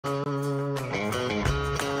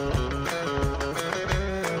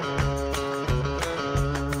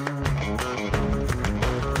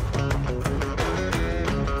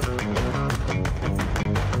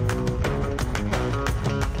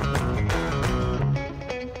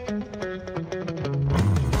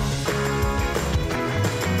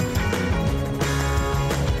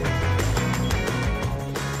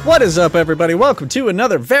What is up, everybody? Welcome to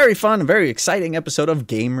another very fun, very exciting episode of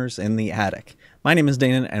Gamers in the Attic. My name is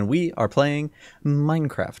Daynen, and we are playing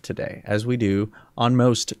Minecraft today, as we do on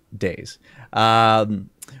most days.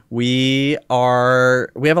 We have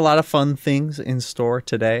a lot of fun things in store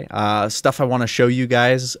today. Stuff I want to show you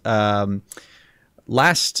guys.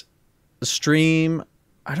 Last stream,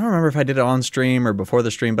 I don't remember if I did it on stream or before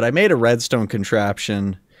the stream, but I made a redstone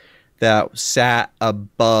contraption that sat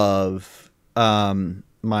above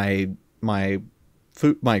my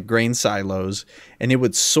grain silos, and it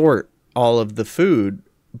would sort all of the food,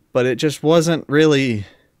 but it just wasn't really,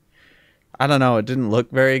 I don't know, it didn't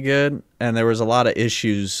look very good, and there was a lot of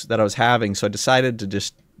issues that I was having, so I decided to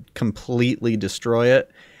just completely destroy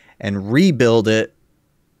it and rebuild it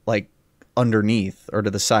like underneath or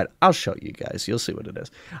to the side. I'll show you guys, you'll see what it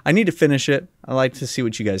is. I need to finish it. I like to see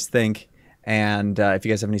what you guys think, and if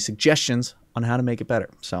you guys have any suggestions on how to make it better.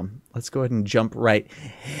 So let's go ahead and jump right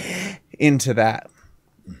into that.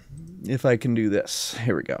 If I can do this.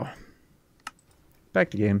 Here we go. Back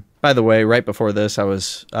to game. By the way, right before this, I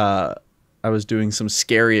was doing some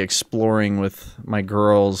scary exploring with my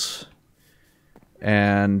girls,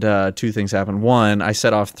 and two things happened. One, I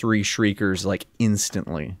set off 3 shriekers like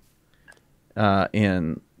instantly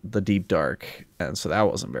in the deep dark, and so that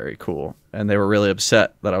wasn't very cool. And they were really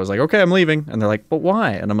upset that I was like, okay, I'm leaving, and they're like, but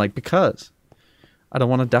why? And I'm like, because I don't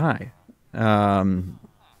want to die.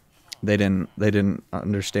 They didn't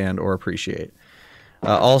understand or appreciate.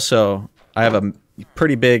 Also, I have a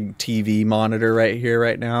pretty big TV monitor right here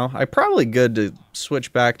right now. I'm probably good to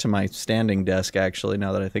switch back to my standing desk, actually,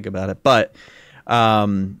 now that I think about it. But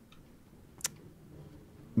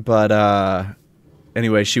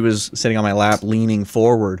anyway, she was sitting on my lap, leaning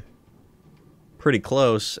forward, pretty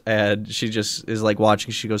close, and she just is like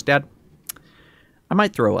watching. She goes, "Dad, I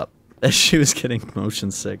might throw up." She was getting motion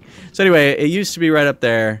sick. So anyway, it used to be right up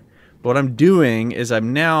there. But what I'm doing is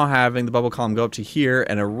I'm now having the bubble column go up to here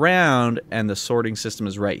and around, and the sorting system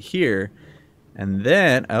is right here. And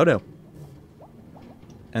then, oh no.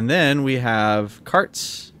 And then we have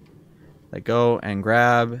carts that go and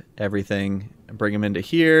grab everything and bring them into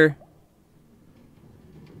here.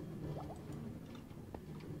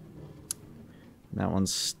 And that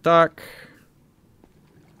one's stuck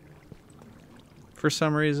for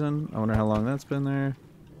some reason. I wonder how long that's been there.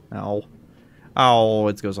 Ow. Oh,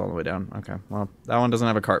 it goes all the way down. Okay, well, that one doesn't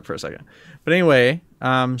have a cart for a second. But anyway,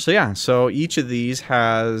 so yeah, so each of these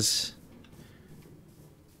has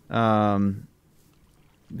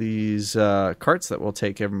these carts that will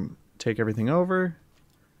take everything over.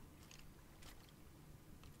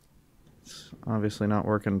 It's obviously not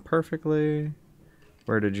working perfectly.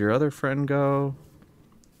 Where did your other friend go?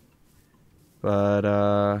 But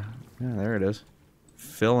yeah, there it is.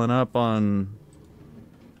 Filling up on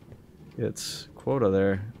its quota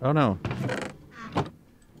there. Oh no.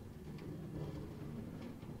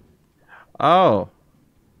 Oh.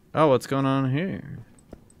 Oh, what's going on here?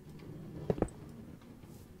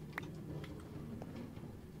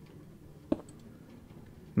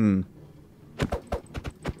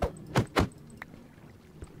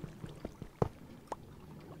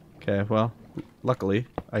 Okay, well, luckily,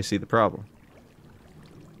 I see the problem.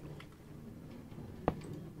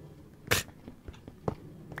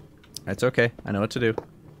 It's okay. I know what to do.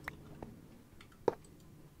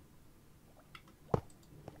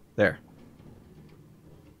 There.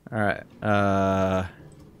 Alright.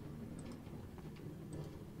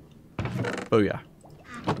 Booyah.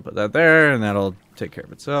 Put that there, and that'll take care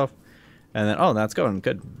of itself. And then, oh, that's going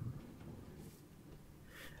good.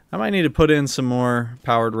 I might need to put in some more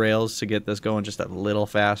powered rails to get this going just a little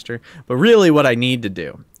faster. But really what I need to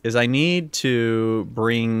do is I need to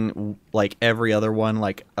bring like every other one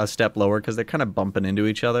like a step lower, because they're kind of bumping into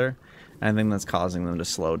each other. And I think that's causing them to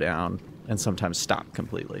slow down and sometimes stop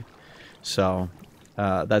completely. So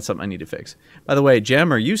that's something I need to fix. By the way,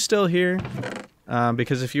 Jem, are you still here?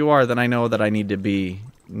 Because if you are, then I know that I need to be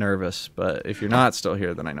nervous. But if you're not still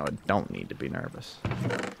here, then I know I don't need to be nervous.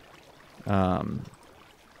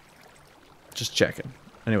 Just checking.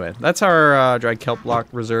 Anyway, that's our dried kelp block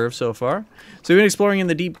reserve so far. So we've been exploring in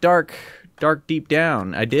the deep dark deep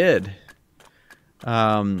down. I did.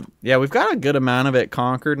 Yeah, we've got a good amount of it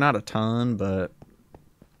conquered. Not a ton, but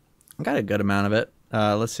I got a good amount of it.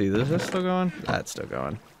 Let's see. Is this still going? That's still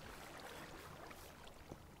going.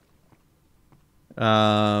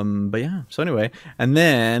 But yeah. So anyway, and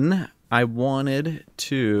then I wanted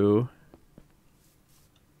to,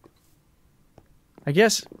 I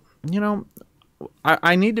guess, you know,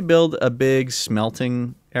 I need to build a big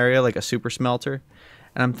smelting area, like a super smelter,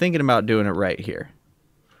 and I'm thinking about doing it right here.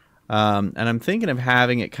 And I'm thinking of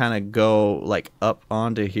having it kind of go like up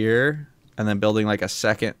onto here and then building like a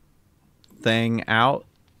second thing out.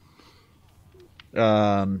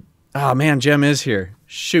 Oh man, Gem is here.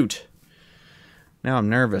 Shoot. Now I'm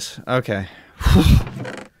nervous. Okay.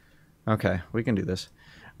 Okay, we can do this.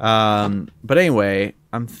 But anyway,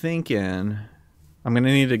 I'm thinking I'm going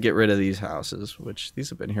to need to get rid of these houses, which these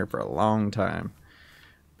have been here for a long time.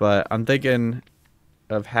 But I'm thinking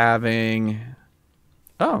of having...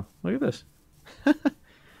 Oh, look at this.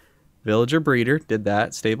 Villager breeder did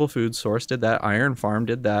that. Stable food source did that. Iron farm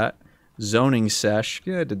did that. Zoning sesh,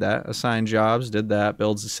 yeah, did that. Assign jobs, did that.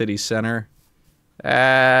 Builds the city center.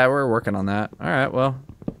 We're working on that. All right, well,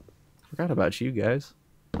 forgot about you guys.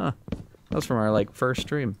 Huh. That was from our like first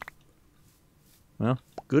stream. Well,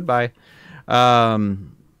 goodbye. But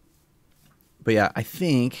yeah, I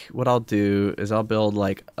think what I'll do is I'll build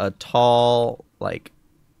like a tall like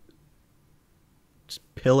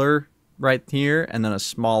pillar right here and then a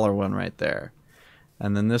smaller one right there.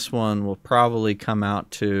 And then this one will probably come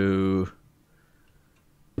out to,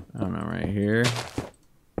 I don't know, right here.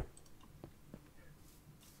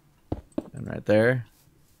 And right there.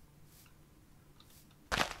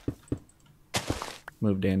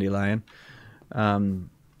 Move dandelion. A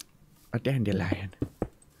dandelion.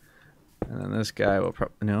 And then this guy will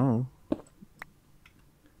probably, no.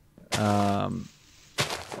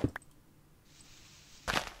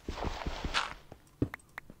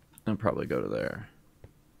 I'll probably go to there.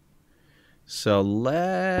 So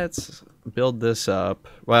let's build this up.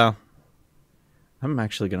 Well, I'm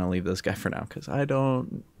actually going to leave this guy for now because I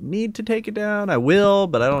don't need to take it down. I will,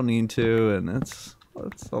 but I don't need to, and it's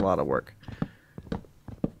a lot of work.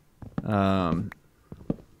 I'm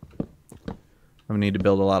going to need to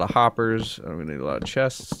build a lot of hoppers. I'm going to need a lot of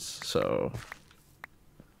chests, so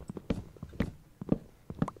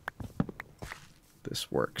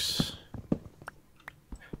this works.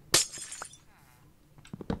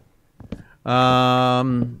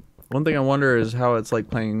 One thing I wonder is how it's like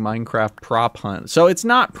playing Minecraft prop hunt. So it's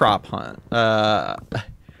not prop hunt.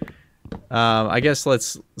 I guess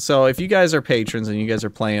so if you guys are patrons and you guys are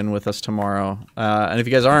playing with us tomorrow, and if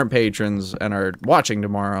you guys aren't patrons and are watching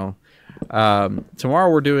tomorrow, tomorrow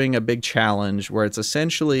we're doing a big challenge where it's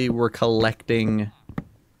essentially we're collecting,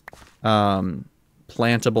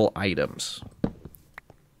 plantable items,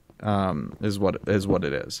 is what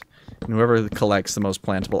it is. And whoever collects the most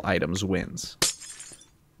plantable items wins.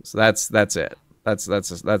 So that's it. That's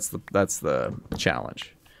the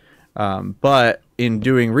challenge. But in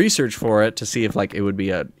doing research for it to see if like it would be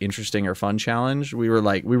a interesting or fun challenge, we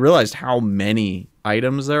realized how many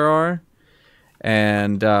items there are,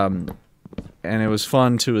 and it was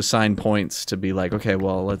fun to assign points to be like, okay,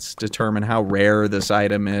 well, let's determine how rare this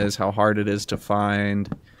item is, how hard it is to find,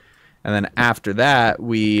 and then after that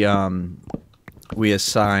we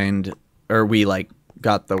assigned, or we like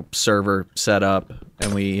got the server set up,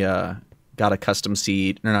 and we got a custom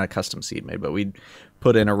seed, or not a custom seed made, but we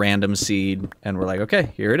put in a random seed, and we're like,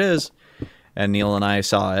 okay, here it is. And Neil and I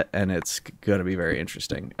saw it, and it's going to be very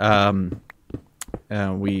interesting.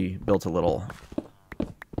 We built a little,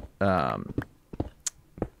 what's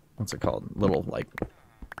it called? Little like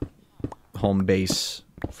home base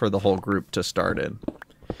for the whole group to start in.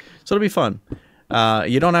 So it'll be fun.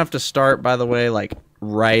 You don't have to start, by the way, like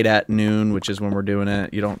right at noon, which is when we're doing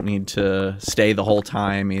it. You don't need to stay the whole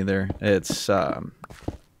time either. It's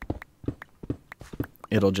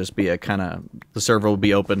it'll just be a kind of, the server will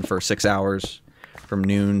be open for 6 hours from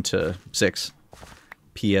noon to 6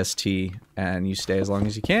 PST, and you stay as long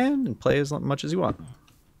as you can and play as much as you want.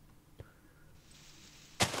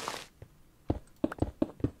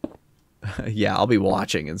 Yeah, I'll be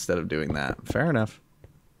watching instead of doing that. Fair enough.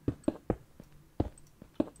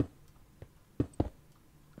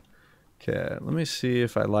 Okay, let me see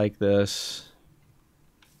if I like this.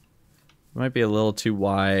 It might be a little too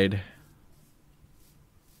wide.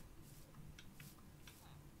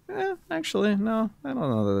 Actually, no, I don't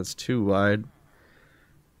know that it's too wide.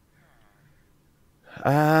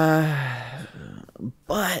 But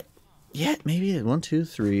yeah, maybe 1, 2,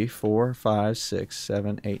 3, 4, 5, 6,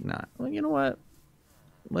 7, 8, 9. Well, you know what?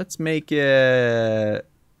 Let's make it.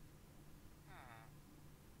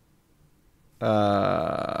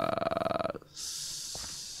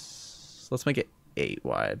 Let's make it 8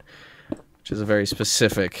 wide, which is a very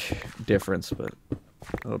specific difference, but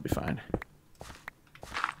it'll be fine.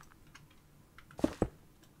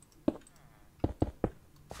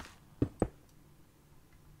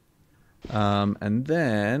 And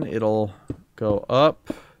then it'll go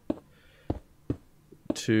up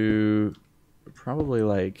to probably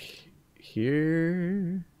like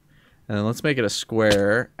here, And then let's make it a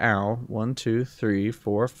square. Ow. 1, 2, 3,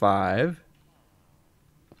 4, 5.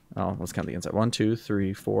 Oh, let's count the inside. 1, 2,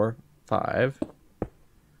 3, 4, 5.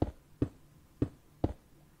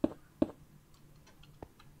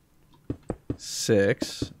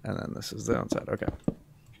 6. And then this is the outside. Okay.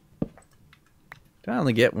 Did I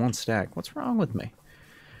only get 1 stack? What's wrong with me?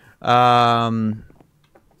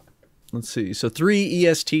 Let's see. So 3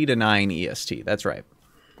 EST to 9 EST. That's right.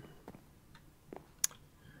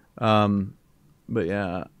 But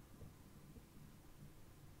yeah.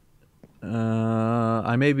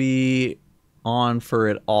 I may be on for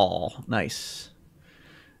it all. Nice.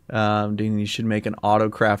 Dean, you should make an auto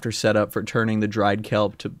crafter setup for turning the dried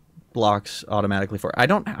kelp to blocks automatically for.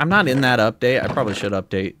 I'm not in that update. I probably should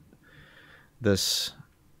update this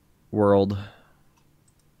world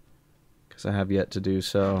because I have yet to do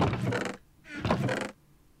so.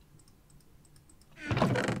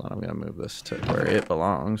 Hold on, I'm gonna move this to where it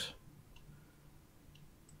belongs.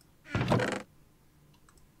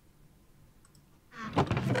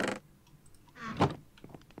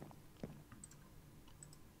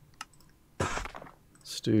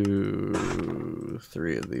 Let's do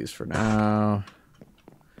 3 of these for now.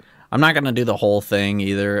 I'm not gonna do the whole thing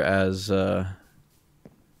either as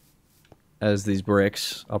these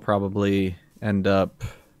bricks. I'll probably end up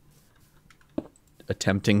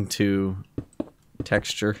attempting to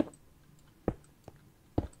texture.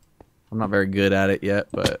 I'm not very good at it yet,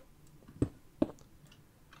 but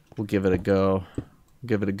we'll give it a go.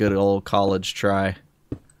 Give it a good old college try.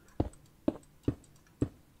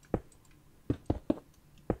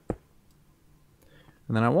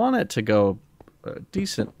 And then I want it to go a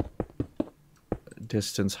decent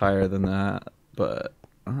distance higher than that, but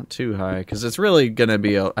not too high, because it's really going to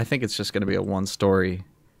be I think it's just going to be a 1-story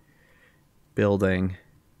building.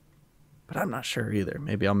 But I'm not sure either.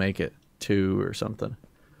 Maybe I'll make it 2 or something.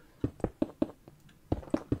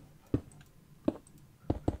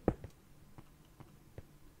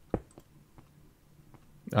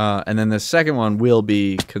 And then the second one will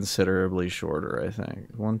be considerably shorter, I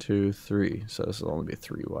think. 1, 2, 3. So this will only be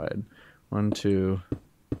 3 wide. 1, 2,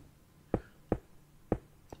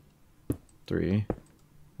 3. And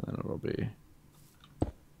then it'll be...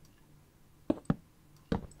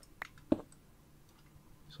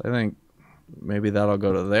 So I think maybe that'll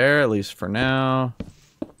go to there, at least for now.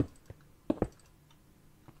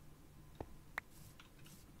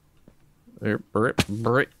 Okay.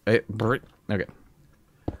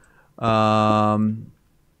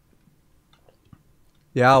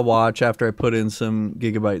 Yeah, I'll watch after I put in some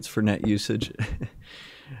gigabytes for net usage.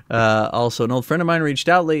 Also, an old friend of mine reached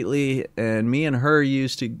out lately, and me and her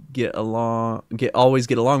used to always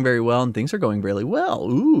get along very well, and things are going really well.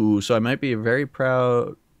 Ooh, so I might be a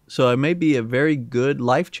very good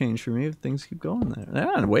life change for me if things keep going there.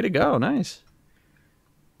 Yeah, way to go. Nice.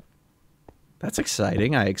 That's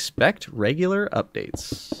exciting. I expect regular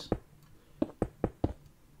updates.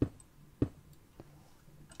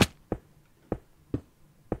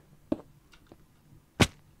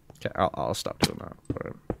 Okay, I'll stop doing that.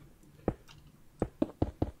 Right.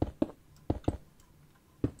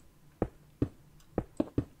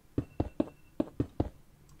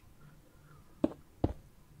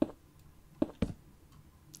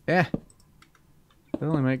 Yeah. I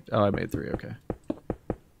only make... Oh, I made 3. Okay.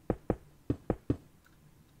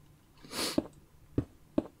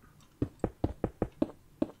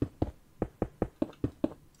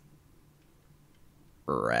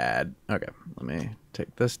 Rad. Okay, let me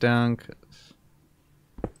take this down, cause...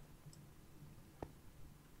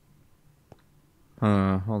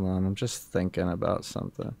 hold on, I'm just thinking about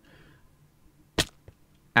something.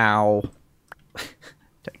 Ow.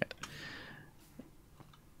 Dang it.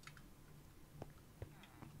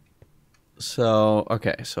 So,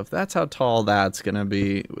 okay, so if that's how tall that's gonna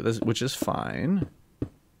be, which is fine,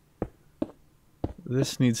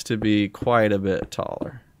 this needs to be quite a bit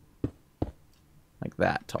taller. Like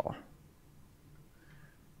that tall.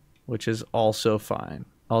 Which is also fine.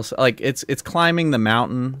 Also, like, it's climbing the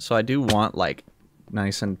mountain, so I do want, like,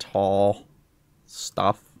 nice and tall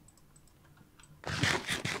stuff.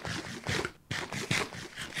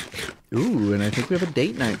 Ooh, and I think we have a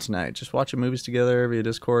date night tonight. Just watching movies together via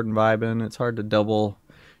Discord and vibing. It's hard to double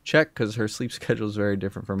check because her sleep schedule is very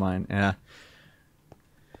different from mine. Yeah.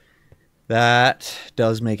 That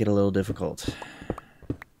does make it a little difficult.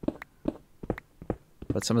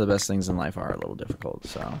 But some of the best things in life are a little difficult,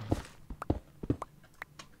 so.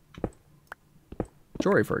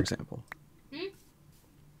 Jory, for example.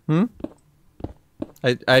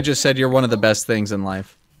 I just said you're one of the best things in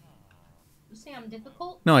life. You say I'm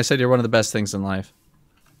difficult? No, I said you're one of the best things in life.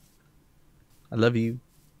 I love you.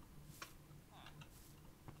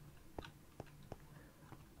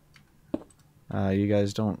 You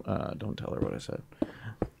guys don't tell her what I said.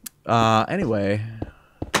 Anyway,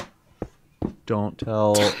 don't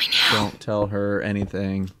tell her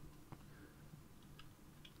anything.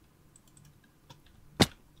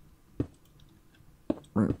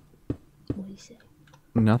 What do you say?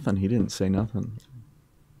 Nothing. He didn't say nothing.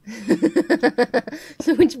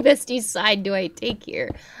 So which bestie side do I take here?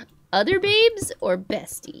 Other babes or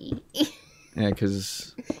bestie? Yeah,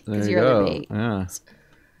 because there you you're go. other babe.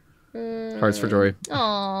 Yeah. Hearts for Jory.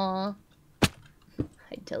 Aww.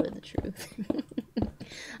 I'd tell her the truth.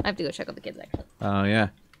 I have to go check on the kids, actually. Oh, yeah.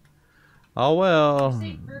 Oh, well.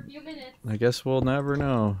 Safe for a few minutes. I guess we'll never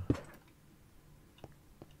know.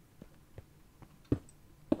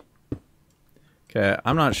 Okay,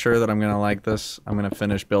 I'm not sure that I'm going to like this. I'm going to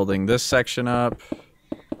finish building this section up.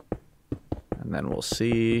 And then we'll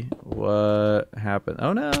see what happens.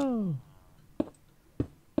 Oh, no.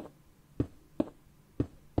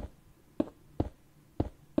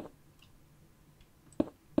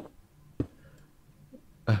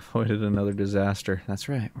 Avoided another disaster. That's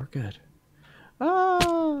right. We're good.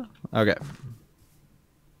 Ah. Okay.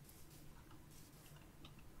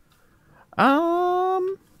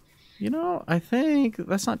 You know, I think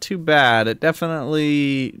that's not too bad. It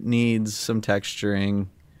definitely needs some texturing.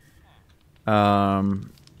 And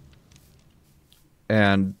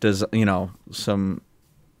does, you know, some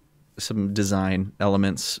design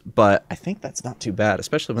elements, but I think that's not too bad,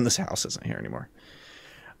 especially when this house isn't here anymore.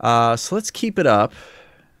 So let's keep it up,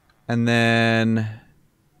 and then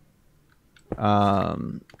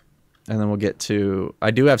we'll get to. I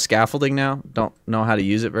do have scaffolding now. Don't know how to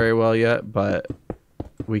use it very well yet, but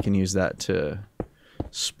we can use that to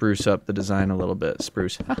spruce up the design a little bit.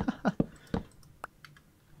 Spruce.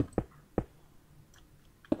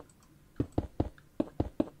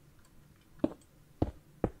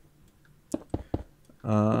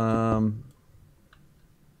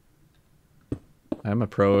 I'm a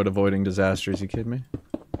pro at avoiding disasters. You kidding me?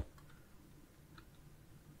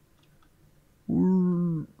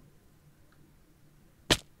 Ooh.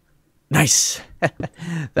 Nice.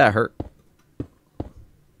 That hurt.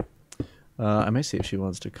 I may see if she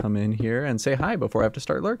wants to come in here and say hi before I have to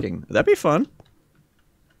start lurking. That'd be fun.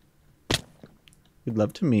 We'd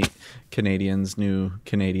love to meet Canadian's new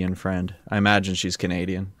Canadian friend. I imagine she's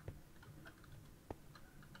Canadian.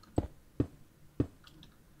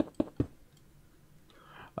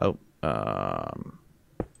 Oh,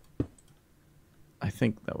 I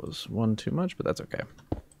think that was one too much, but that's okay.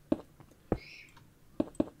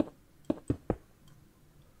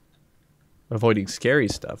 Avoiding scary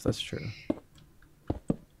stuff, that's true.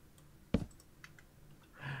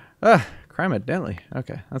 Ah, crime evidently.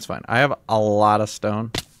 Okay, that's fine. I have a lot of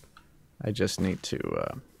stone. I just need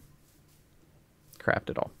to craft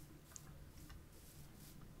it all.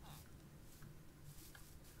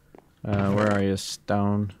 Where are you,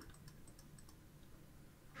 stone?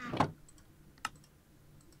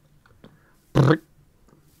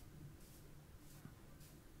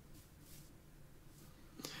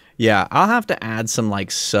 Yeah, I'll have to add some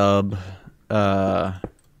like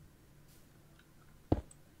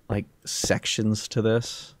like sections to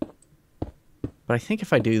this. But I think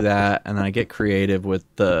if I do that and then I get creative with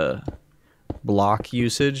the block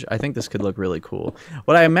usage, I think this could look really cool.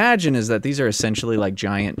 What I imagine is that these are essentially like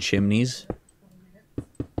giant chimneys.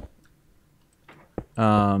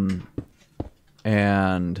 And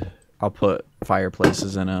I'll put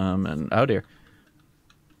fireplaces in them and oh dear.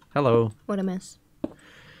 Hello. What a mess.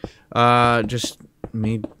 Just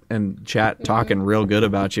me and chat talking real good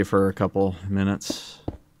about you for a couple minutes.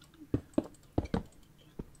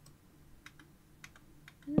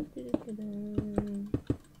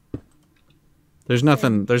 There's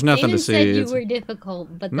nothing to Daynen see. said you were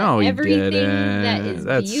difficult, but No, he everything didn't. that is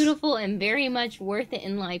That's- beautiful and very much worth it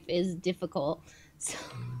in life is difficult. So,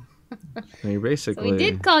 He basically. so we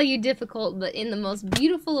did call you difficult, but in the most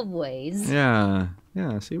beautiful of ways. Yeah.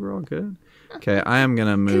 Yeah. See, we're all good. Okay, I am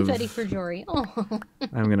gonna move. Confetti for Jory. Oh.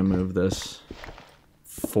 I'm gonna move this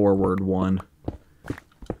forward one,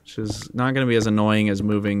 which is not gonna be as annoying as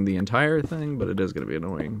moving the entire thing, but it is gonna be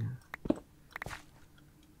annoying.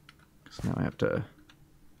 So now I have to.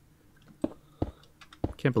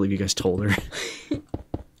 Can't believe you guys told her.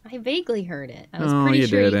 I vaguely heard it. I was Oh, pretty you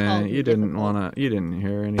sure you didn't. called me You didn't difficult. wanna. You didn't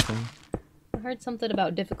hear anything. I heard something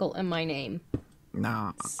about difficult in my name.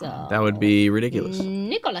 Nah, So that would be ridiculous.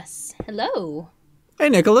 Nicholas, hello. Hey,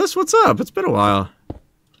 Nicholas, what's up? It's been a while.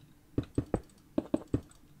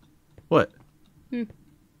 What? Hmm.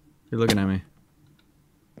 You're looking at me.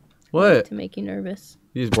 What? To make you nervous.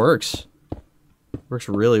 It works. Works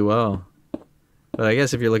really well. But I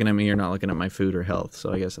guess if you're looking at me, you're not looking at my food or health,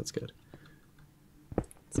 so I guess that's good.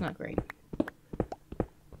 It's not great.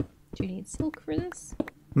 Do you need silk for this?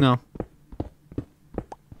 No.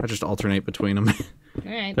 I just alternate between them.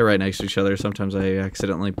 Alright. They're right next to each other. Sometimes I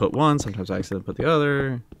accidentally put one, sometimes I accidentally put the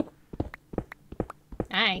other.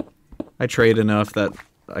 Alright. I trade enough that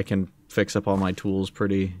I can fix up all my tools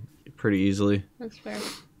pretty easily. That's fair.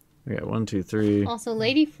 We got 1, 2, 3. Also,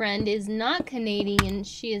 Lady Friend is not Canadian.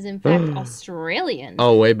 She is, in fact, Australian.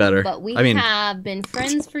 Oh, way better. But we have been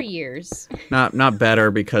friends for years. Not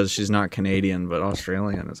better because she's not Canadian, but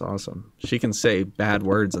Australian is awesome. She can say bad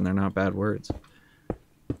words and they're not bad words.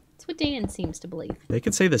 That's what Daynen seems to believe. They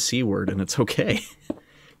can say the C word and it's okay. Can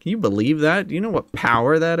you believe that? Do you know what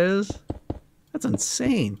power that is? That's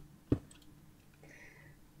insane.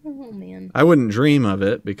 Oh, man. I wouldn't dream of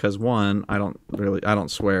it because, one, I don't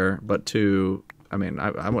swear, but two, I mean,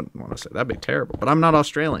 I wouldn't want to say that'd be terrible. But I'm not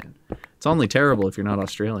Australian. It's only terrible if you're not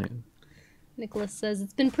Australian. Nicholas says,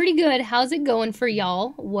 it's been pretty good. How's it going for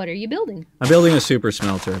y'all? What are you building? I'm building a super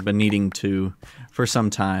smelter. I've been needing to for some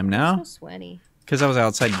time now. So sweaty. Because I was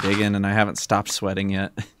outside digging and I haven't stopped sweating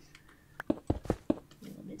yet. A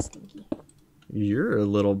little bit stinky. You're a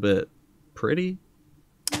little bit pretty.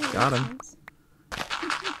 Got him.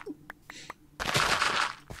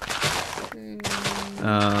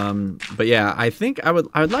 But yeah, I think I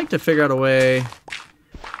would like to figure out a way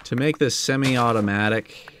to make this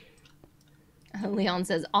semi-automatic. Leon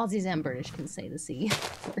says Aussies and British can say the C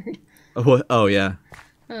word. Oh yeah.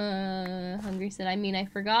 Hungry said, I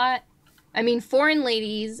forgot. Foreign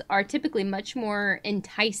ladies are typically much more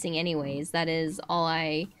enticing anyways. That is all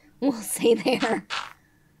I will say there.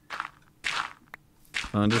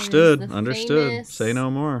 Understood. Understood. Say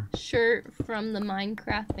no more. Shirt from the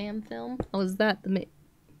Minecraft fam film. Oh, is that the...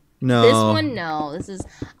 No. This one, no. This is...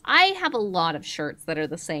 I have a lot of shirts that are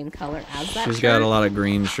the same color as that She's shirt. got a lot of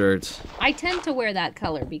green shirts. I tend to wear that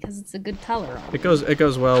color because it's a good color on It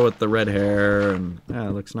goes well with the red hair, and yeah,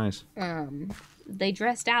 it looks nice. They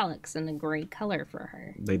dressed Alex in a great color for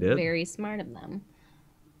her. They did. Very smart of them.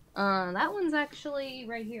 That one's actually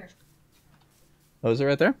right here. Oh, is it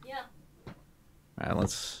right there? Yeah. All right,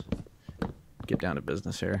 let's get down to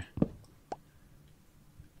business here.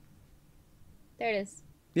 There it is.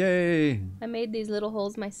 Yay! I made these little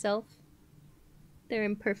holes myself. They're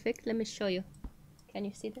imperfect. Let me show you. Can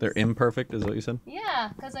you see this? They're imperfect, is what you said?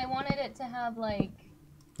 Yeah, because I wanted it to have, like,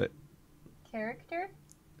 character.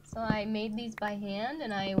 So I made these by hand,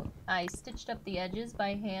 and I stitched up the edges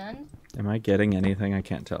by hand. Am I getting anything? I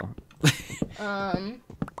can't tell.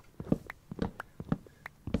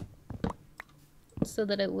 So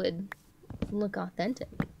that it would look authentic.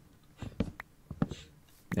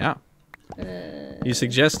 Yeah. You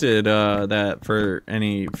suggested that for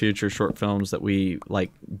any future short films that we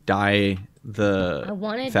like dye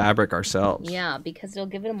the fabric ourselves. Yeah, because it'll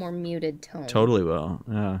give it a more muted tone. Totally will.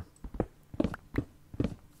 Yeah.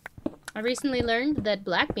 I recently learned that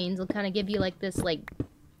black beans will kind of give you like this like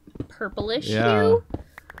purplish hue,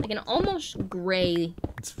 like an almost gray.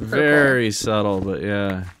 It's purple. Very subtle, but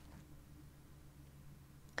yeah.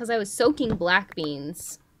 Because I was soaking black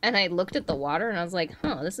beans. And I looked at the water and I was like,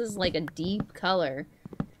 huh, this is like a deep color.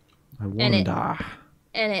 I wonder.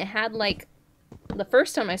 And it had like, the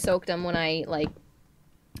first time I soaked them, when I like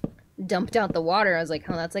dumped out the water, I was like,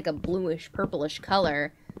 oh, that's like a bluish, purplish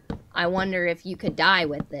color. I wonder if you could dye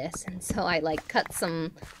with this. And so I like cut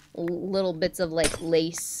some little bits of like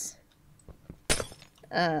lace.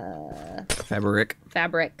 Fabric.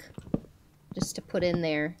 Just to put in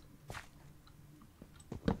there.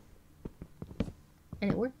 And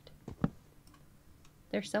it worked.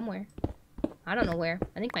 They're somewhere. I don't know where.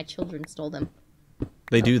 I think my children stole them.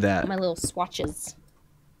 They do that. My little swatches.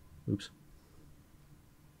 Oops.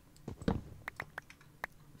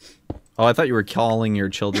 Oh, I thought you were calling your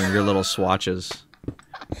children your little swatches.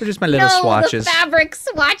 They're just my little swatches. The fabric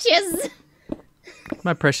swatches.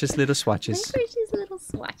 My precious little swatches. My precious little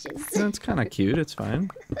swatches. That's kind of cute. It's fine.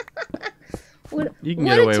 You can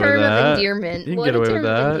get away with that. What a term of endearment. You can get away with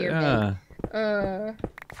that. Yeah. I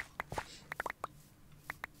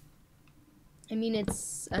mean,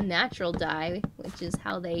 it's a natural dye, which is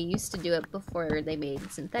how they used to do it before they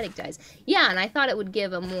made synthetic dyes. Yeah, and I thought it would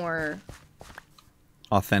give a more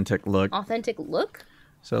authentic look.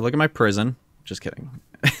 So look at my prison. Just kidding.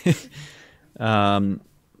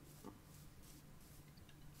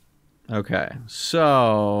 Okay,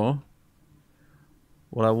 so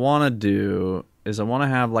what I want to do is I want to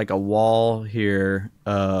have like a wall here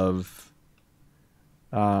of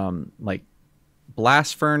like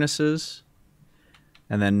blast furnaces,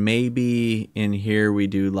 and then maybe in here we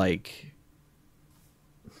do like,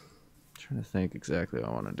 I'm trying to think exactly how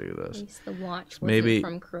I want to do this. At least the watch maybe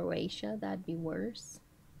wasn't from Croatia. That'd be worse.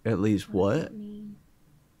 At least What does what? that mean?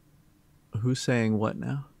 Who's saying what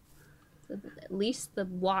now? So at least the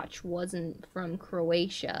watch wasn't from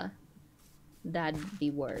Croatia. That'd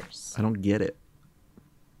be worse. I don't get it.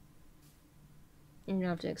 You're gonna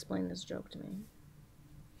have to explain this joke to me.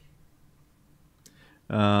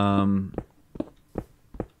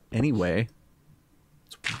 Anyway.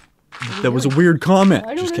 That was a weird comment.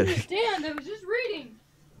 I Just don't kidding. understand. I was just reading.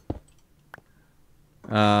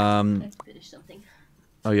 Um, I finished something.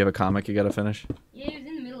 oh, you have a comic you gotta finish? Yeah, it was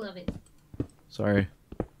in the middle of it. Sorry.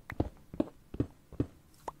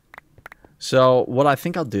 So what I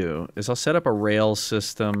think I'll do is I'll set up a rail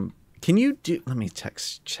system. Can you do? Let me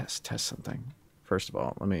test something. First of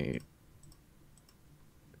all, let me.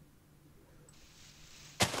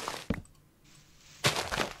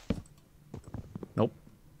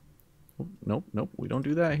 Nope. Nope. We don't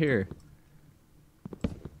do that here.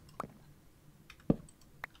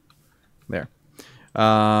 There.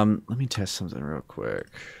 Let me test something real quick.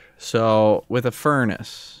 So with a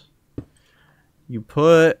furnace, you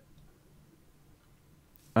put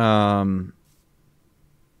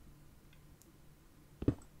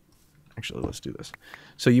actually, let's do this.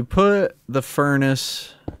 So you put the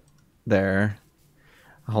furnace there.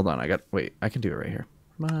 Hold on, wait, I can do it right here.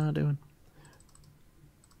 What am I doing?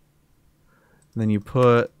 And then you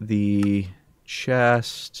put the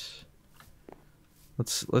chest.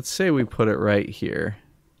 Let's say we put it right here.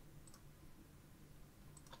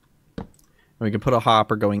 And we can put a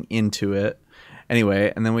hopper going into it.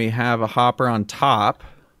 Anyway, and then we have a hopper on top.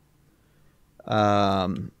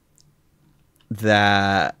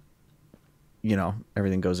 That, you know,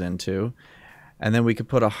 everything goes into. And then we could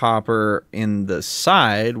put a hopper in the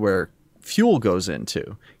side where fuel goes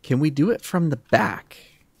into. Can we do it from the back?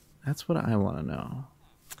 That's what I want to know.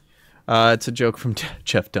 It's a joke from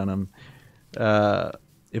Jeff Dunham.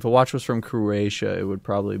 If a watch was from Croatia, it would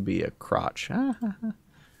probably be a crotch. Okay,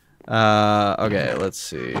 let's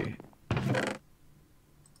see.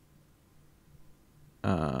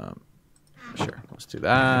 Sure, let's do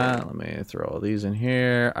that. Let me throw all these in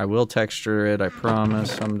here. I will texture it, I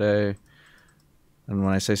promise, someday. And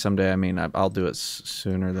when I say someday, I mean I'll do it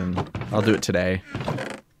sooner than... I'll do it today.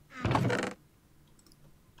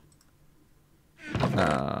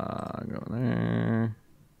 Go there.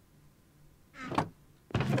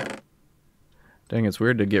 Dang, it's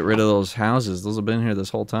weird to get rid of those houses. Those have been here this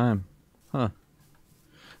whole time. Huh.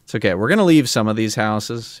 It's okay. We're going to leave some of these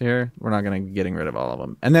houses here. We're not going to be getting rid of all of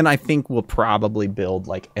them. And then I think we'll probably build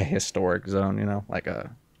like a historic zone, you know, like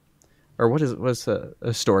a... Or what's a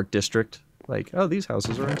historic district? Like, oh, these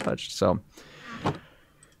houses are untouched. So,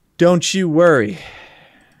 don't you worry.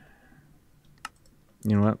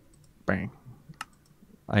 You know what? Bang.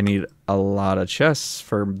 I need a lot of chests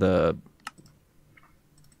for the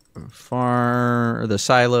farm, or the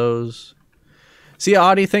silos. See,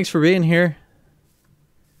 Audie, thanks for being here.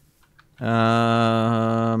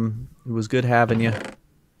 It was good having you.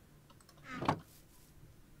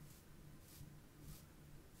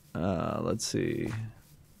 Let's see.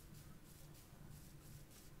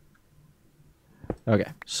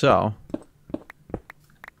 Okay, so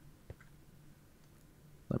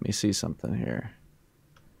let me see something here.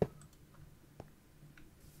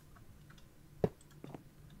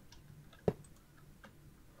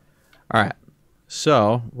 All right,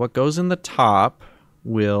 so what goes in the top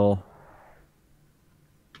will...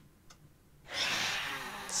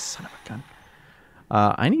 Son of a gun.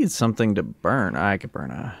 I need something to burn. I could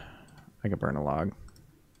burn a log.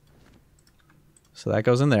 So that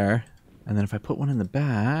goes in there. And then if I put one in the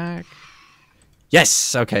back...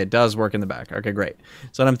 Yes! Okay, it does work in the back. Okay, great.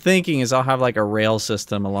 So what I'm thinking is I'll have like a rail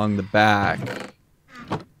system along the back.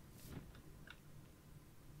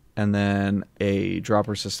 And then a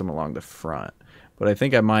dropper system along the front. What I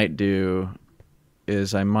think I might do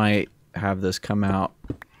is I might have this come out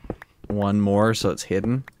one more so it's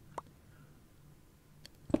hidden.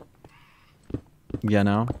 You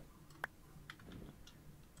know?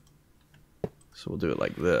 So we'll do it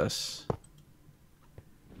like this.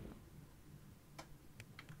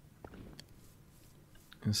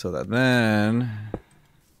 And so that then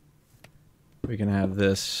we can have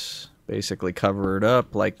this basically covered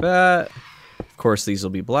up like that. Of course, these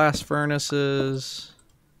will be blast furnaces.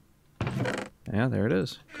 Yeah, there it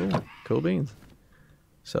is. Cool. Cool beans.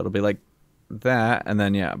 So it'll be like that. And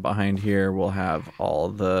then, yeah, behind here we'll have all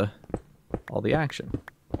the action.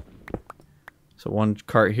 So one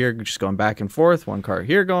cart here just going back and forth. One cart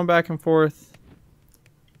here going back and forth.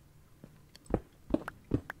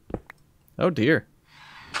 Oh, dear.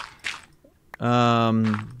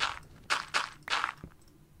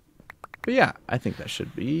 But yeah, I think that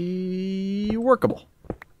should be workable.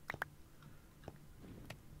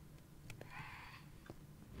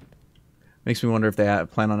 Makes me wonder if they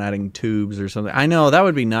plan on adding tubes or something. I know, that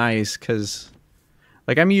would be nice, because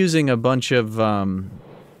like I'm using a bunch of or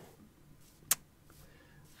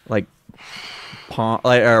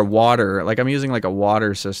water. Like I'm using like a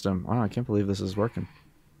water system. Wow, I can't believe this is working.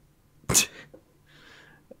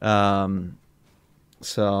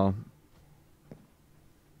 So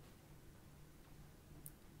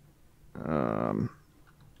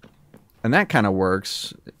and that kind of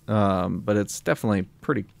works, but it's definitely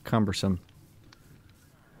pretty cumbersome.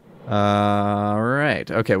 Right.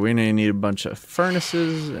 Okay, we're gonna need a bunch of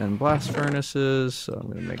furnaces and blast furnaces. So I'm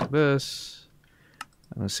gonna make this.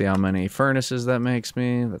 I'm gonna see how many furnaces that makes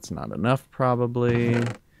me. That's not enough, probably.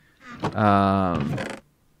 I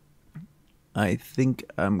think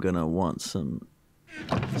I'm gonna want some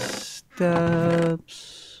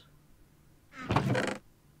steps.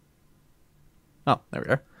 Oh, there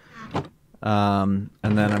we are. And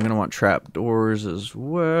then I'm going to want trap doors as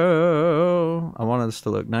well. I want this to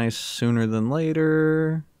look nice sooner than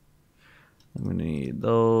later. I'm going to need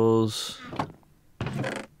those.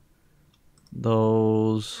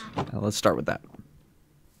 Those. Now let's start with that.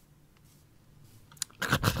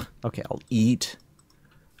 Okay, I'll eat.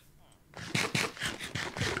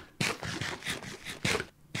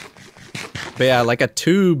 But yeah, like a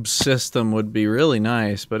tube system would be really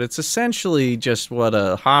nice, but it's essentially just what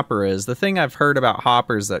a hopper is. The thing I've heard about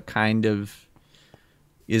hoppers that kind of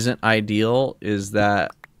isn't ideal is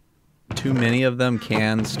that too many of them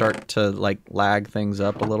can start to like lag things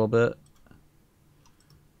up a little bit.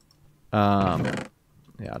 Yeah,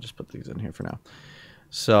 I'll just put these in here for now.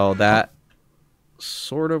 So that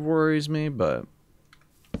sort of worries me, but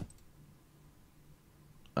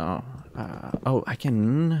oh, I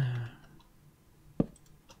can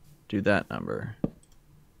do that number.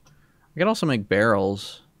 I can also make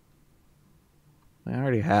barrels. I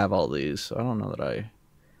already have all these, so I don't know that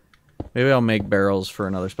maybe I'll make barrels for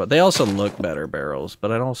another spot. They also look better, barrels,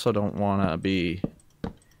 but I also don't want to be...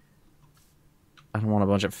 I don't want a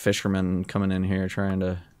bunch of fishermen coming in here trying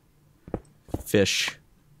to fish,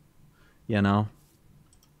 you know?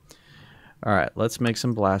 Alright, let's make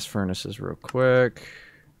some blast furnaces real quick.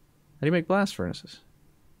 How do you make blast furnaces?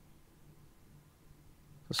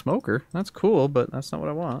 A smoker? That's cool, but that's not what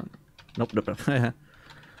I want. Nope, nope, nope.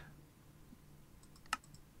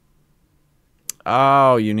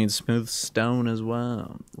 Oh, you need smooth stone as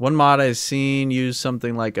well. One mod I've seen use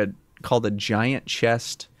something like called a giant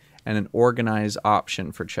chest and an organize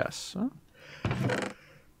option for chests. Oh.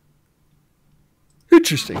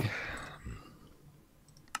 Interesting.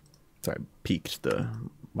 Sorry, I peaked the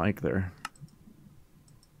mic there.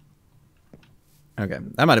 Okay,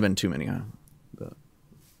 that might have been too many, huh?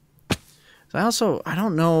 I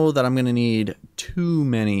don't know that I'm going to need too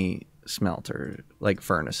many smelter, like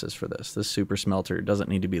furnaces for this. This super smelter doesn't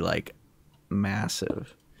need to be like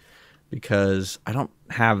massive because I don't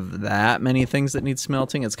have that many things that need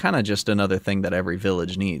smelting. It's kind of just another thing that every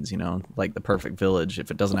village needs, you know, like the perfect village.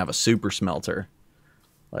 If it doesn't have a super smelter,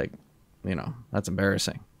 like, you know, that's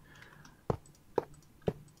embarrassing.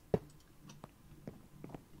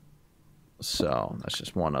 So that's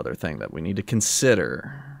just one other thing that we need to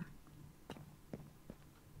consider.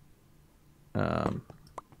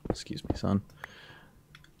 Excuse me, son.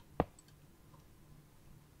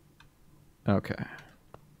 Okay.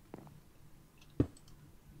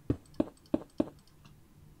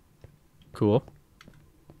 Cool.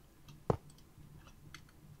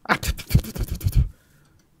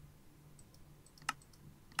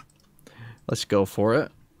 Let's go for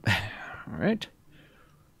it. All right.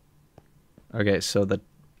 Okay, so the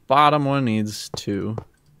bottom one needs 2.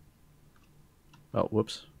 Oh,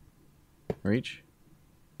 whoops. Reach.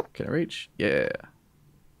 Can I reach? Yeah.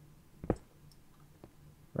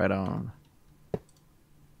 Right on.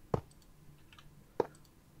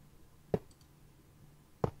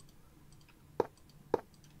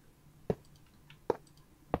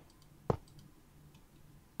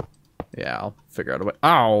 Yeah, I'll figure out a way.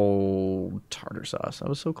 Ow! Tartar sauce. That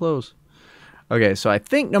was so close. Okay, so I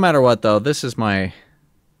think no matter what, though, this is my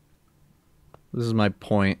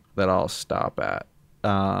point that I'll stop at.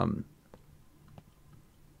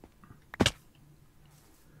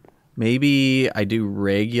 Maybe I do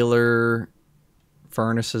regular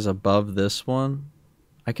furnaces above this one.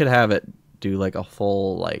 I could have it do like a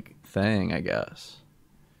full like thing, I guess.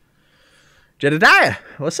 Jedediah,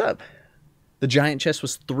 what's up? The giant chest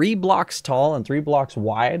was 3 blocks tall and 3 blocks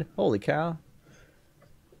wide. Holy cow.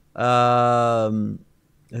 I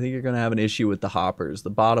think you're going to have an issue with the hoppers. The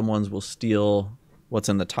bottom ones will steal what's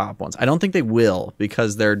in the top ones. I don't think they will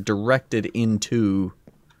because they're directed into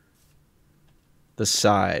the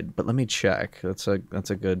side, but let me check. That's a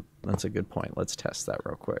good point. Let's test that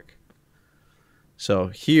real quick. So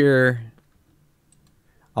here,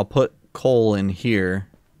 I'll put coal in here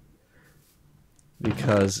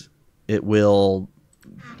because it will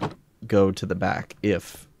go to the back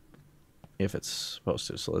if it's supposed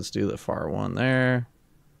to. So let's do the far one there.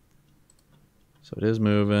 So it is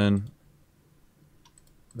moving.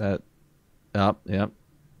 That up, yep.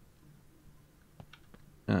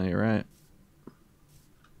 Oh, you're right.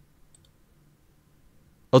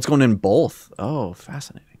 Oh, it's going in both. Oh,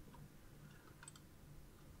 fascinating.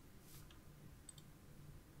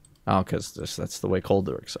 Oh, because that's the way cold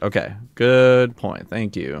works. Okay, good point.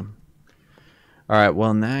 Thank you. All right,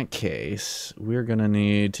 well, in that case, we're going to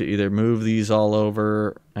need to either move these all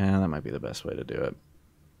over, and that might be the best way to do it.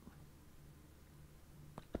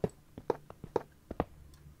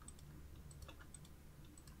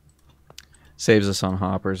 Saves us on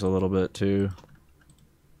hoppers a little bit, too.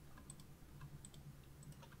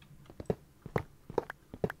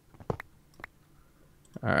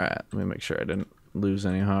 All right, let me make sure I didn't lose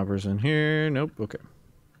any hoppers in here. Nope, okay.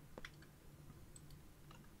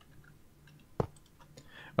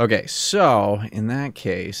 Okay, so in that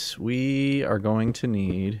case, we are going to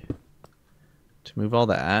need to move all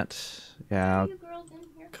that. Yeah, I'll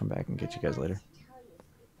come back and get you guys later.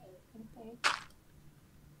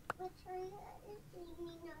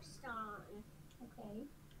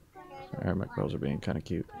 All right, my girls are being kind of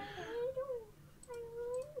cute.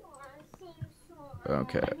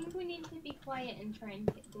 Okay. I think we need to be quiet and try and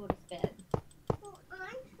go to bed. Well,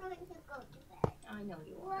 I'm trying to go to bed. I know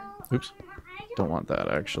you are. Oops. Don't want that,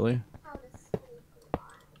 actually.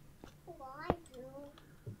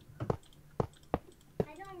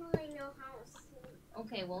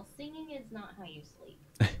 Okay, well, singing is not how you sleep.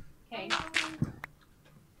 Okay?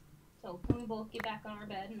 So, can we both get back on our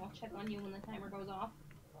bed and I'll check on you when the timer goes off?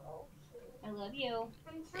 I love you.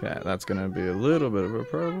 Okay, that's going to be a little bit of a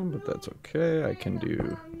problem, but that's okay. I can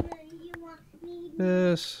do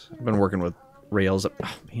this. I've been working with rails.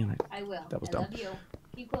 Oh, man, I will. That was I dumb. love you.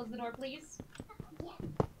 Can you close the door, please?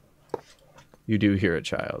 You do hear a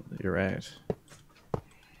child. You're right.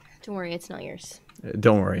 Don't worry, it's not yours.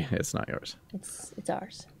 Don't worry, it's not yours. It's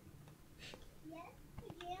ours.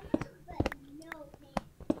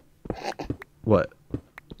 What?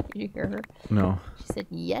 Did you hear her? No. She said,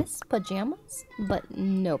 yes, pajamas, but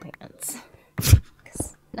no pants.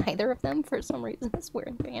 Because neither of them, for some reason, is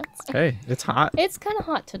wearing pants. Hey, it's hot. It's kind of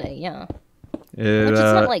hot today, yeah. Which is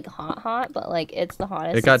not, like, hot, but, like, it's the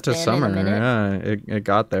hottest it got it's to been summer. in a minute. Yeah, it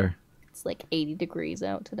got there. It's, like, 80 degrees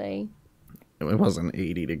out today. It wasn't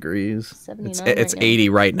 80 degrees. 79 it's right now. 80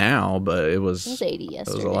 right now, but it was 80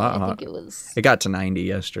 yesterday. It was a lot hot. I think it was... It got to 90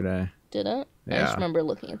 yesterday. Did it? Yeah. I just remember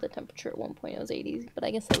looking at the temperature at one point. It was 80, but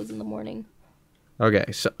I guess that was in the morning.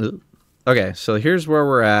 Okay, so here's where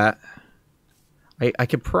we're at. I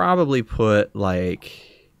could probably put like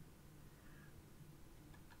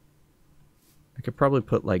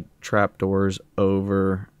trapdoors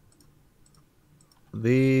over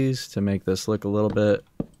these to make this look a little bit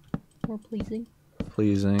More pleasing. A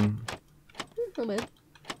little bit.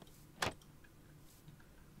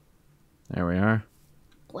 There we are.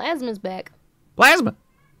 Plasma's back. Plasma.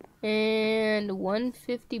 And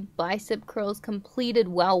 150 bicep curls completed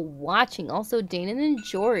while watching. Also, Daynen and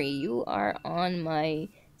Jory, you are on my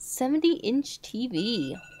 70-inch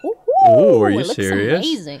TV. Ooh, are you looks serious?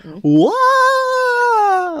 Amazing.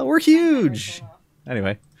 Whoa, we're huge.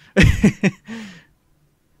 Anyway.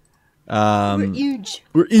 We're huge.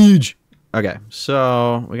 We're huge. Okay,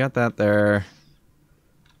 so we got that there.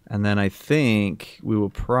 And then I think we will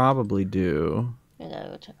probably do... I gotta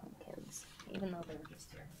go check on the kids, even though they're just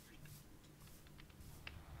here.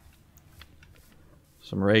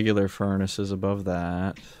 Some regular furnaces above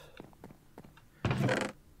that.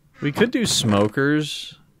 We could do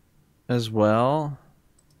smokers as well.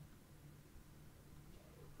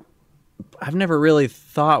 I've never really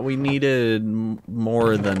thought we needed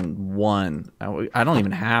more than one. I don't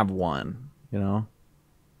even have one, you know?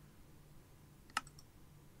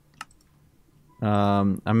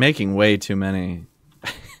 I'm making way too many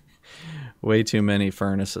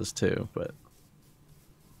furnaces too, but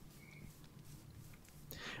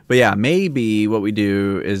yeah, maybe what we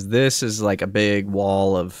do is this is like a big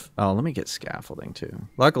wall of, oh, let me get scaffolding too.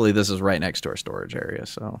 Luckily this is right next to our storage area,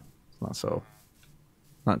 so it's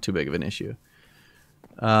not too big of an issue.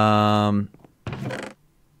 Alright,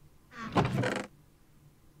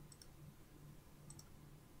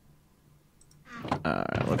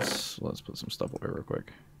 let's put some stuff away real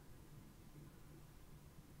quick.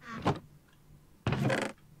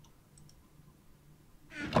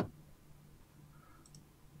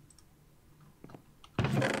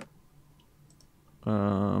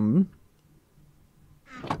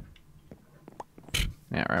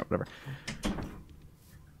 Yeah, right, whatever.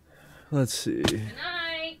 Let's see. Good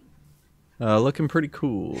night. Looking pretty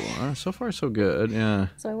cool. So far, so good. Yeah.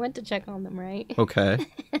 So I went to check on them, right? Okay.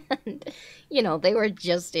 And, you know, they were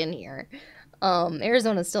just in here.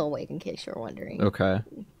 Arizona's still awake, in case you were wondering. Okay.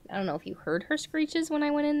 I don't know if you heard her screeches when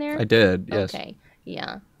I went in there. I did, yes. Okay,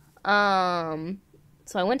 yeah.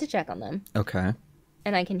 So I went to check on them. Okay.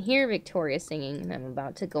 And I can hear Victoria singing, and I'm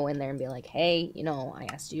about to go in there and be like, hey, you know, I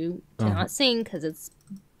asked you to not sing because it's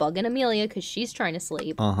bugging Amelia because she's trying to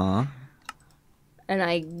sleep. Uh-huh. And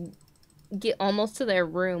I get almost to their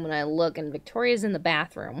room, and I look, and Victoria's in the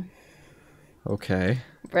bathroom. Okay.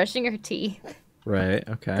 Brushing her teeth. Right,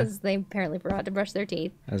 okay. Because they apparently forgot to brush their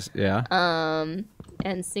teeth. Yeah.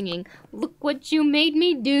 And singing, look what you made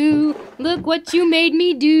me do, look what you made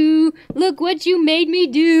me do, look what you made me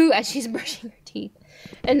do, as she's brushing her teeth.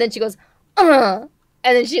 And then she goes, and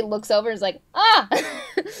then she looks over and is like, ah!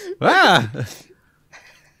 Ah!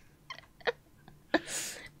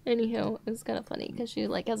 Anyhow, it was kind of funny because she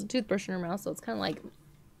like has a toothbrush in her mouth, so it's kind of like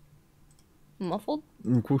muffled.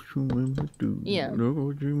 Yeah.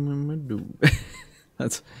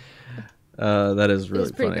 That's that is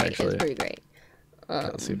really funny, great. actually. It's pretty great.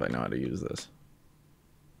 Let's see if I know how to use this.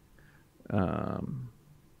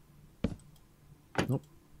 Nope.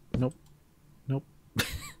 Nope. Nope.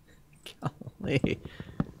 Golly.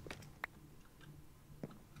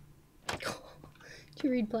 Did you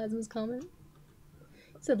read Plasma's comment?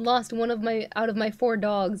 He said, lost one of my out of my 4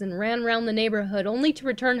 dogs and ran around the neighborhood only to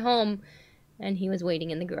return home, and he was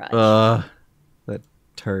waiting in the garage. That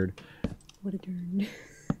turd. What a turd.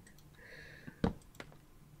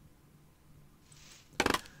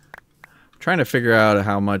 Trying to figure out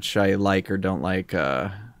how much I like or don't like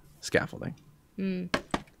scaffolding.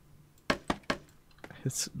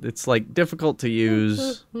 It's like difficult to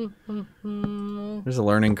use. There's a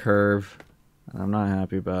learning curve. I'm not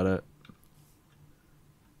happy about it.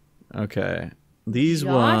 Okay, these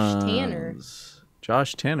Josh ones. Tanner.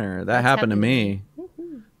 Josh Tanner. That That's happened to me.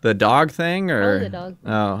 The dog thing, or the dog.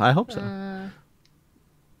 Oh, I hope so.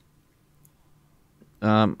 Oh,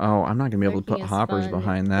 I'm not gonna be able to put hoppers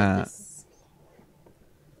behind that.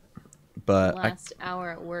 But last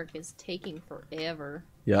hour at work is taking forever.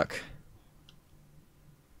 Yuck.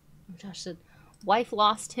 Josh said, wife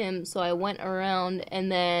lost him, so I went around and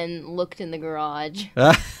then looked in the garage.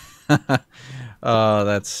 Oh,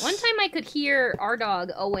 that's... One time I could hear our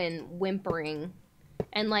dog, Owen, whimpering.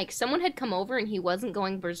 And, like, someone had come over and he wasn't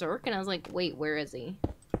going berserk. And I was like, wait, where is he?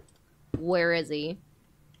 Where is he?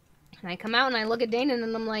 And I come out and I look at Daynen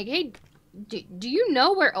and I'm like, hey, do you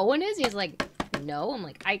know where Owen is? He's like, no. I'm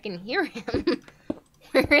like, I can hear him.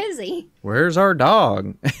 Where is he? Where's our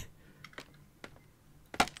dog?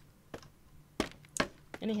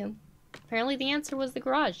 Anywho, apparently the answer was the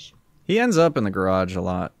garage. He ends up in the garage a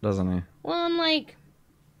lot, doesn't he? Well, I'm like,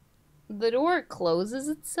 the door closes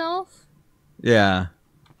itself. Yeah.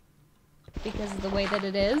 Because of the way that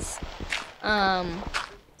it is.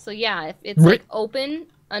 So yeah, if it's like open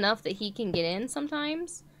enough that he can get in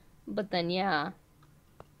sometimes, but then yeah,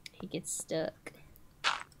 he gets stuck.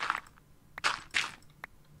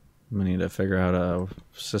 We need to figure out a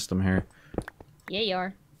system here. Yeah, you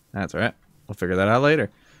are. That's right. We'll figure that out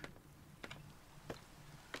later.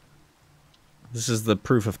 This is the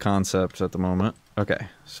proof of concept at the moment. Okay,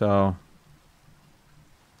 so...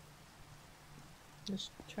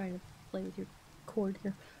 Just trying to play with your cord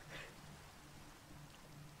here.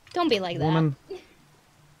 Don't be like that. Woman,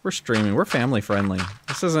 we're streaming. We're family friendly.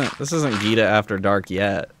 This isn't Gita After Dark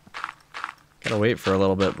yet. Gotta wait for a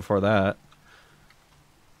little bit before that.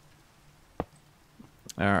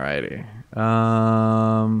 Alrighty.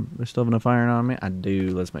 There's still enough iron on me? I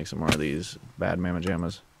do. Let's make some more of these bad mama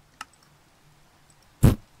jammas.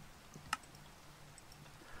 It's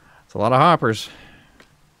a lot of hoppers.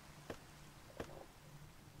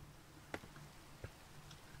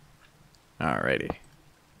 Alrighty.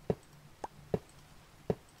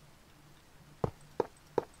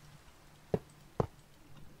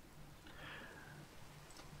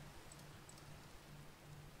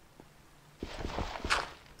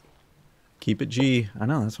 Keep it G. I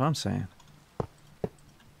know, that's what I'm saying.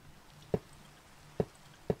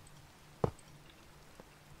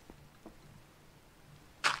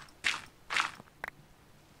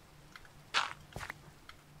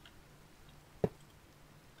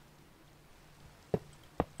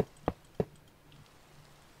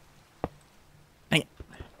 Dang it.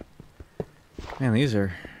 Man, these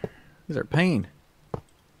are pain.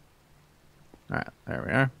 Alright, there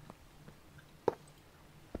we are.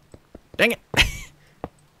 Dang it!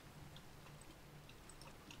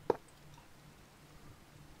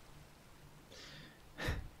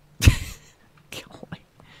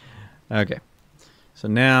 Okay. So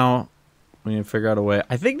now we need to figure out a way.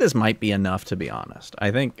 I think this might be enough, to be honest.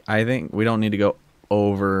 I think we don't need to go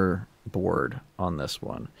overboard on this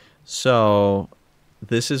one. So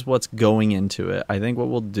this is what's going into it. I think what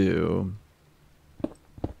we'll do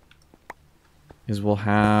is we'll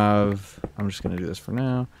have, I'm just going to do this for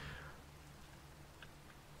now.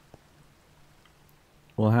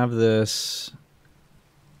 We'll have this.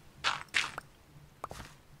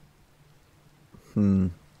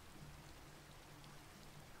 Trying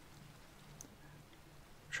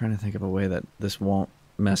to think of a way that this won't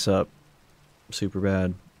mess up super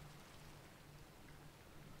bad.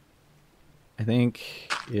 I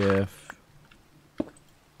think if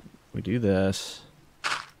we do this,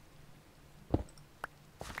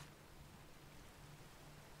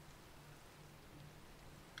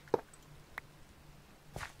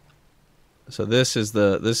 so this is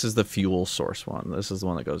the fuel source one. This is the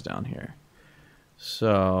one that goes down here.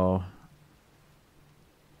 So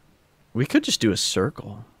we could just do a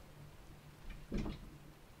circle.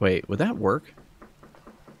 Wait, would that work?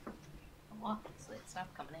 Well, obviously it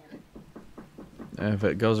stopped coming in. If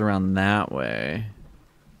it goes around that way.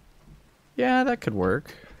 Yeah, that could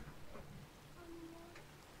work.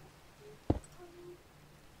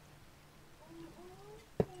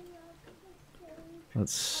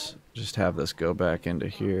 Let's just have this go back into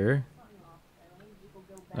here.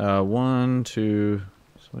 1, 2.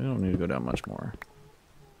 So we don't need to go down much more.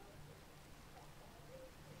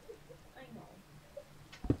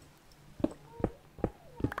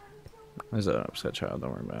 There's an upset child.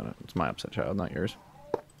 Don't worry about it. It's my upset child, not yours.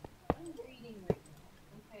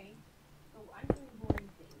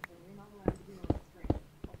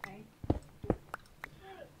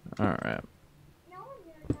 All right.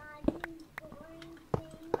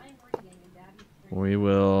 We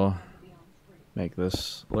will make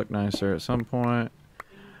this look nicer at some point.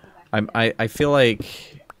 I feel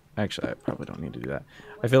like, actually, I probably don't need to do that.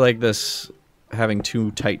 I feel like this having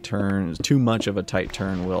too tight turns, too much of a tight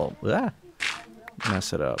turn will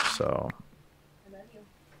mess it up. So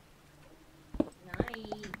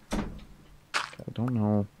I don't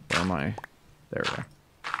know where my, there we are.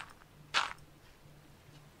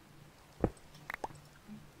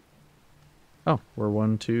 Oh, we're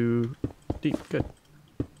 1, 2 deep. Good.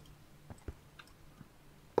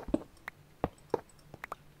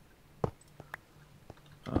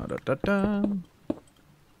 Da, da, da.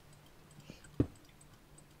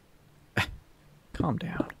 Calm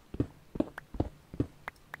down.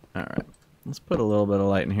 Alright. Let's put a little bit of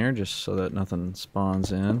light in here just so that nothing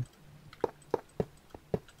spawns in.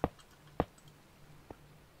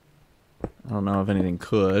 I don't know if anything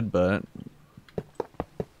could, but...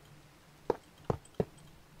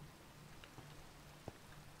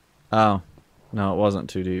 Oh. No, it wasn't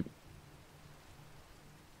too deep.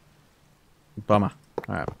 Bummer.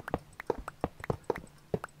 Alright.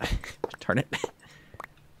 Darn it.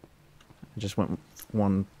 I just went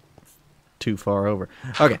one too far over.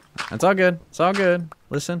 Okay. It's all good. It's all good.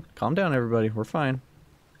 Listen. Calm down, everybody. We're fine.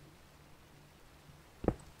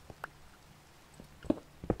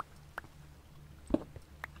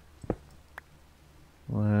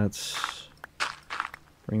 Let's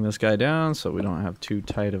bring this guy down so we don't have too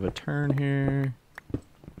tight of a turn here.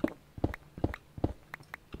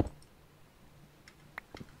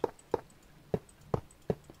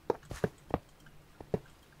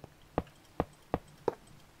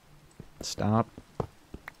 Stop.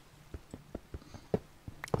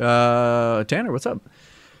 Tanner, what's up?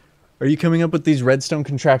 Are you coming up with these redstone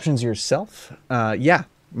contraptions yourself? Yeah,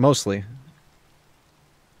 mostly.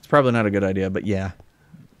 It's probably not a good idea, but yeah.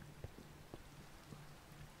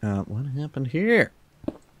 What happened here?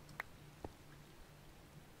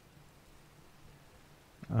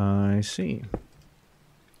 I see.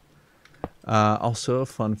 Also, a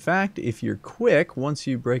fun fact, if you're quick, once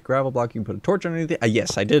you break gravel block, you can put a torch underneath it.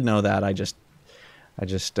 Yes, I did know that. I just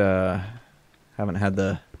haven't had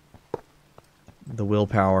the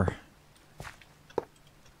willpower.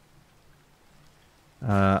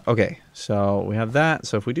 Okay, so we have that.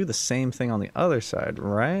 So if we do the same thing on the other side,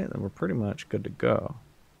 right, then we're pretty much good to go.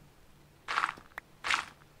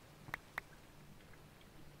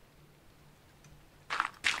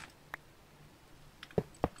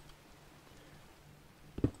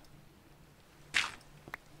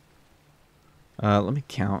 Let me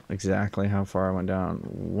count exactly how far I went down.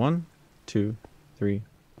 1, 2, 3,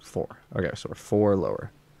 4. Okay, so we're 4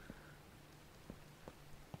 lower.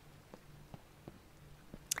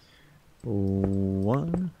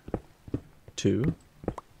 1, 2,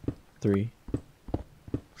 3,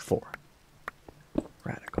 4.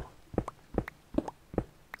 Radical.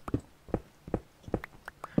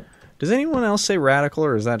 Does anyone else say radical,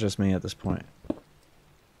 or is that just me at this point?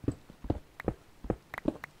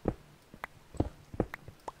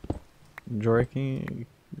 Jory, can you...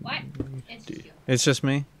 What? It's just you. It's just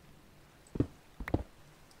me?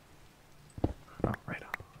 Oh, right on.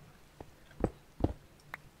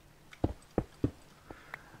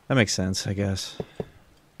 That makes sense, I guess.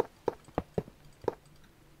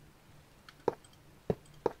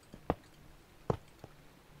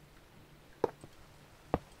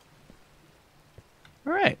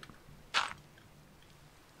 Alright.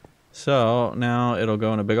 So, now it'll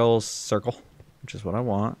go in a big old circle, which is what I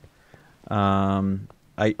want.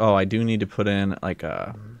 I do need to put in like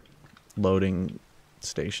a loading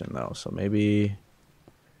station though, so maybe,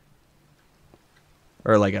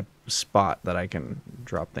 or like a spot that I can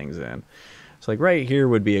drop things in. So like right here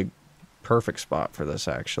would be a perfect spot for this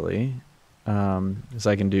actually, because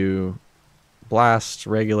I can do blast,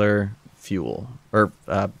 regular, fuel, or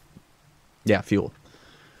yeah, fuel.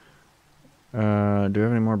 Do I have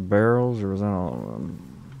any more barrels, or was that all of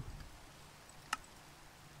them?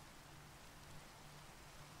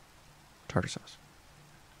 Tartar sauce.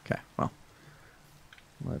 Okay, well,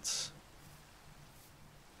 let's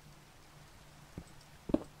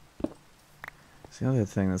see. The other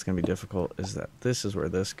thing that's going to be difficult is that this is where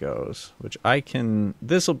this goes, which I can,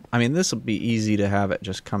 this'll be easy to have it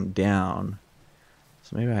just come down.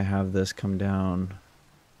 So maybe I have this come down.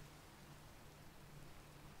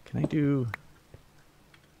 Can I do,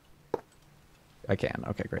 I can,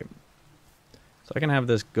 okay, great. So I can have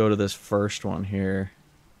this go to this first one here.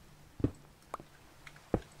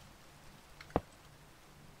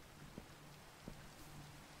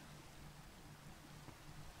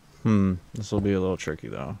 This will be a little tricky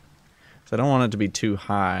though. So I don't want it to be too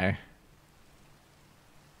high.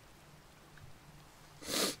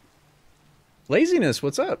 Laziness,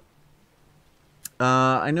 what's up?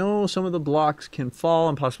 I know some of the blocks can fall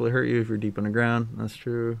and possibly hurt you if you're deep underground. That's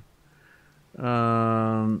true.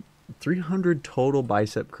 300 total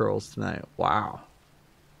bicep curls tonight. Wow.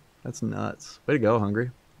 That's nuts. Way to go, Hungry.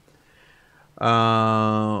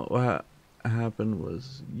 What happened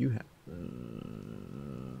was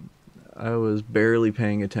I was barely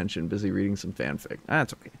paying attention, busy reading some fanfic.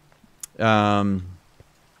 That's okay.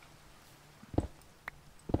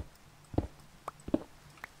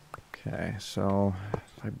 Okay, so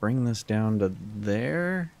if I bring this down to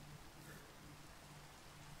there,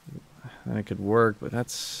 then it could work, but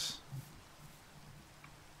that's...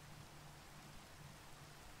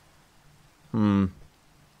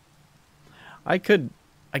 I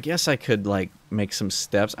guess I could, like, make some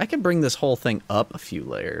steps. I could bring this whole thing up a few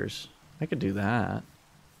layers. I could do that.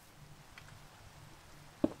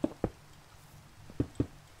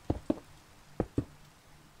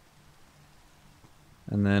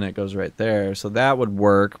 And then it goes right there. So that would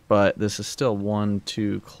work, but this is still one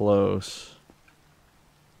too close.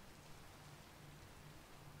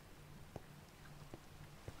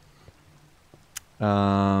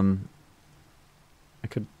 I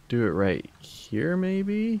could do it right here,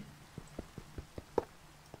 maybe?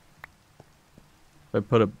 If I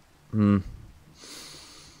put a...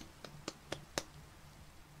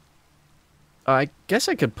 I guess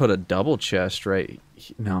I could put a double chest right...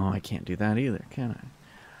 No, I can't do that either, can I?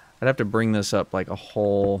 I'd have to bring this up like a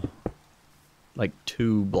whole... like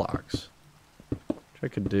 2 blocks. Which I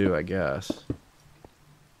could do, I guess.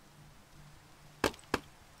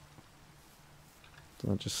 Does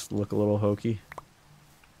that just look a little hokey?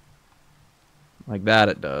 Like that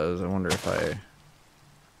it does. I wonder if I...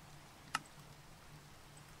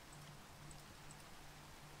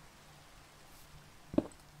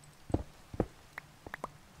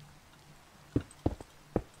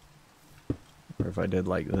 Or if I did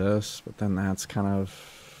like this, but then that's kind of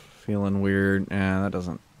feeling weird. Yeah, that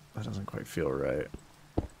doesn't quite feel right.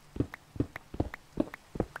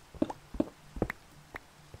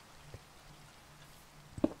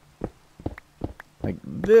 Like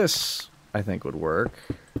this, I think would work.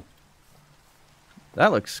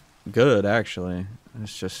 That looks good, actually.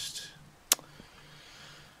 It's just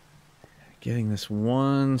getting this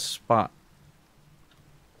one spot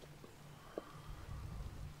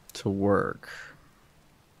to work.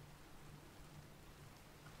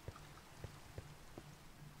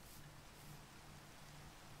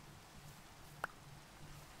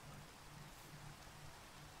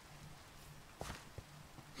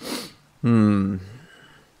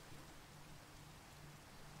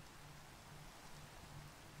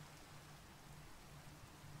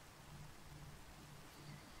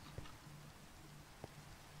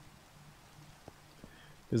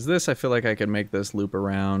 Because this, I feel like I could make this loop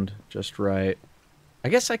around just right. I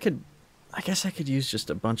guess I could I guess I could use just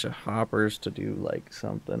a bunch of hoppers to do like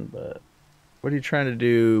something, but what are you trying to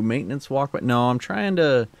do? Maintenance walkway? No, I'm trying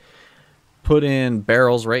to put in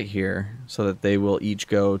barrels right here so that they will each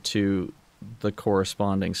go to the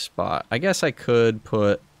corresponding spot. I guess I could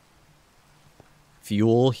put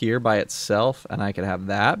fuel here by itself and I could have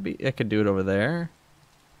that be, I could do it over there.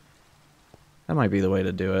 That might be the way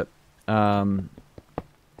to do it.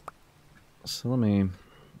 So let me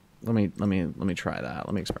try that.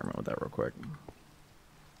 Let me experiment with that real quick.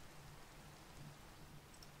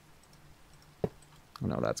 I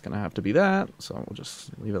know that's gonna have to be that, so we'll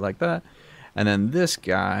just leave it like that. And then this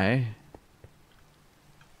guy,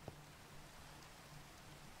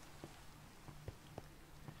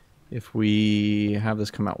 if we have this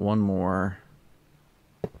come out one more,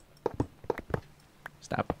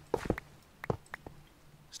 stop.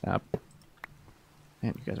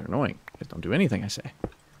 Man, you guys are annoying. You guys don't do anything I say.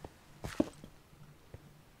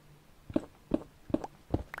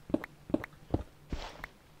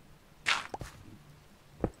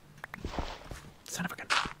 Son of a gun.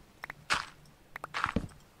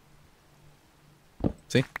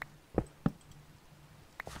 See?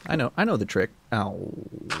 I know the trick. Ow,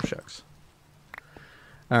 shucks.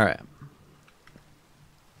 All right.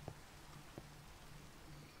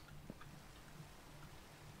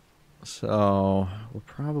 So we'll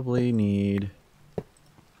probably need.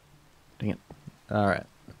 Dang it! All right.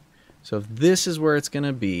 So if this is where it's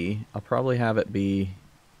gonna be, I'll probably have it be.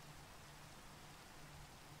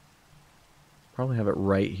 Probably have it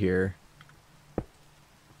right here.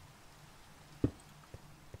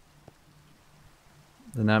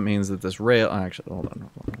 Then that means that this rail. Actually, hold on.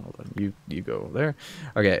 You go there.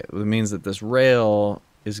 Okay, it means that this rail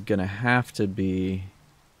is gonna have to be.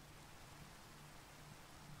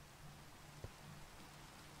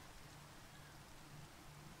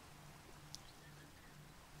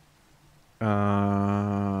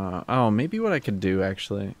 Oh, maybe what I could do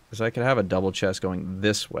actually is I could have a double chest going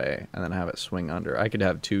this way and then have it swing under. I could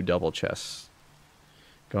have two double chests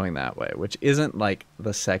going that way, which isn't like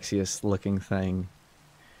the sexiest looking thing,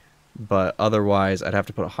 but otherwise I'd have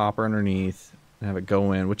to put a hopper underneath and have it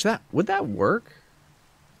go in, which would that work?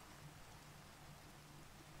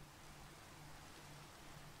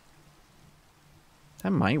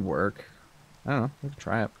 That might work. I don't know. We can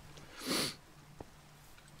try it.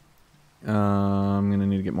 I'm gonna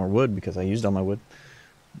need to get more wood because I used all my wood.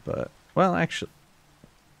 But, well, actually.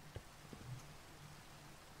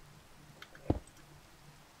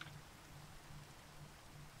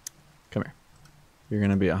 Come here. You're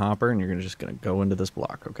gonna be a hopper and you're just gonna go into this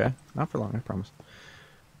block, okay? Not for long, I promise.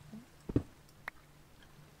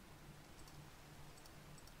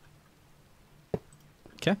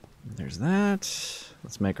 Okay, there's that.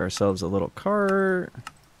 Let's make ourselves a little cart.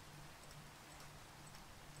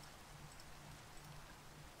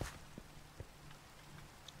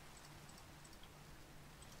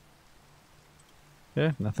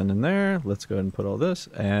 Okay, nothing in there. Let's go ahead and put all this.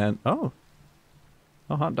 And, oh,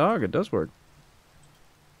 hot dog, it does work.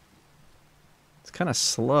 It's kind of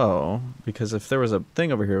slow, because if there was a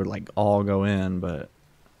thing over here, it would, like, all go in, but...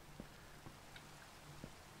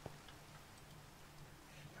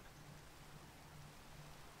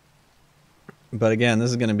 But again, this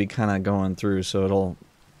is going to be kind of going through, so it'll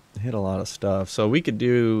hit a lot of stuff. So we could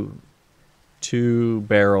do 2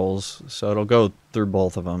 barrels, so it'll go through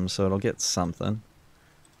both of them, so it'll get something.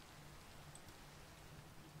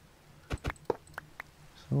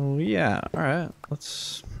 So yeah, all right,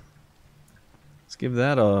 let's give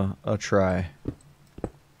that a try.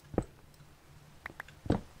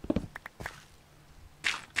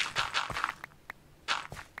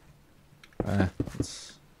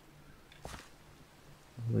 Let's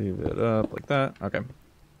leave it up like that. Okay.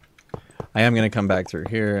 I am going to come back through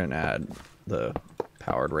here and add the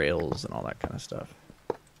powered rails and all that kind of stuff.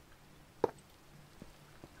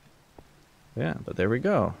 Yeah, but there we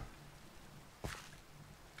go.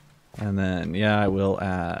 And then, yeah, I will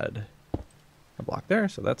add a block there,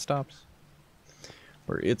 so that stops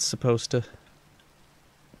where it's supposed to.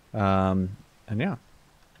 And yeah.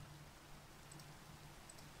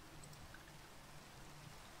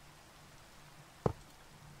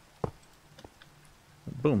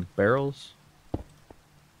 Boom, barrels.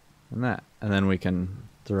 And that. And then we can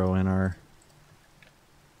throw in our...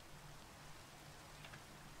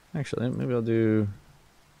 Actually, maybe I'll do...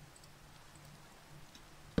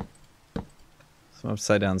 some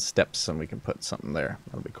upside down steps and we can put something there.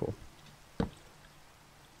 That'll be cool.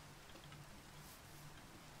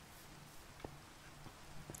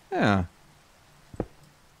 Yeah.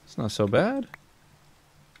 It's not so bad.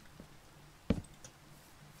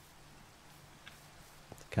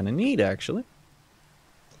 Kind of neat, actually.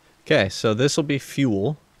 Okay, so this will be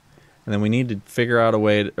fuel. And then we need to figure out a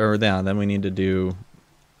way to, or then we need to do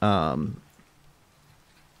then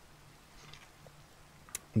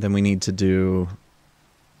we need to do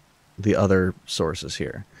the other sources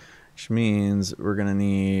here, which means we're gonna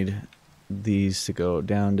need these to go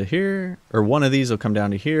down to here, or one of these will come down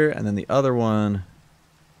to here, and then the other one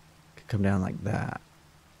could come down like that.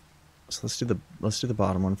 So let's do the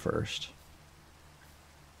bottom one first.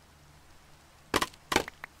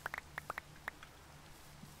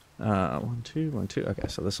 One, two. Okay,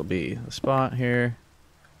 so this will be the spot here.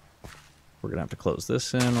 We're gonna have to close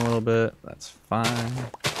this in a little bit. That's fine.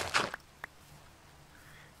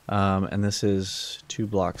 And this is 2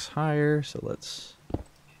 blocks higher, so let's...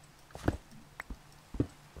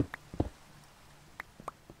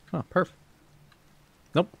 Oh, perf.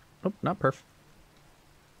 Nope, not perf.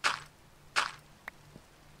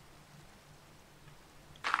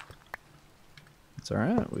 It's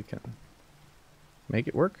alright, we can make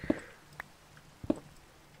it work.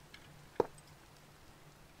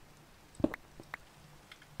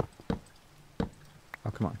 Oh,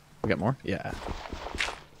 come on. We got more? Yeah.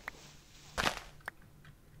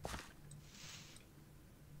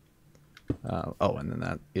 Oh, and then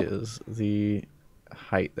that is the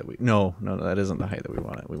height that we... No, that isn't the height that we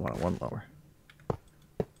want it. We want it one lower.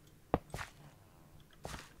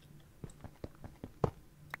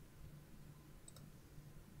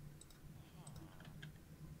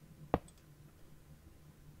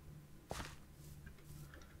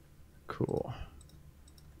 Cool.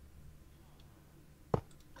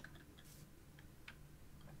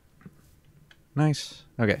 Nice.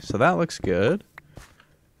 Okay, so that looks good.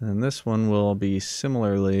 And this one will be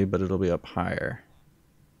similarly, but it'll be up higher.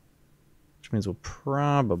 Which means we'll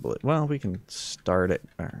probably... Well, we can start it...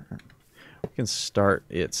 We can start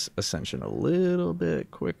its ascension a little bit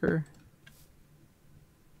quicker.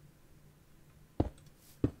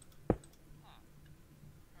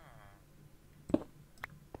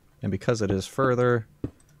 And because it is further...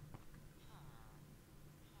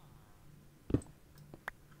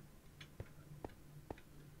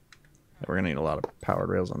 We're going to need a lot of powered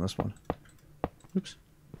rails on this one. Oops.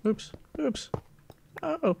 Oops. Oops.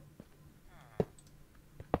 Uh-oh.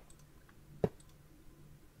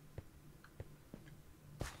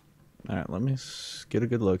 Alright, let me get a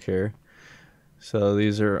good look here. So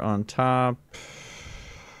these are on top.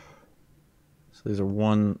 So these are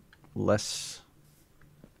one less.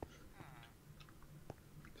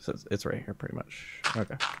 So it's right here pretty much.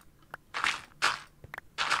 Okay.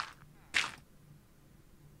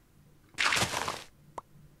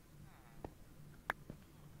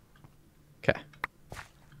 Okay.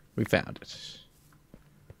 We found it.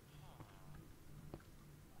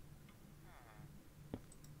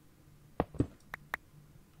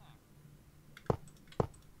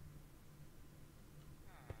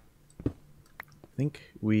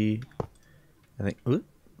 I think, ooh,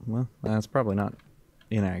 well, that's probably not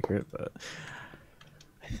inaccurate, but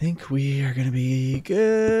I think we are going to be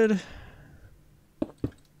good.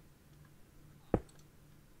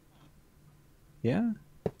 Yeah.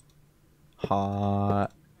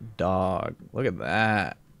 Hot dog. Look at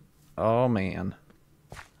that. Oh, man.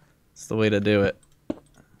 It's the way to do it.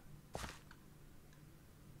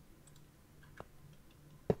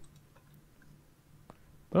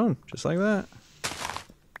 Boom, just like that.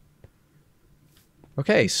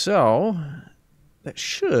 Okay, so that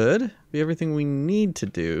should be everything we need to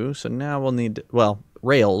do. So now we'll need to, well,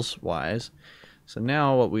 rails-wise. So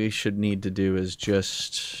now what we should need to do is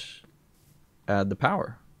just add the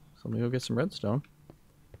power. So let me go get some redstone.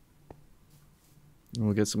 And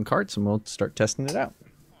we'll get some carts and we'll start testing it out.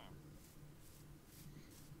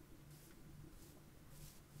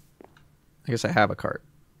 I guess I have a cart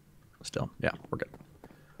still. Yeah, we're good.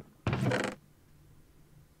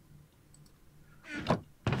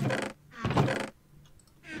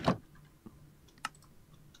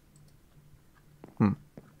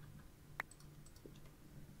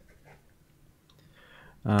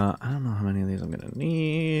 I don't know how many of these I'm gonna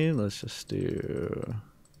need. Let's just do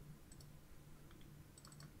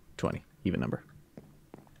 20, even number.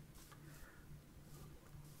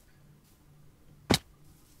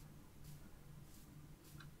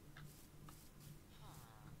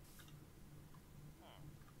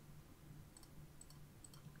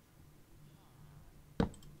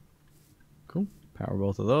 Cool. Power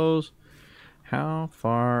both of those. How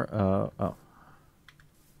far? Oh.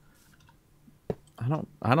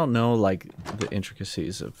 I don't know like the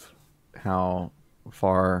intricacies of how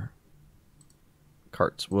far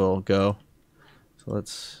carts will go. So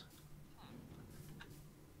let's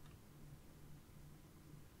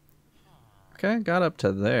Okay, got up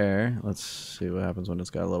to there. Let's see what happens when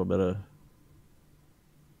it's got a little bit of...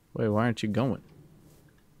 Wait, why aren't you going?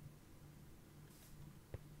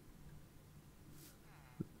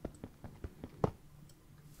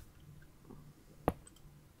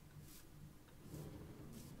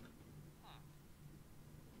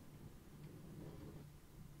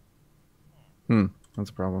 That's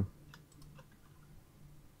a problem.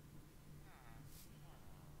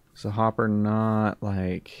 Is the hopper not,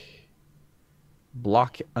 like,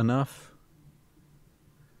 block enough?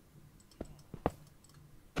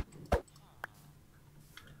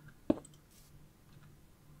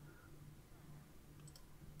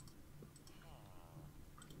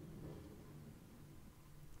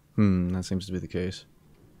 That seems to be the case.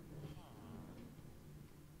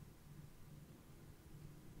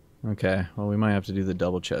 Okay, well, we might have to do the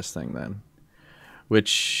double chest thing then,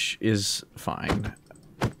 which is fine.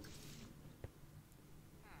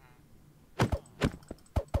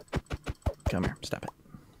 Come here, stop it.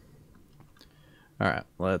 Alright,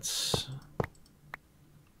 let's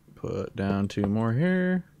put down 2 more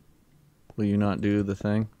here. Will you not do the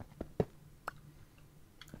thing?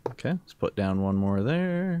 Okay, let's put down 1 more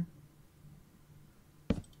there.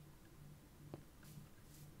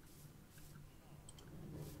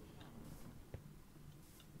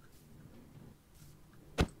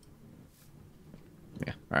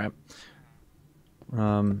 Yeah, alright.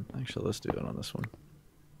 Actually, let's do it on this one.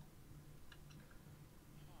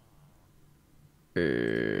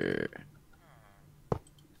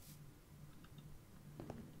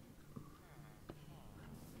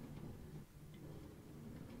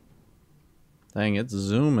 Dang, it's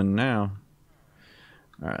zooming now.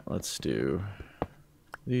 Alright, let's do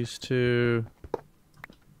these 2.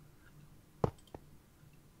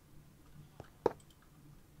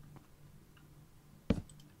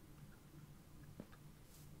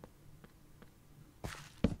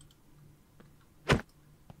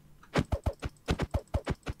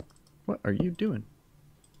 What are you doing?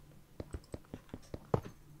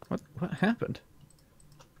 What happened?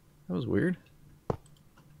 That was weird.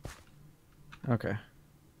 Okay.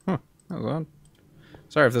 Huh. That was odd.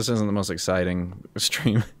 Sorry if this isn't the most exciting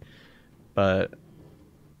stream, but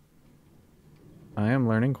I am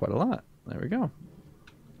learning quite a lot. There we go.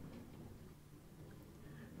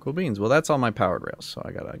 Cool beans. Well, that's all my powered rails, so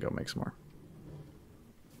I gotta go make some more.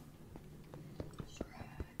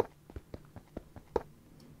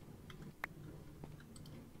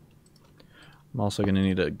 I'm also gonna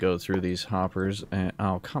need to go through these hoppers and...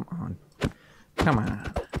 Oh, come on. Come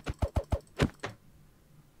on.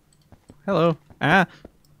 Hello. Ah.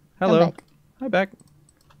 Hello. I'm back. Hi, back.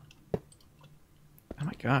 Oh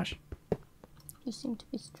my gosh. You seem to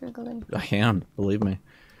be struggling. I am, believe me.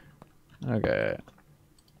 Okay.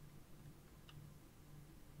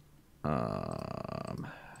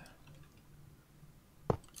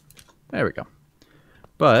 There we go.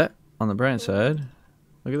 But on the bright side,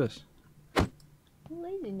 look at this.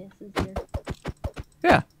 Laziness is here.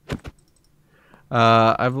 Yeah.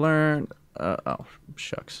 I've learned. Oh,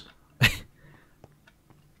 shucks.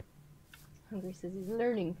 Hungry says he's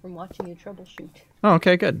learning from watching you troubleshoot. Oh,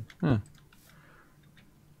 okay, good. Yeah.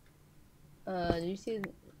 Did you see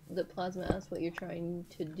the plasma ask what you're trying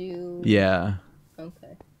to do? Yeah.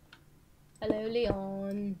 Okay. Hello,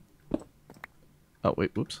 Leon. Oh,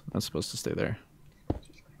 wait, whoops. That's supposed to stay there.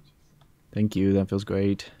 Thank you, that feels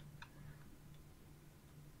great.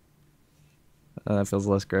 That feels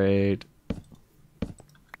less great.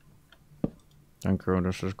 Thank you,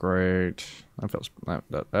 this is great. That feels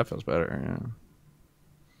better,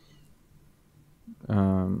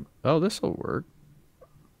 yeah. Oh, this'll work.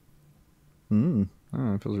 Oh,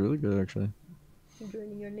 it feels really good, actually. You're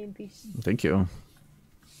joining your name piece. Thank you.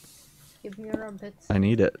 Give me your armpits. I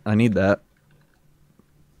need it. I need that.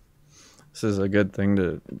 This is a good thing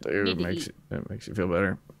to do. It makes you feel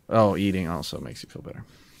better. Oh, eating also makes you feel better.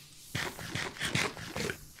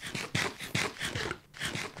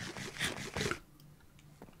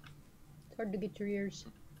 It's hard to get your ears.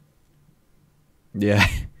 Yeah.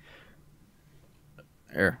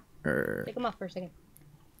 Take them off for a second.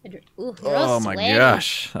 Ooh, Oh my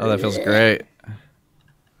gosh. Oh, that feels great.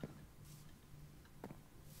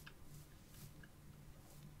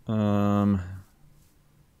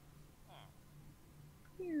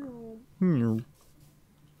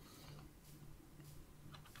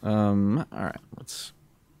 All right, let's.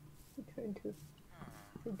 I'm trying to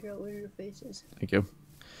figure out where your face is. Thank you.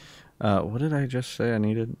 What did I just say I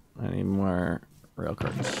needed? I need more rail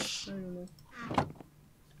cards. I don't know.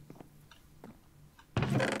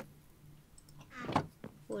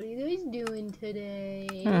 What are you guys doing today?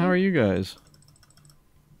 Yeah, how are you guys?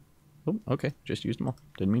 Oh, okay. Just used them all.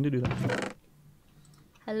 Didn't mean to do that.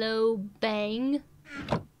 Hello, Bang.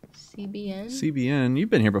 CBN. CBN, you've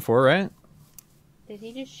been here before, right? Did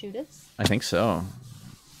he just shoot us? I think so.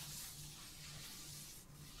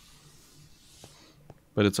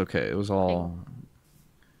 But it's okay. It was all...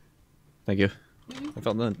 Thank you.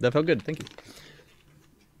 That felt good. Thank you.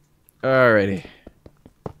 Alrighty.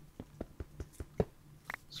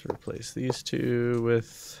 Let's replace these two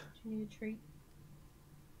with... Do you need a tree?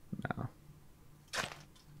 No.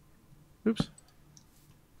 Oops.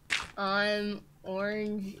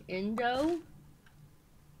 Orange Indo?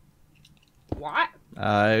 What?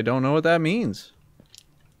 I don't know what that means.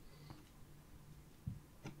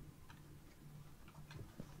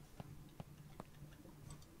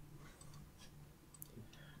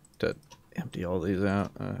 To empty all these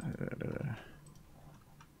out.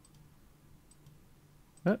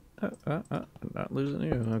 Not losing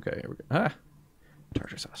you. Okay, here we go. Ah,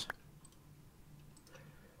 tartar sauce.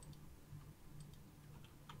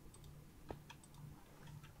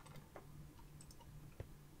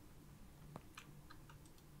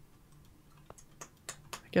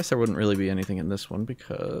 I guess there wouldn't really be anything in this one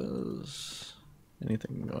because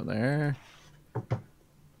anything can go in there.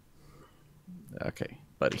 Okay,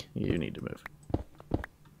 buddy, you need to move.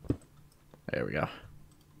 There we go.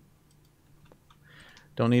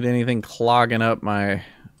 Don't need anything clogging up my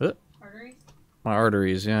Arteries? my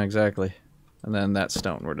arteries. Yeah, exactly. And then that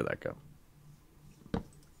stone, where did that go? Oh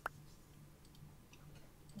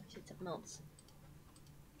shit, it melts.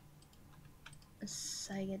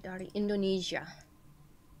 Sayadari, Indonesia.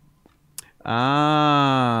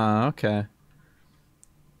 Ah, okay.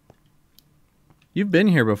 You've been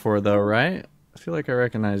here before, though, right? I feel like I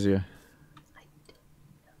recognize you.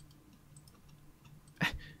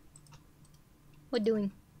 What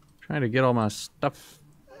doing? Trying to get all my stuff.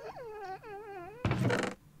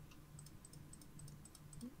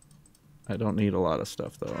 I don't need a lot of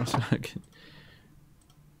stuff, though. So I can...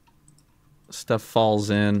 Stuff falls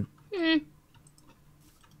in. To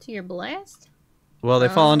your blast? Well, they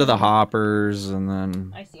fall into the hoppers, and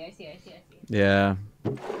then... I see. Yeah.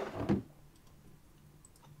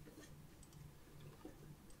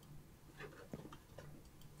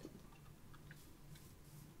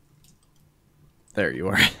 There you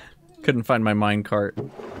are. Couldn't find my minecart.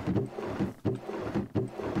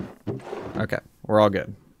 Okay, we're all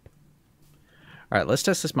good. All right, let's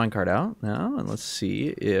test this minecart out now, and let's see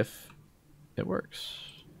if it works.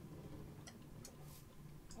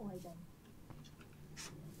 Oh, I done.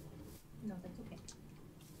 No, that's okay.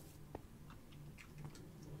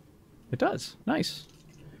 It does. Nice.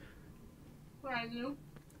 What I do?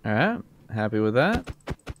 All right, happy with that.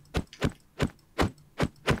 Oh,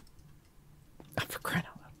 for crying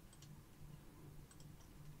out loud.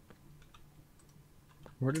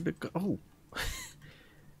 Where did it go? Oh.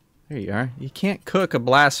 There you are. You can't cook a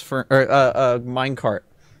blast for or a minecart.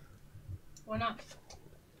 Why not?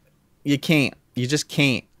 You can't. You just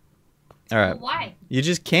can't. All right. Well, why? You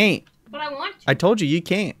just can't. But I want to. I told you you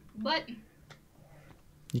can't. But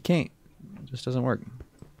You can't. It just doesn't work.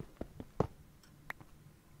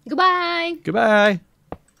 goodbye. Goodbye.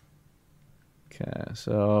 Okay,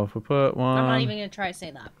 so if we put one... I'm not even gonna try to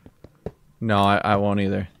say that. No, I won't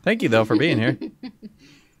either. Thank you, though, for being here.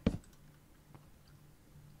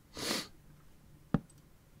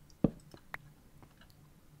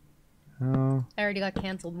 Oh, I already got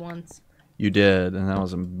canceled once. you did, and that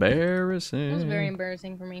was embarrassing. It was very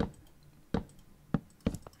embarrassing for me.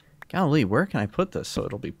 Golly, where can I put this so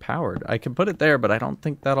it'll be powered? I can put it there, but I don't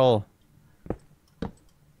think that'll...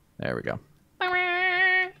 There we go.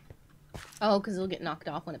 Oh, because it'll get knocked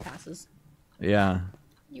off when it passes. Yeah,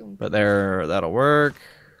 You... but there, that'll work.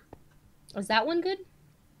 Is that one good?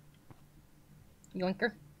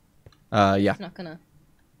 Yoinker? Yeah. It's not gonna...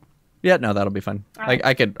 Yeah, no, that'll be fine. Alright.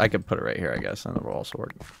 I could put it right here, I guess, and it'll also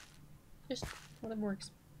work. Just whatever works.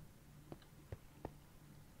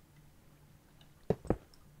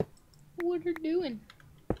 What are you doing?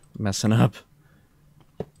 Messing up.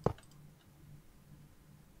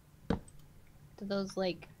 Do those,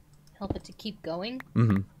 like, help it to keep going?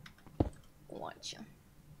 Mm-hmm. Gotcha.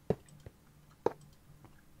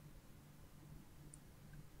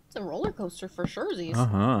 It's a roller coaster for surezies.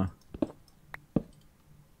 Uh-huh.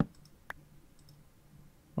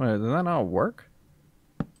 Wait, did that not work?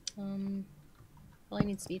 Probably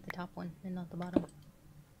needs to be at the top one and not the bottom.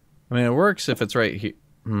 I mean, it works if it's right here.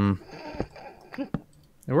 It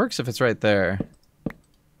works if it's right there.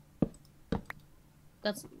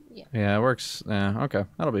 That's, yeah. Yeah, it works. Yeah, okay.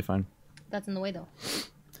 That'll be fine. That's in the way, though.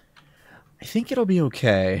 I think it'll be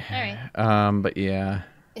okay. Alright. But yeah,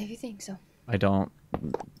 If you think so. I don't...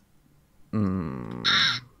 Jory,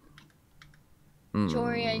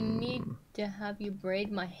 I need to have you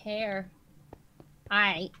braid my hair.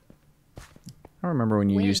 I remember when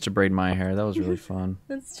you Wait. used to braid my hair. That was really fun.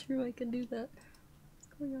 That's true, I can do that. What's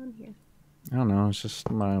going on here? I don't know. It's just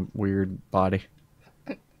my weird body.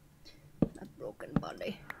 My broken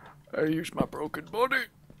body. I use my broken body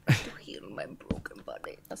To heal my broken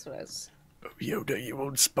body. That's what I was... Oh, Yoda, you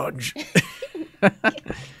old sponge.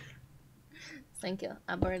 Thank you.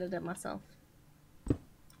 I braided it myself.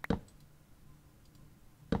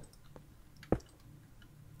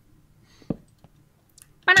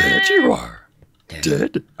 Dead you are.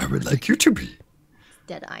 Dead I would like you to be.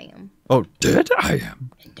 Dead I am. Oh, dead I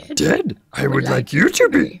am. Dead I would like you to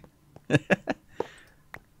be.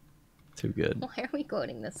 Too good. Why are we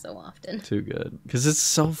quoting this so often? Too good. Because it's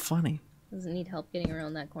so funny. Does it need help getting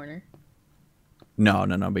around that corner? No,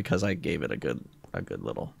 because I gave it a good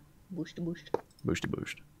little Boost. boosty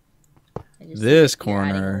boost. I just This you're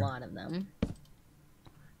adding corner. a lot of them.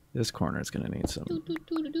 This corner is going to need some.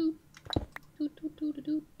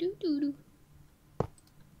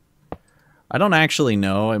 I don't actually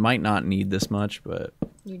know. It might not need this much, but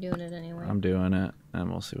You're doing it anyway. I'm doing it,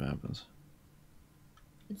 and we'll see what happens.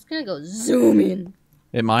 It's gonna go zoom in.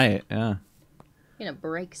 It might, yeah. You're gonna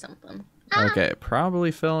break something. Okay, it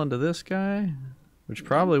probably fell into this guy, which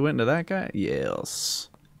probably went into that guy. Yes.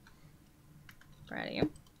 Proud of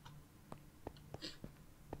you.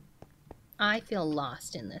 I feel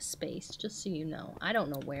lost in this space, just so you know. I don't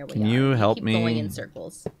know where we are. Can you help keep me? Going in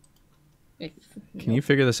circles. Can you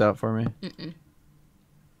figure this out for me? Mm-mm.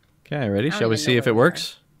 Okay, ready? I don't Shall we even see know if where it we are.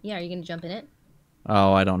 works? Yeah, are you gonna jump in it?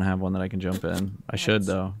 Oh, I don't have one that I can jump in. I should, That's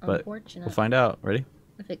though, but unfortunate. we'll find out. Ready?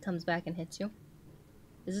 If it comes back and hits you.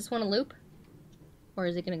 Is this one a loop? Or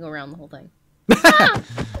is it gonna go around the whole thing? Ah!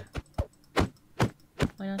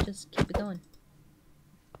 Why not just keep it going?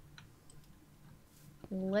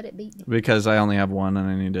 Let it beat me. Because I only have one and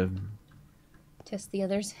I need to... Test the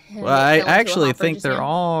others. Well, I Fell into a actually hopper think just they're now.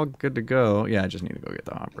 all good to go. Yeah, I just need to go get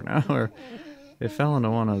the hopper now. Or it fell into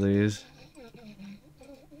one of these.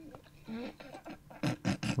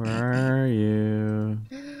 Where are you?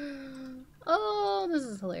 Oh, this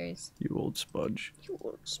is hilarious. You old sponge. You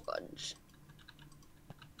old sponge.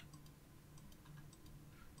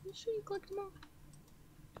 You sure you collect them all?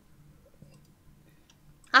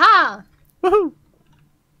 Ah! Woohoo!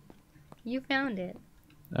 You found it.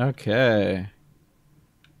 Okay.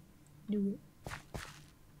 Do it.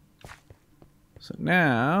 So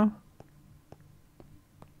now...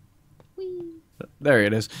 Whee! There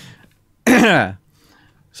it is.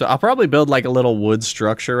 So I'll probably build like a little wood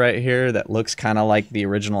structure right here that looks kind of like the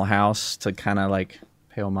original house to kind of like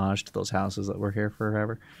pay homage to those houses that were here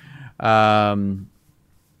forever. Rather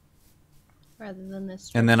than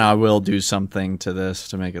this. And then I will do something to this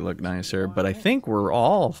to make it look nicer. But I think we're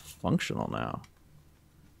all functional now.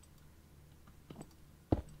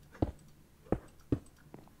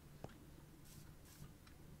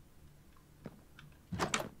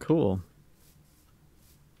 Cool.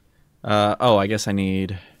 Oh, I guess I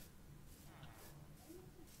need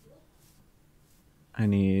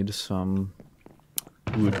some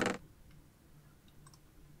wood.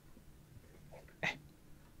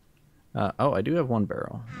 Oh, I do have one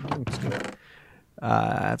barrel. That's good.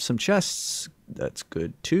 I have some chests. That's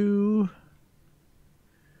good too.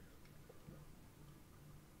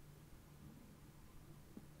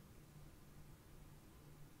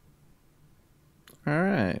 All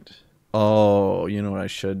right. Oh, you know what I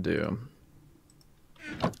should do?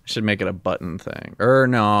 I should make it a button thing. Or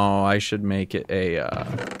no, I should make it a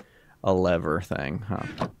lever thing, huh?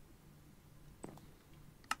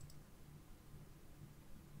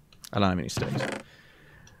 I don't have any sticks.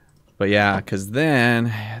 But yeah, because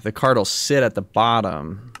then the cart will sit at the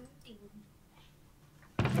bottom.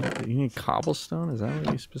 Do you need cobblestone? Is that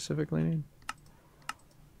what you specifically need?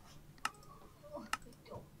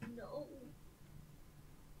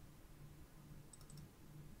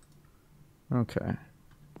 Okay.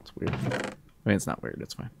 It's weird. I mean, it's not weird.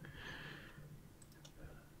 It's fine.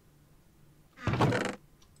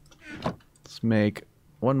 Let's make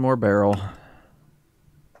one more barrel.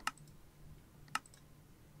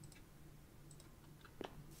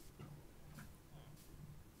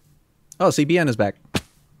 Oh, CBN is back.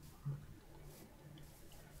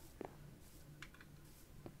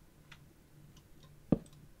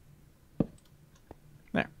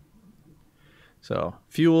 There. So,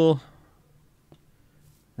 fuel.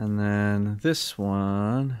 And then this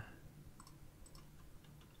one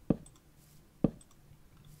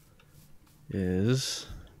is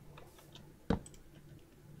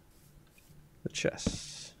the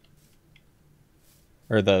chest.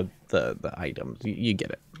 Or the items. You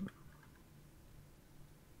get it.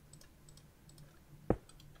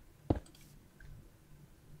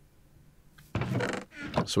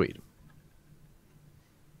 Sweet.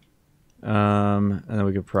 And then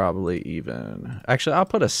we could probably even... Actually, I'll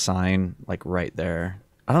put a sign, like, right there.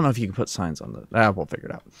 I don't know if you can put signs on the... we'll figure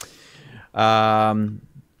it out.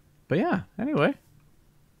 But yeah, anyway.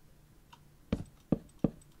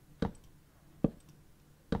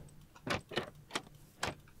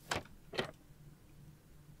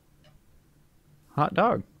 Hot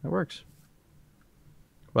dog. That works.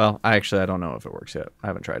 Well, I don't know if it works yet. I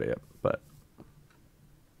haven't tried it yet, but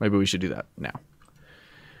maybe we should do that now.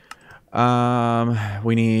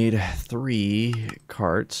 We need 3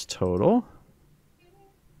 carts total.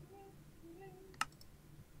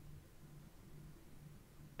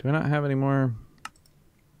 Do I not have any more?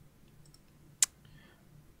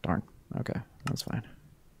 Darn. Okay, that's fine.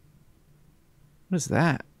 What is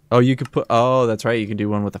that? Oh, you could put... Oh, that's right. You can do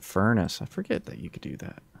one with a furnace. I forget that you could do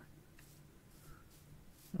that.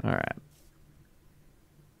 All right.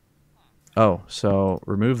 Oh, so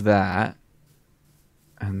remove that.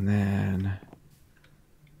 And then...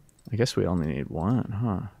 I guess we only need 1,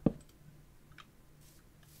 huh?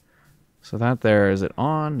 So that there, is it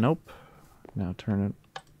on? Nope. Now turn it...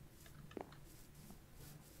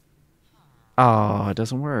 Oh, it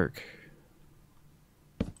doesn't work.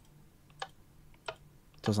 It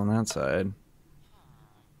does on that side.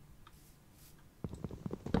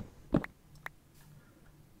 Do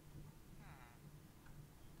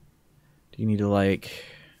you need to, like...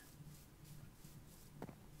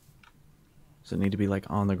 Does it need to be, like,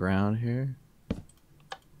 on the ground here?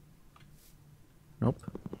 Nope.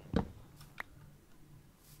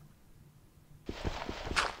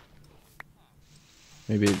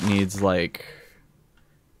 Maybe it needs, like,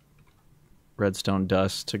 redstone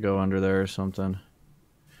dust to go under there or something.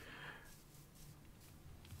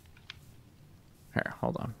 Here,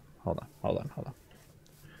 hold on.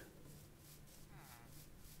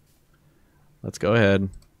 Let's go ahead.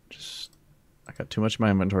 Just, I got too much in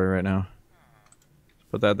my inventory right now.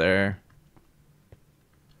 Put that there.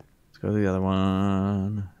 Let's go to the other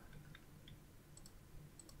one.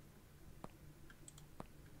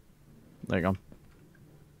 There you go.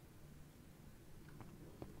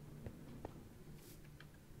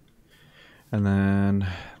 And then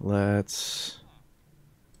let's...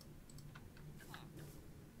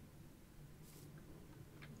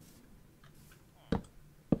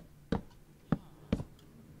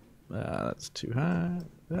 that's too high.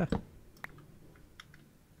 Ah.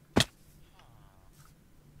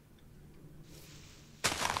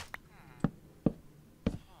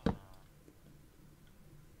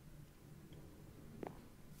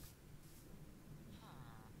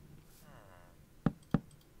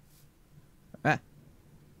 Ah.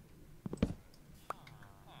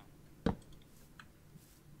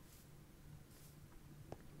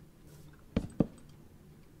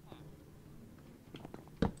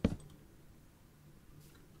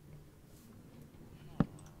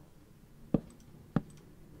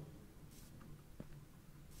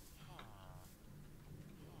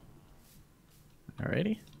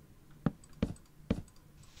 Alrighty.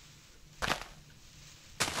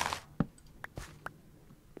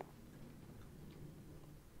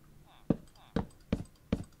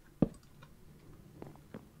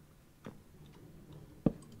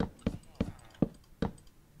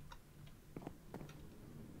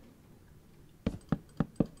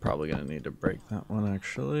 Probably gonna need to break that one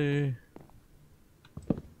actually.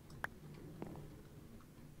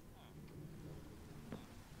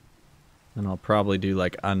 And I'll probably do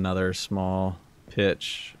like another small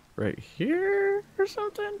pitch right here or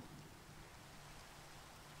something.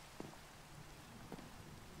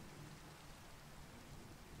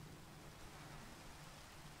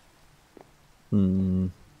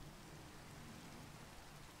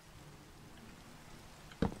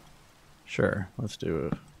 Sure, let's do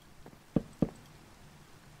it.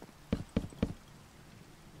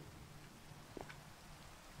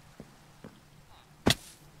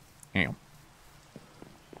 Damn.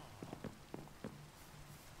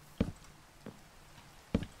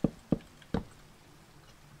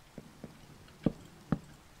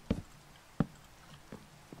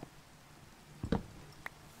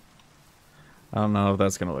 I don't know if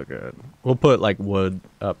that's gonna look good. We'll put like wood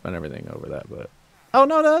up and everything over that, but oh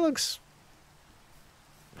no, that looks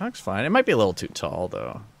fine. It might be a little too tall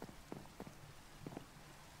though.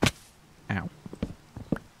 Ow.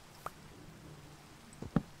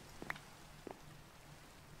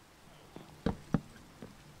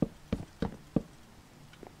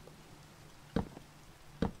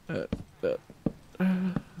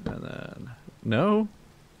 And then no.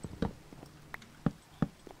 All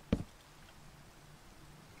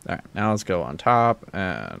right, now let's go on top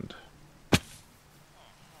and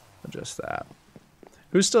adjust that.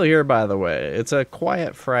 Who's still here, by the way? It's a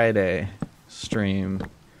quiet Friday stream.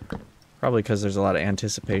 Probably because there's a lot of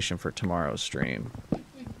anticipation for tomorrow's stream.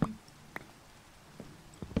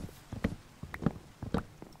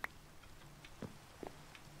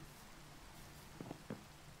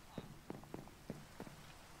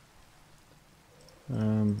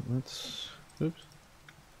 Oops.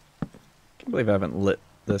 Can't believe I haven't lit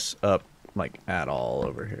this up, like, at all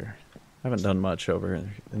over here. I haven't done much over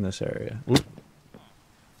in this area. Oop.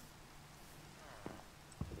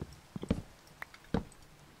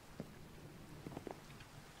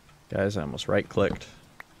 Guys, I almost right-clicked.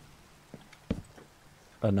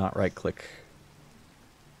 A not right-click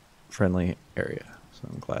friendly area, so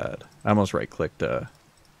I'm glad. I almost right-clicked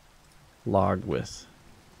log with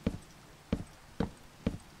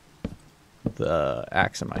the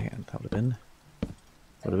axe in my hand. That would have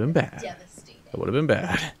been bad. Devastating. That would have been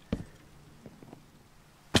bad.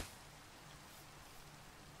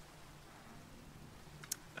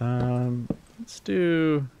 Let's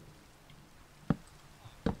do.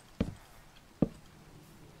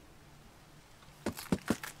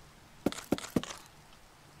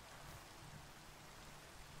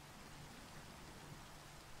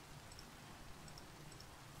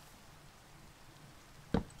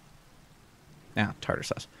 Yeah, tartar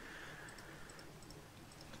sauce.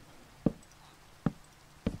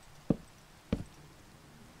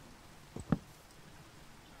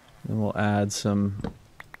 And we'll add some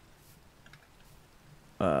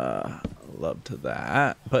love to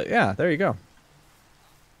that. But yeah, there you go.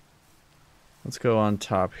 Let's go on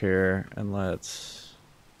top here and let's...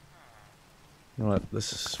 You know what?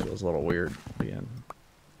 This feels a little weird being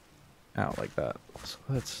out like that. So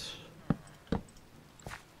let's...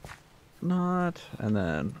 Not, and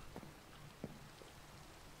then,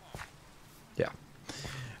 yeah.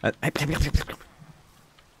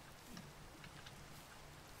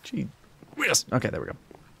 Gee, yes. Okay, there we go.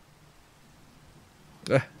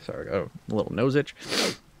 Sorry, got a little nose itch.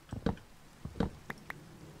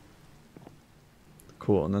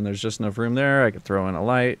 Cool, and then there's just enough room there. I could throw in a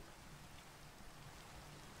light.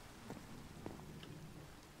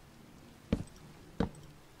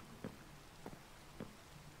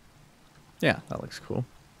 Yeah, that looks cool.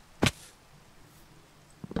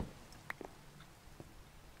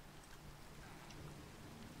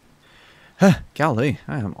 Golly,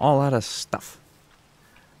 I am all out of stuff.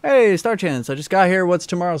 Hey, Star Chance, I just got here. What's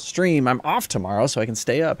tomorrow's stream? I'm off tomorrow, so I can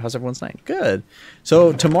stay up. How's everyone's night? Good.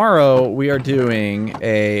 So tomorrow we are doing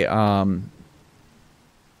a,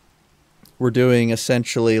 we're doing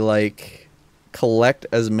essentially like collect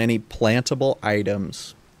as many plantable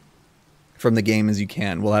items from the game as you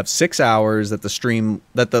can. We'll have 6 hours that the stream,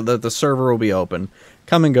 that the server will be open.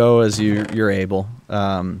 Come and go as you're able.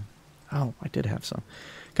 Oh, I did have some.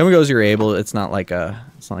 Come and go as you're able. It's not like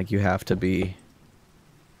you have to be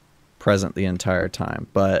present the entire time.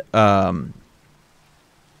 But trying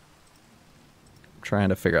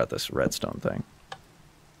to figure out this redstone thing.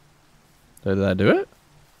 Did I do it?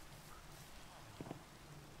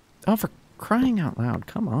 Oh, for crying out loud!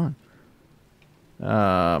 Come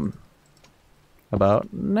on.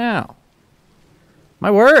 About now.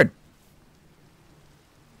 My word.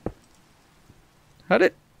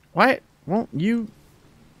 Why won't you?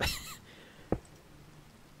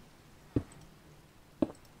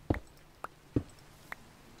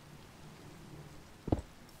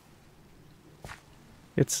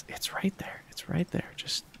 It's right there. It's right there.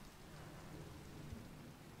 Just.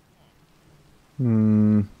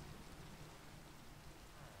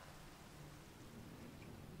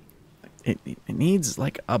 It needs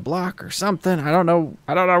like a block or something. I don't know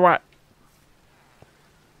what.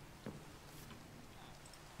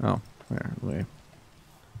 Oh, there. Let me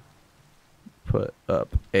put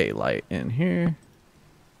up a light in here.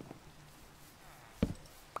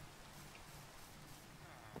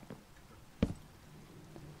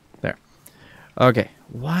 There. Okay.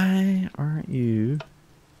 Why aren't you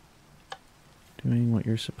doing what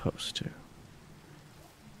you're supposed to?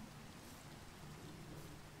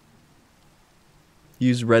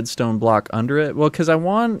 Use redstone block under it? Well, because I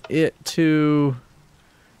want it to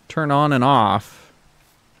turn on and off.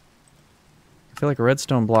 I feel like a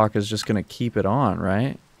redstone block is just going to keep it on,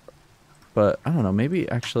 right? But I don't know. Maybe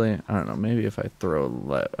actually, I don't know. Maybe if I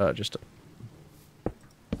throw just a...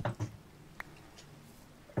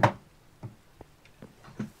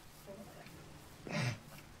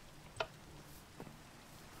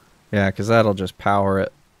 Yeah, because that'll just power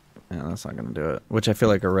it. Yeah, that's not going to do it. Which I feel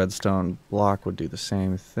like a redstone block would do the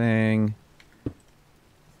same thing.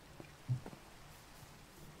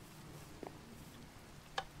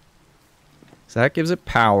 So that gives it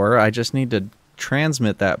power. I just need to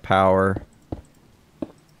transmit that power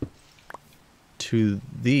to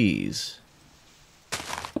these.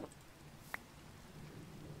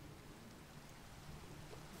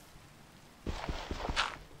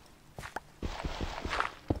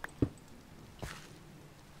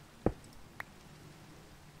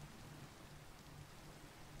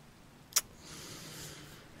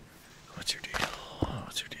 What's your deal?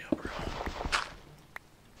 What's your deal, bro?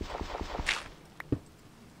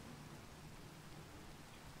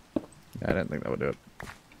 I didn't think that would do it.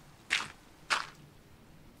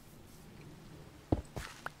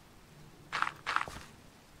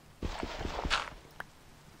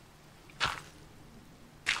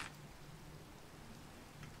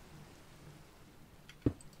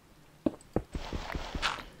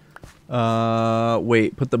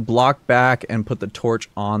 Wait, put the block back and put the torch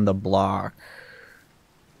on the block.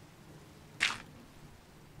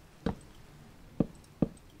 Okay,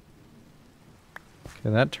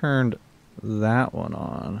 that turned that one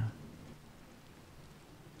on.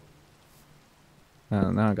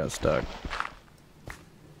 Oh, now it got stuck.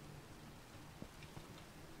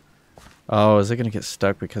 Oh, is it gonna get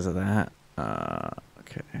stuck because of that?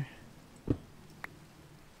 Okay.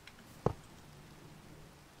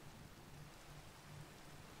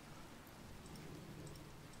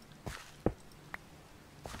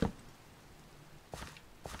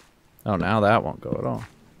 Oh, now that won't go at all.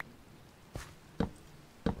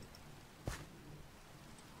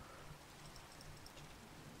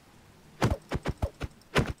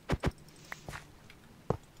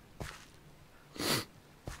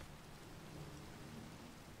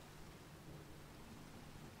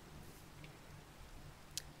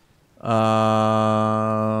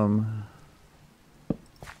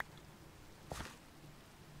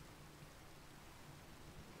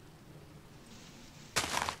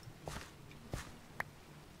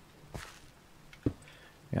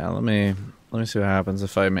 Yeah, let me see what happens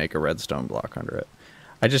if I make a redstone block under it.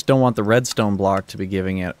 I just don't want the redstone block to be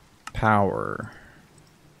giving it power.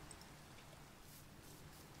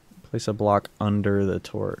 Place a block under the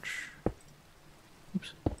torch.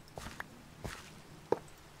 Oops.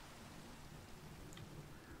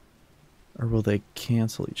 Or will they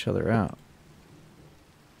cancel each other out?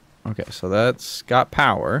 Okay, so that's got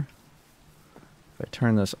power. If I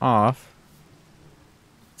turn this off,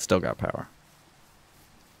 it's still got power.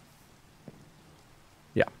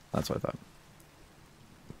 Yeah, that's what I thought.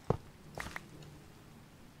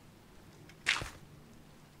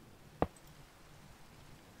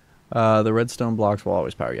 The redstone blocks will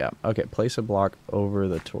always power. Yeah. Okay, place a block over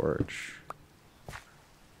the torch.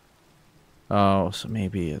 Oh, so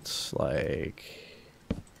maybe it's like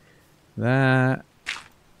that.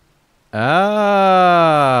 Ah.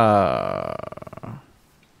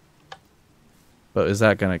 But is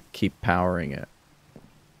that going to keep powering it?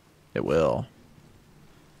 It will.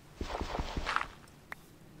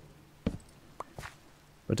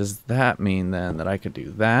 But does that mean then that I could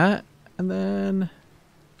do that and then...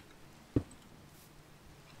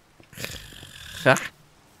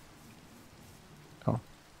 Oh.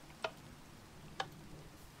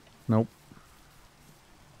 Nope.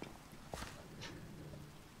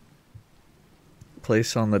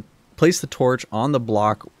 Place the torch on the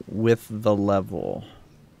block with the level.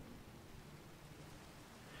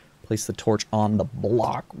 Place the torch on the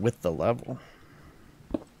block with the level.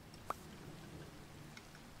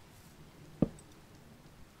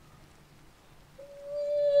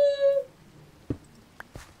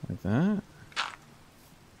 Like that.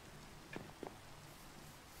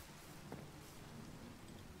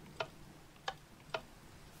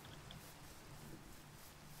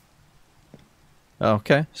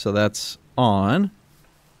 Okay, so that's on.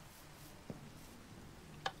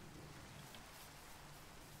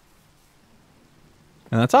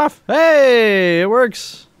 And that's off. Hey, it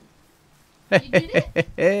works. You did it?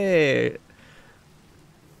 Hey.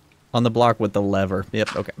 On the block with the lever.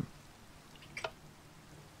 Yep, okay.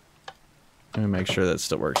 Let me make sure that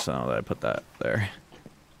still works now that I put that there.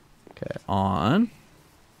 Okay, on.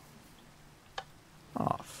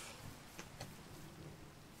 Off.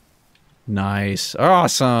 Nice.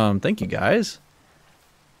 Awesome. Thank you, guys.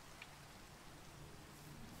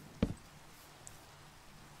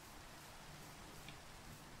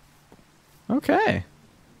 Okay.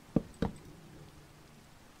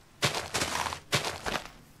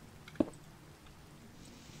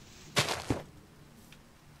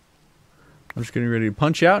 I'm just getting ready to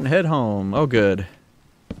punch out and head home. Oh, good.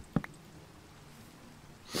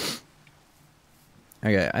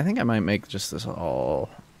 Okay, I think I might make just this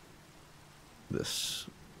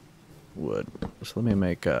wood. So let me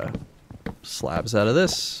make slabs out of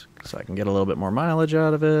this so I can get a little bit more mileage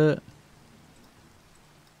out of it.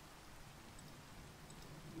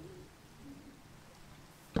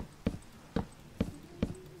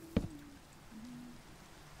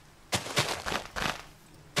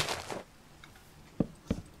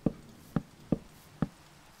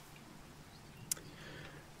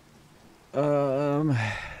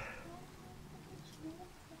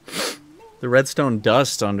 The redstone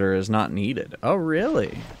dust under is not needed. Oh,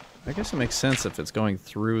 really? I guess it makes sense if it's going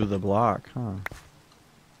through the block, huh?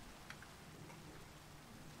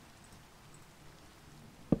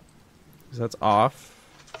 'Cause that's off.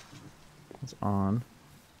 It's on.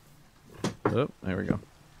 Oh, there we go.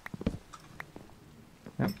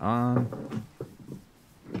 Yep, on.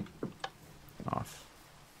 Off.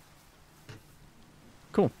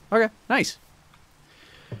 Cool. Okay, nice.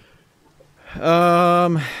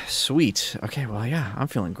 Sweet. Okay, well, yeah, I'm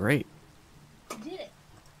feeling great. You did it.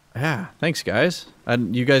 Yeah, thanks, guys.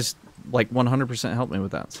 And you guys, like, 100% helped me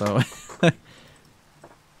with that, so...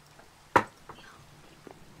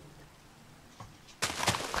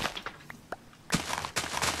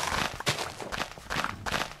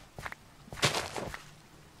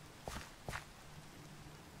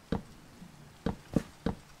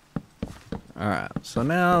 Alright, so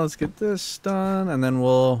now let's get this done, and then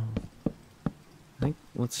we'll... I think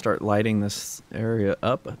let's start lighting this area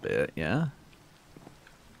up a bit, yeah?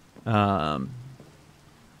 Here,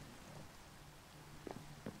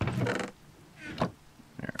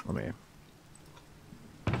 let me...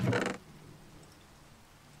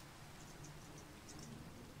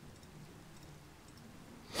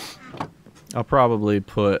 I'll probably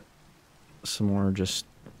put some more just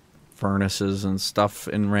furnaces and stuff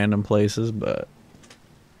in random places, but...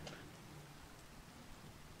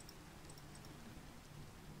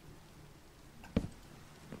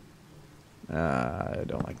 I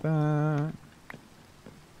don't like that.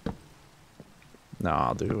 No,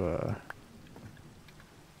 I'll do a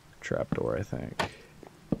trapdoor, I think.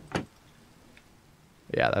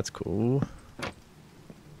 Yeah, that's cool.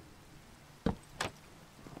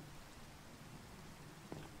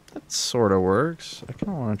 That sort of works. I kind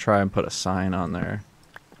of want to try and put a sign on there.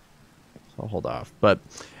 So I'll hold off. But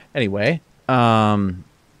anyway, glad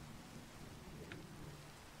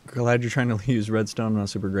you're trying to use redstone. I'm not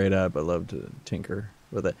super great at it, but love to tinker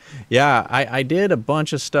with it. Yeah, I did a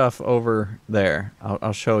bunch of stuff over there.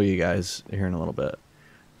 I'll show you guys here in a little bit.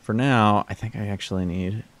 For now, I think I actually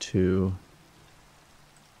need to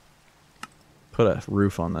put a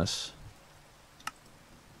roof on this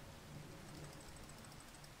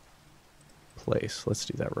place. Let's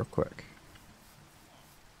do that real quick.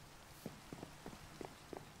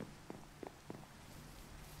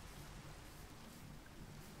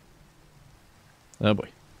 Oh boy.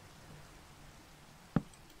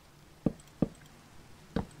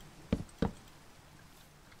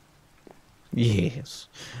 Yes.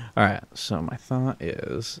 All right. So my thought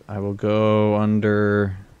is I will go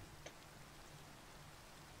under...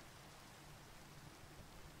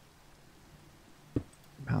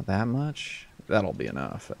 about that much. That'll be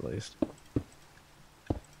enough at least.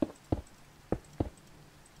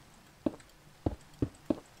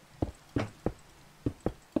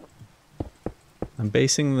 I'm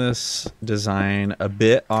basing this design a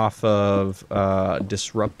bit off of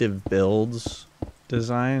Disruptive Builds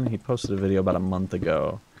design. He posted a video about a month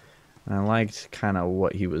ago, and I liked kind of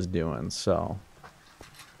what he was doing, so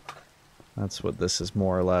that's what this is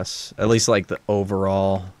more or less. At least like the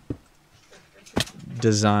overall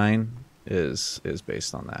design is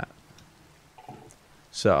based on that.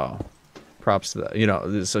 So props to that. You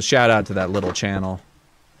know, so shout out to that little channel.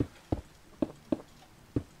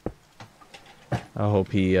 I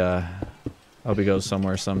hope he goes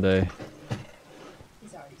somewhere someday.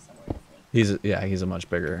 He's already somewhere. He's a much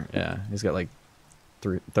bigger. Yeah, he's got like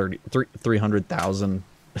 300,000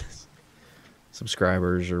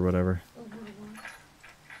 subscribers or whatever.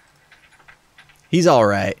 He's all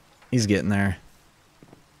right. He's getting there.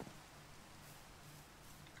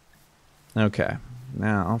 Okay,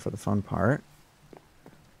 now for the fun part.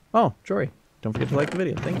 Oh, Jory, don't forget to like the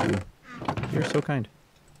video. Thank you. You're so kind.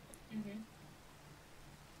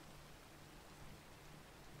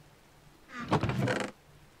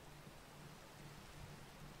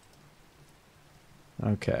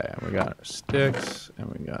 Okay, we got our sticks,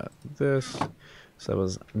 and we got this. So that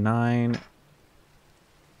was 9,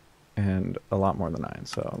 and a lot more than 9.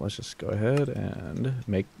 So let's just go ahead and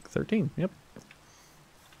make 13. Yep.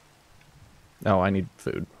 Oh, I need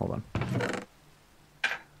food. Hold on.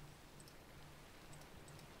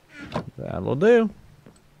 That'll do.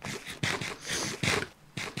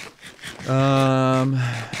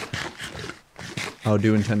 I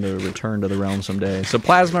do intend to return to the realm someday. So,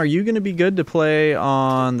 Plasma, are you going to be good to play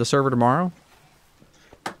on the server tomorrow?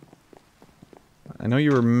 I know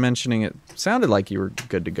you were mentioning it. Sounded like you were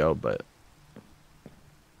good to go, but...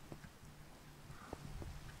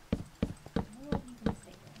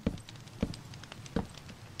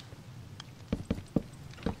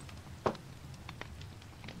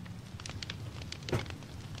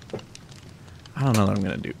 I don't know that I'm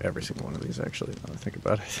going to do every single one of these, actually, now that I think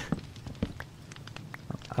about it.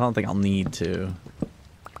 I don't think I'll need to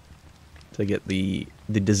get the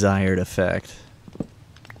desired effect.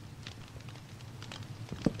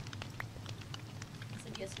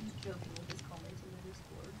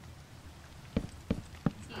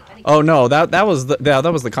 Oh no, that was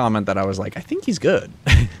the comment that I was like, I think he's good.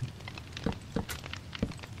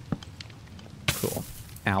 Cool.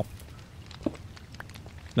 Ow.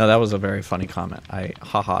 No, that was a very funny comment. I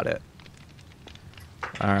ha-ha'd it.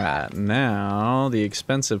 Alright, now the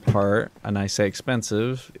expensive part, and I say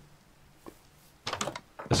expensive,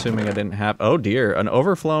 assuming I didn't have... Oh dear, an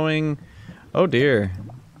overflowing... Oh dear.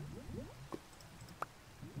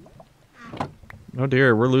 Oh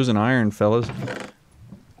dear, we're losing iron, fellas.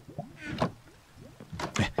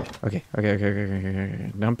 Okay.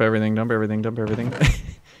 Dump everything.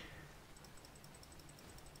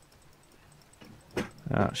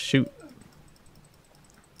 Oh, shoot.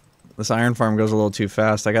 This iron farm goes a little too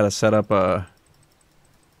fast. I gotta set up a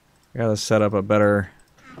better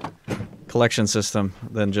collection system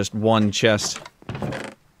than just one chest.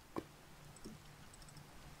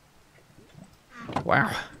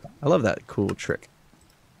 Wow. I love that cool trick.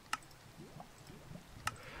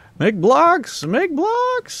 Make blocks! Make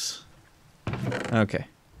blocks! Okay.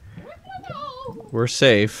 We're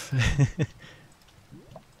safe.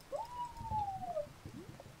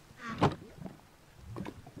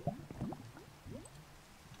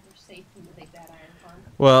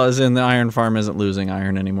 Well, as in the iron farm isn't losing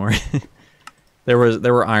iron anymore. There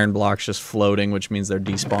were iron blocks just floating, which means they're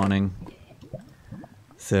despawning.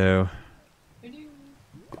 So...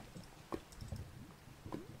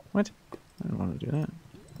 What? I don't want to do that.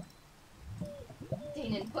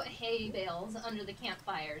 Daynen, put hay bales under the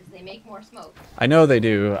campfires. They make more smoke. I know they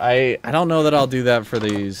do. I don't know that I'll do that for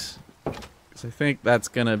these. 'Cause I think that's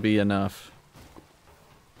gonna be enough.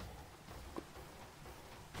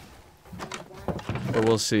 But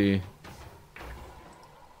we'll see.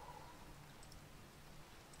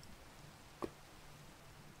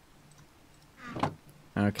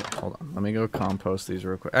 Okay, hold on. Let me go compost these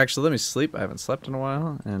real quick. Actually, let me sleep. I haven't slept in a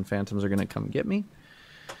while, and phantoms are gonna come get me.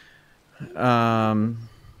 Ow.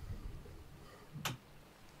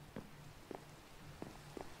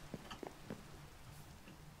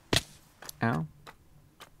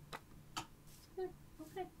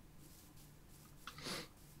 Okay.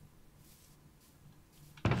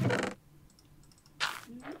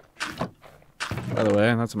 By the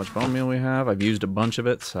way, that's how much bone meal we have. I've used a bunch of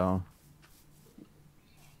it, so...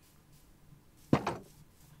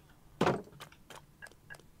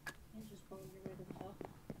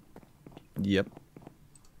 Yep.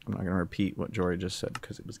 I'm not going to repeat what Jory just said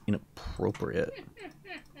because it was inappropriate.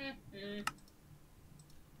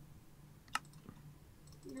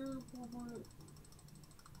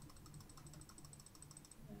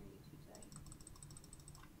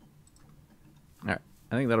 Alright.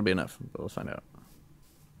 I think that'll be enough, but we'll find out.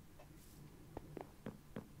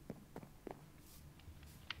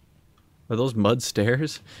 Are those mud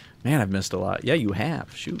stairs? Man, I've missed a lot. Yeah, you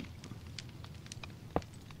have. Shoot.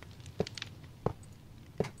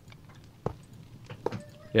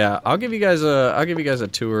 Yeah, I'll give you guys a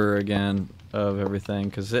tour again of everything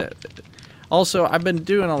because also I've been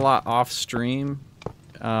doing a lot off stream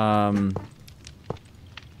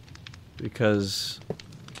because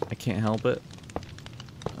I can't help it.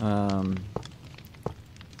 I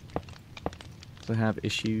have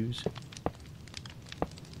issues.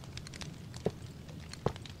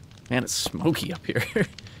 Man, it's smoky up here.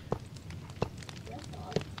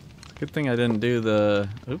 Good thing I didn't do the...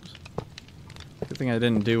 Oops. Good thing I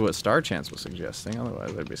didn't do what Star Chance was suggesting.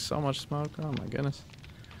 Otherwise, there'd be so much smoke. Oh, my goodness.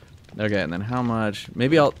 Okay, and then how much...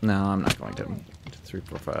 Maybe I'll... No, I'm not going to. 3,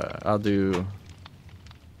 4, 5. I'll do...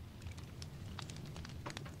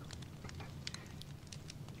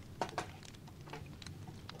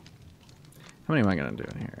 How many am I going to do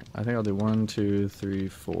in here? I think I'll do 1, 2, 3,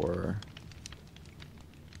 4...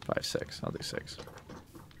 5, 6. I'll do 6.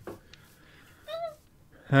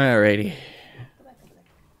 Alrighty.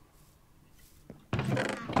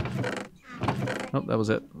 Oh, that was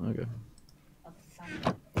it. Okay.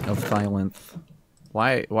 of Thylanth.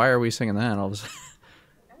 Why are we singing that all of a sudden?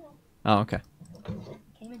 Oh, okay.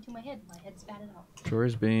 Came into my head. My head spat it out.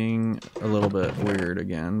 Jory's being a little bit weird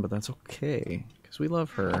again, but that's okay, because we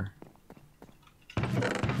love her.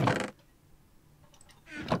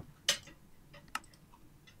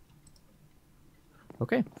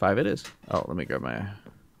 Okay, 5 it is. Oh, let me grab my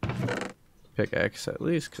pickaxe at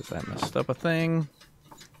least, because I messed up a thing.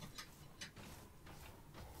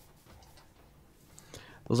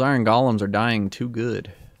 Those iron golems are dying too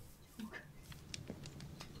good.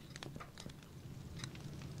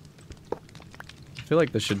 I feel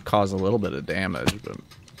like this should cause a little bit of damage, but...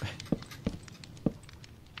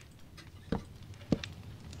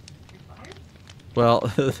 Well,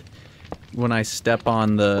 when I step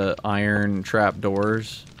on the iron trap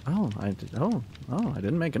doors... Oh, I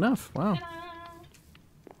didn't make enough. Wow.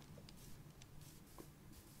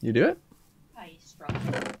 You do it? I struck.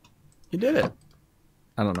 You did it.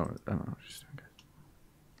 I don't know what she's doing.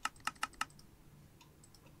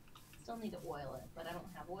 Still need to oil it, but I don't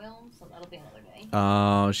have oil, so that'll be another day.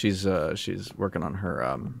 Oh, she's working on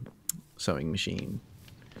her sewing machine.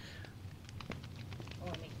 I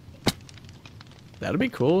want to make That'd be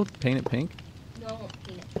cool. Paint it pink. No, I won't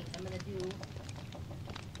paint it pink. I'm gonna do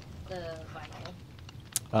the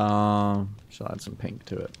vinyl. She'll add some pink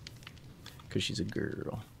to it because she's a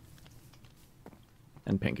girl,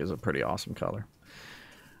 and pink is a pretty awesome color.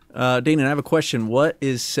 Daynen, I have a question. What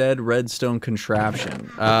is said redstone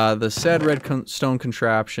contraption? The said redstone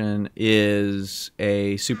contraption is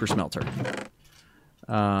a super smelter.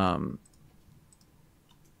 And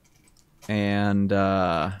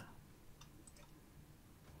that's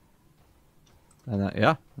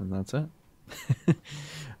it.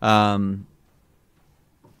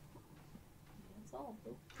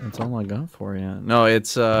 That's all I got for you. No,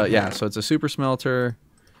 it's yeah, so it's a super smelter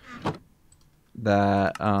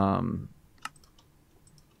that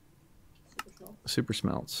super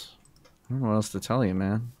smelts. I don't know what else to tell you,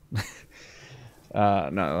 man.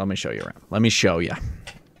 No, let me show you around. Let me show you.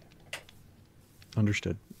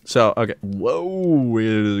 Understood. So, okay. Whoa,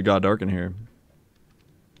 it got dark in here.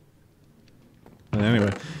 But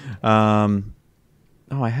anyway, oh,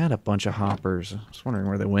 I had a bunch of hoppers. I was wondering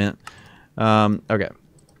where they went. Okay.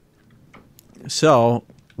 So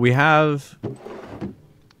we have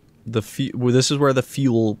this is where the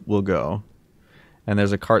fuel will go, and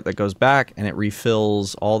there's a cart that goes back and it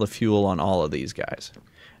refills all the fuel on all of these guys.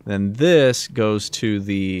 Then this goes to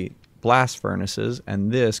the blast furnaces,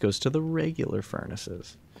 and this goes to the regular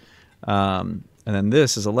furnaces. And then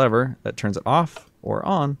this is a lever that turns it off or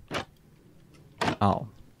on. Oh,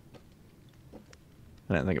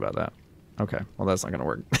 I didn't think about that. Okay, well that's not gonna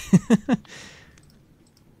work.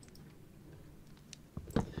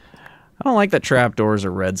 I don't like that trapdoors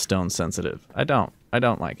are redstone sensitive. I don't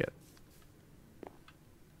like it.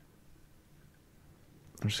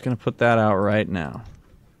 I'm just going to put that out right now.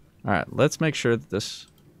 All right, let's make sure that this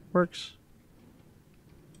works.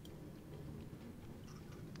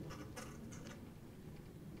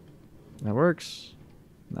 That works.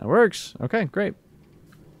 That works. Okay, great.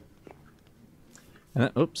 And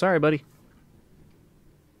then, oops, sorry, buddy.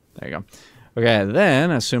 There you go. Okay,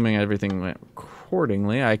 then, assuming everything went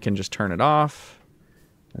accordingly, I can just turn it off,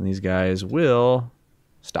 and these guys will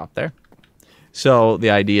stop there. So the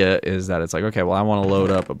idea is that it's like, okay, well, I want to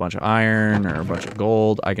load up a bunch of iron or a bunch of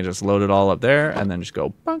gold. I can just load it all up there and then just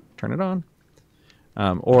go, bonk, turn it on.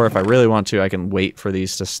 Or if I really want to, I can wait for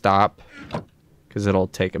these to stop, because it'll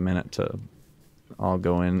take a minute to all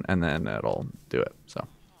go in, and then it'll do it. So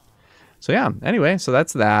yeah, anyway, so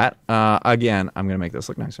that's that. Again, I'm going to make this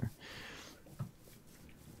look nicer.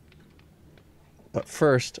 But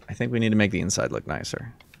first, I think we need to make the inside look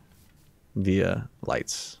nicer via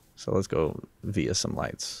lights. So let's go via some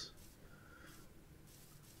lights.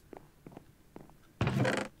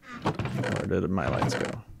 Where did my lights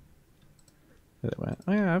go? There they went.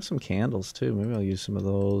 Oh yeah, I have some candles too. Maybe I'll use some of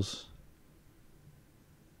those.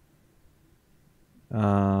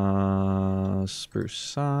 Spruce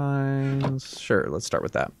signs. Sure, let's start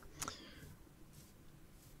with that.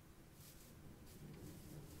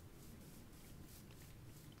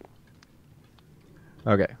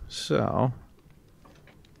 Okay, so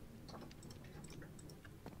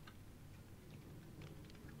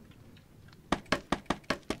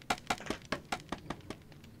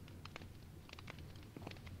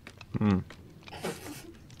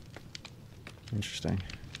interesting.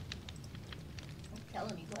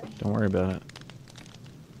 Don't worry about it.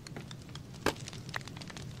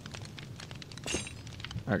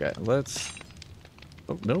 Okay, let's...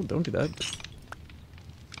 Oh, no, don't do that.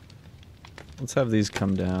 Let's have these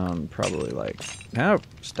come down probably like... No,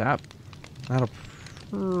 stop. That'll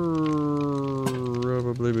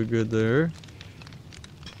probably be good there.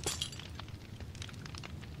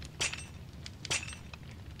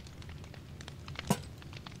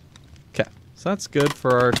 Okay, so that's good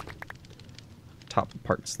for our top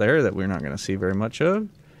parts there that we're not going to see very much of.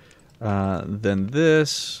 Then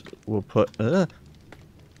this, we'll put...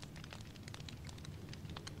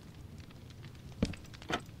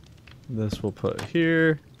 This we'll put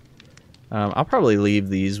here. I'll probably leave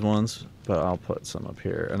these ones, but I'll put some up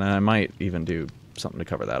here. And then I might even do something to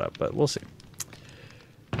cover that up, but we'll see.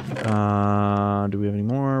 Do we have any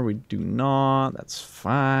more? We do not. That's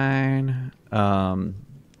fine. But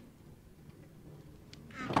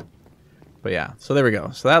yeah, so there we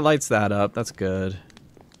go. So that lights that up. That's good.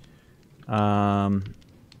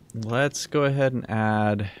 Let's go ahead and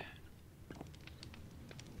add...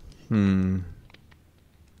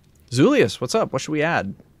 Zulius, what's up? What should we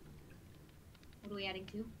add? What are we adding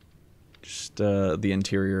to? Just the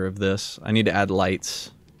interior of this. I need to add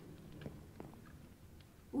lights.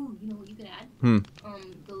 Ooh, you know what you could add?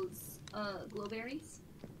 Those glowberries.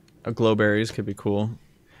 Glowberries could be cool.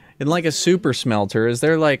 And like a super smelter, is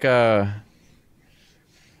there like a...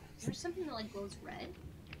 There's something that like glows red.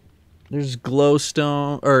 There's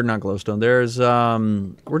glowstone, or not glowstone. There's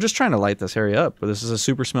we're just trying to light this area up. But this is a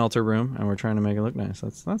super smelter room, and we're trying to make it look nice.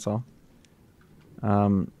 That's all.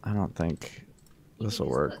 I don't think this will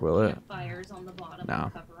work, will it? Fires on the bottom. No.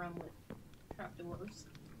 And cover them with trapdoors.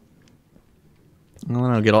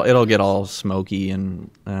 Well, it'll get all smoky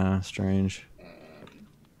and strange.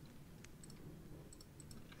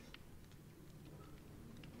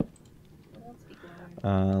 What else be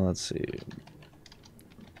glowing? Let's see.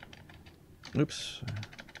 Oops.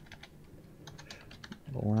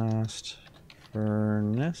 Blast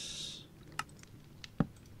furnace.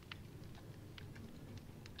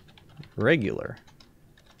 Regular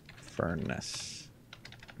furnace.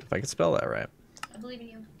 If I could spell that right. I believe in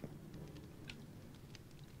you.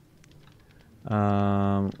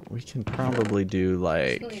 We can probably do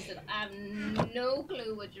like... Said, I have no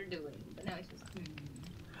clue what you're doing. But now he's just...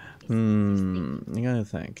 You gotta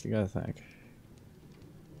think. You gotta think.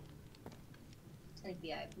 I think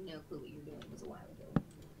the I have no clue what you're doing was a while ago.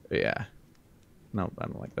 Yeah. Nope, I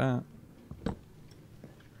don't like that.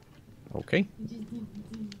 Okay.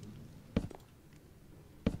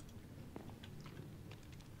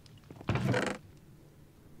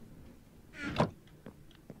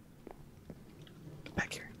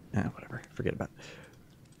 Back here. Whatever. Forget about it.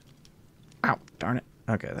 Ow, darn it.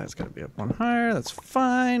 Okay, that's gotta be up one higher. That's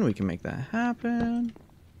fine. We can make that happen.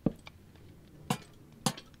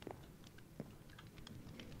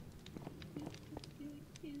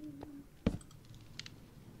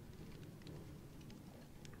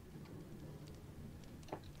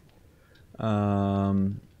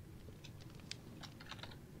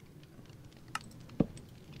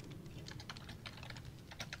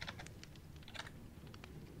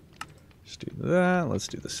 Just do that. Let's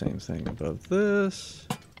do the same thing above this.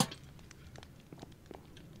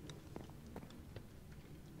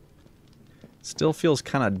 Still feels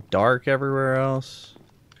kind of dark everywhere else.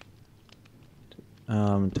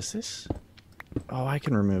 Does this... Oh, I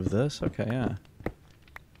can remove this. Okay, yeah.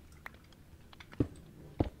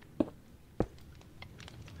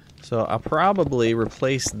 So I'll probably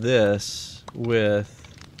replace this with...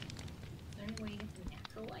 Is there any way to get some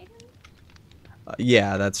natural light in?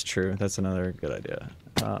 Yeah, that's true. That's another good idea.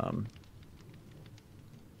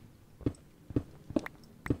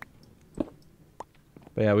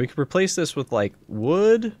 But yeah, we could replace this with like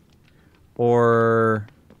wood or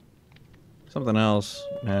something else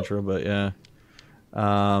natural, but yeah.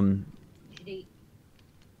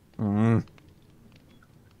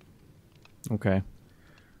 Okay.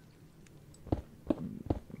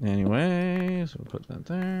 Anyways, we'll put that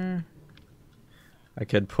there. I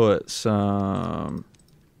could put some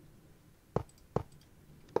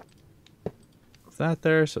of that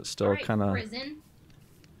there, so it's still kind of.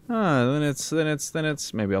 Then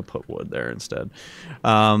it's maybe I'll put wood there instead.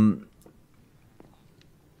 Yeah,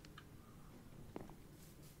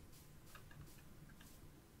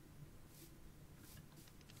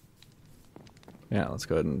 let's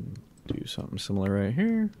go ahead and do something similar right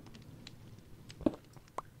here.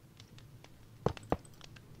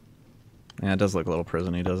 Yeah, it does look a little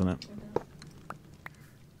prison-y, doesn't it?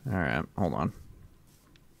 Alright, hold on.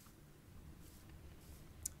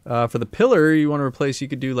 For the pillar, you want to replace, you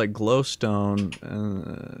could do like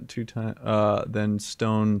glowstone 2 times, then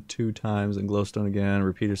stone 2 times, and glowstone again,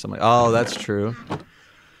 repeat or something. Oh, that's true.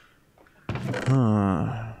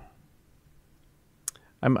 Huh.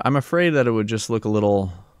 I'm afraid that it would just look a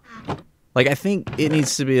little. Like I think it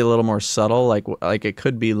needs to be a little more subtle. Like it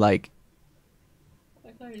could be like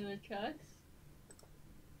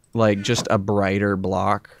just a brighter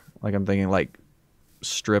block. Like I'm thinking like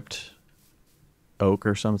stripped oak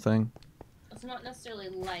or something. It's not necessarily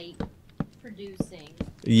light producing.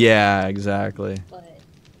 Yeah, exactly. But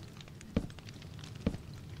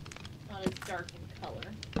not as dark in color.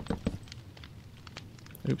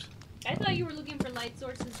 Oops. I thought you were looking for light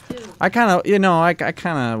sources too. I kind of, I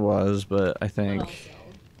kind of was, but I think.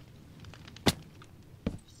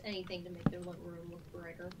 Just anything to make their room look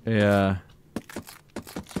brighter. Yeah.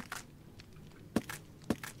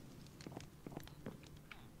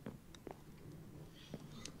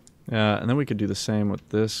 Yeah, and then we could do the same with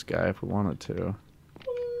this guy if we wanted to.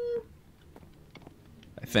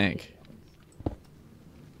 I think.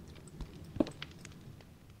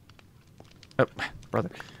 Oh, brother.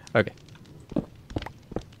 Okay.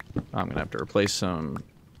 I'm going to have to replace some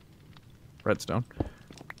redstone.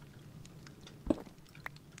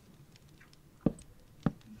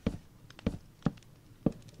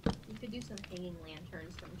 You could do some hanging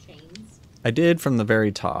lanterns from chains. I did from the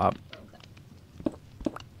very top.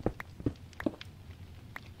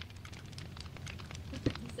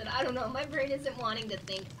 I don't know, my brain isn't wanting to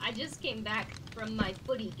think. I just came back from my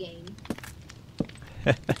footy game.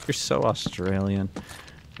 You're so Australian.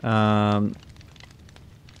 And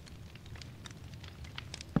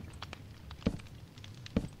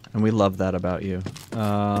we love that about you.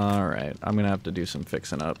 Alright, I'm gonna have to do some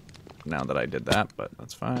fixing up now that I did that, but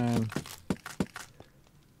that's fine.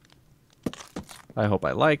 I hope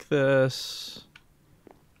I like this.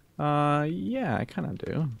 Yeah, I kind of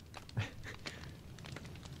do.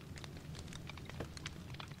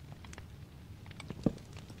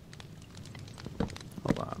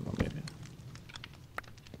 Hold on, let me...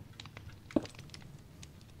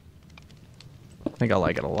 I think I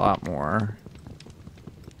like it a lot more.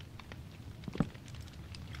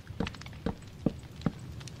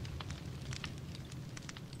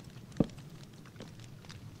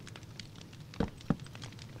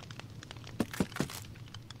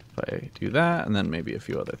 Do that, and then maybe a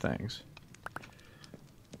few other things.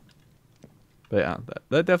 But yeah,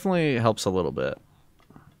 that definitely helps a little bit.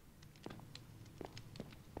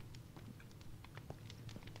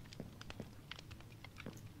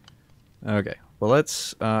 Okay, well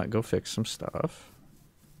let's go fix some stuff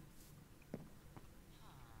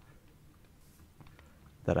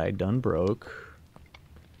that I done broke.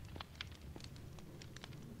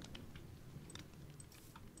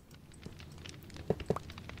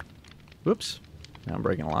 Whoops. Now I'm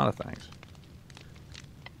breaking a lot of things.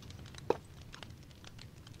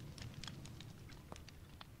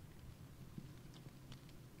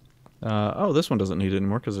 Oh, this one doesn't need it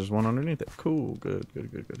anymore because there's one underneath it. Cool. Good,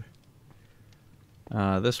 good, good, good.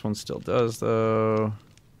 This one still does, though.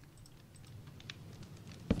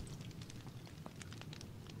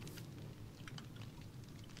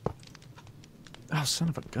 Oh, son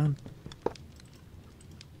of a gun.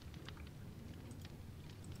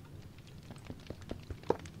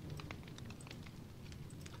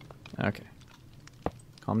 Okay.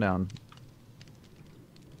 Calm down.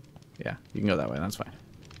 Yeah, you can go that way. That's fine.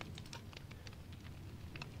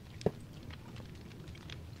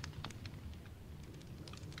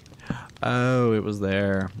 Oh, it was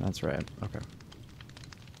there. That's right. Okay.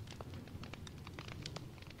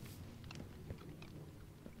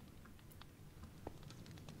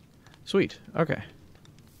 Sweet. Okay.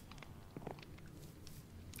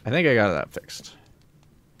 I think I got that fixed.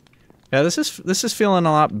 Yeah, this is feeling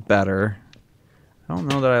a lot better. I don't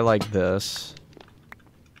know that I like this.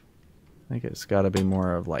 I think it's got to be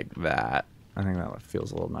more of like that. I think that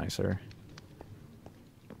feels a little nicer.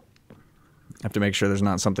 I have to make sure there's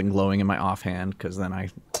not something glowing in my offhand, because then I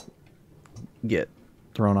get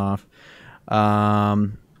thrown off. All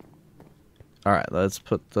right, let's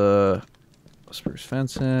put the spruce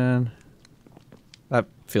fence in. That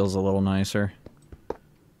feels a little nicer.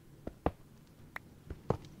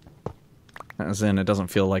 As in, it doesn't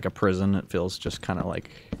feel like a prison. It feels just kind of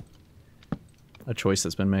like a choice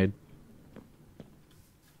that's been made.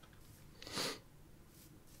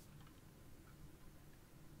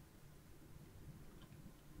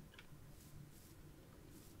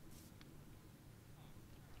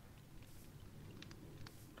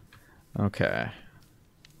 Okay.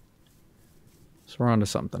 So we're on to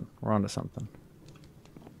something. We're on to something.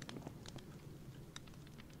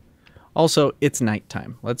 Also, it's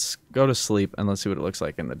nighttime. Let's go to sleep and let's see what it looks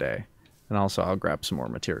like in the day. And also, I'll grab some more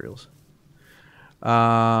materials. But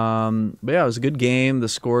yeah, it was a good game. The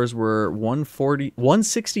scores were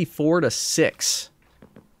 164 to 6.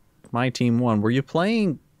 My team won. Were you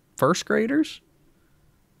playing first graders?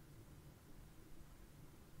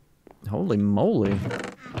 Holy moly.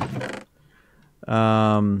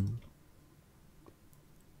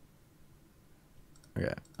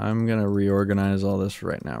 Okay, I'm gonna reorganize all this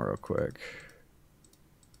right now real quick.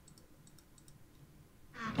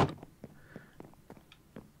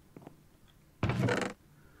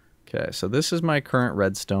 Okay, so this is my current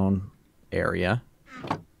redstone area.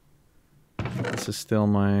 This is still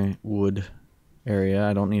my wood area.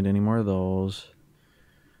 I don't need any more of those.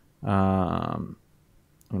 I'm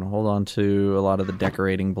going to hold on to a lot of the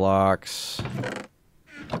decorating blocks.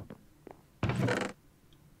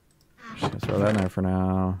 Just going to throw that in there for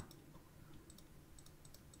now.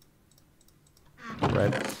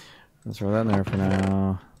 Right. Let's throw that in there for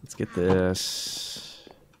now. Let's get this.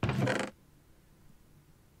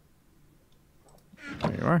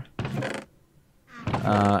 There you are.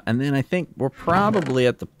 And then I think we're probably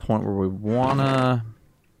at the point where we wanna...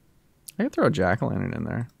 I could throw a jack-o'-lantern in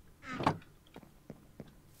there.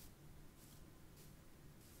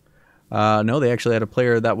 No, they actually had a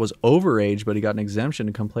player that was overage, but he got an exemption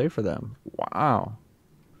to come play for them. Wow.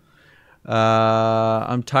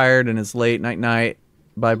 I'm tired and it's late. Night-night.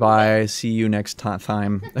 Bye-bye. See you next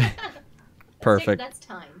time. Perfect. That's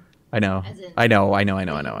time. I know. In, I know. I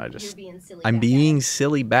just... You're being silly. I'm being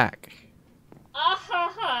silly back. Ah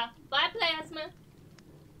ha ha. Bye, Plasma.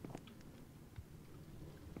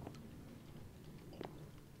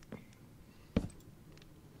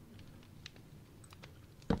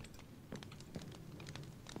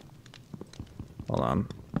 Hold on.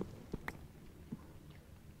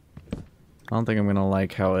 I don't think I'm gonna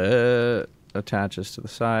like how it attaches to the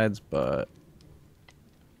sides, but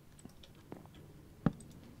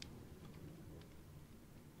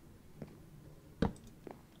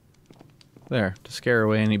there, to scare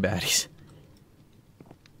away any baddies.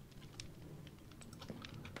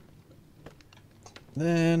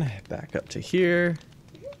 Then back up to here.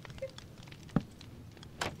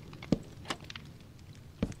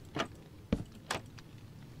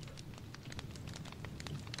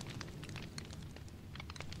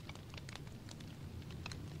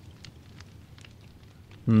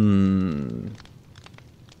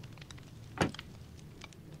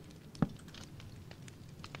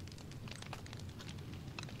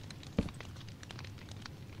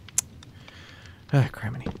 Ah,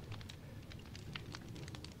 criminy.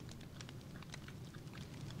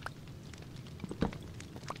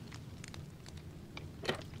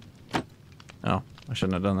 Oh, I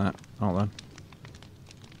shouldn't have done that. Hold on.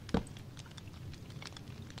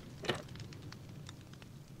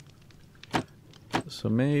 So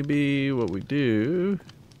maybe what we do...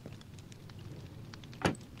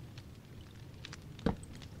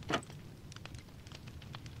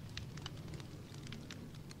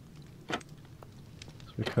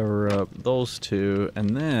 we cover up those two,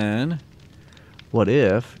 and then what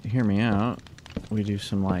if, hear me out, we do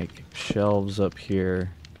some like shelves up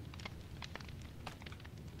here.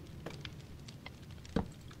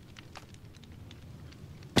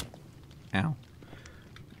 Ow.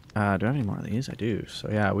 Do I have any more of these? I do. So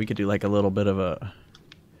yeah, we could do like a little bit of a,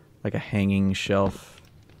 like a hanging shelf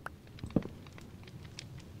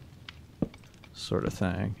sort of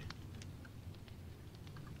thing.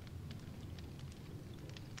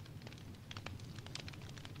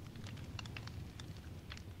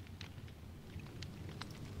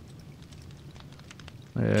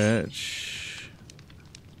 Which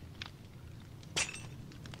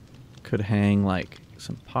could hang like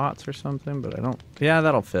some pots or something, but I don't... Yeah,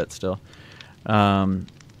 that'll fit still. And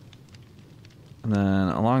then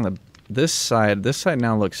along this side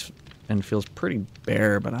now looks and feels pretty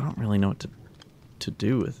bare, but I don't really know what to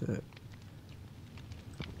do with it.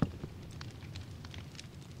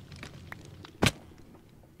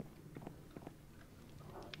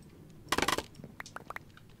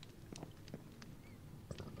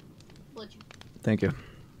 Thank you.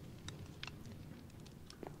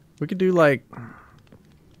 We could do like...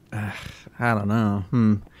 I don't know.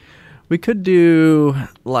 We could do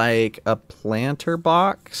like a planter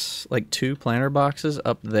box, like 2 planter boxes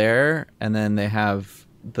up there, and then they have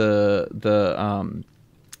the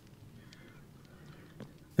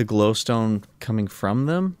glowstone coming from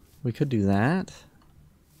them. We could do that.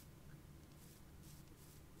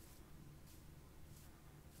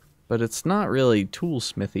 But it's not really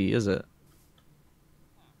toolsmithy, is it?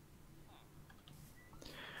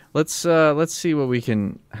 Let's see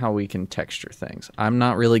what how we can texture things. I'm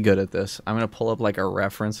not really good at this. I'm gonna pull up like a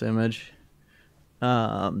reference image.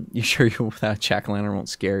 You sure that jack-o'-lantern won't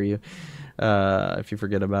scare you if you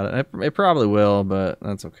forget about it? It probably will, but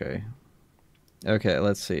that's okay. Okay,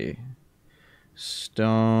 let's see.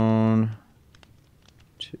 Stone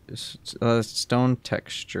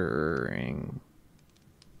texturing.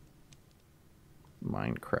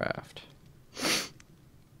 Minecraft.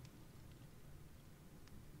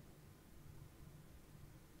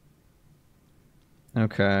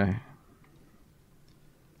 Okay.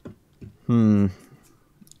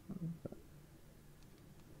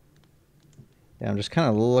 Yeah, I'm just kind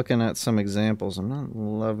of looking at some examples. I'm not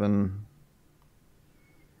loving...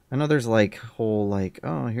 I know there's like whole like,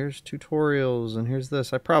 oh, here's tutorials and here's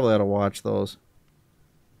this. I probably ought to watch those.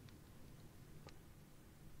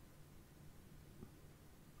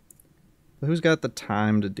 But who's got the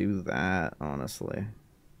time to do that, honestly?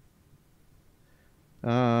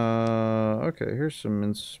 Okay, here's some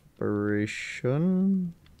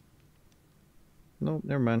inspiration. Nope,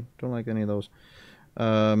 never mind. Don't like any of those.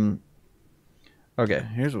 Okay,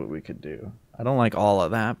 here's what we could do. I don't like all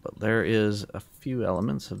of that, but there is a few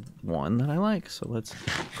elements of one that I like. So let's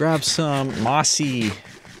grab some mossy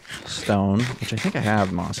stone, which I think I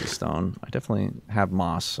have mossy stone. I definitely have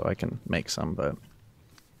moss, so I can make some, but...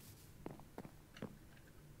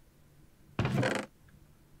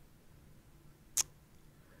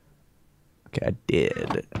 Okay, I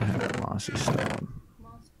did have mossy stone.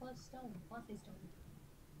 Moss plus stone. Mossy stone.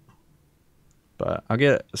 But I'll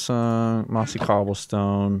get some mossy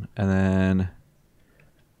cobblestone, and then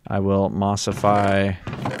I will mossify...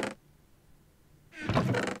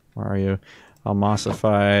 Where are you? I'll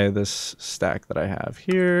mossify this stack that I have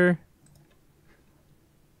here.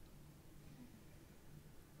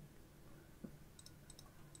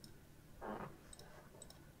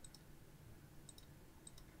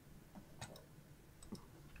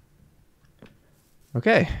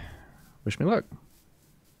 Okay. Wish me luck.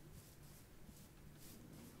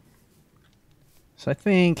 So I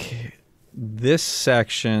think this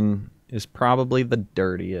section is probably the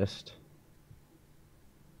dirtiest.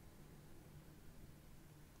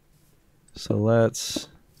 So let's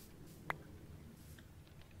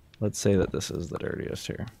say that this is the dirtiest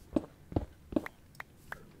here.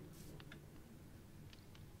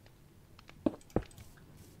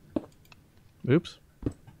 Oops.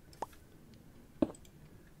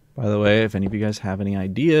 By the way, if any of you guys have any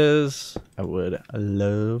ideas, I would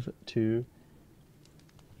love to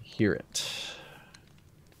hear it.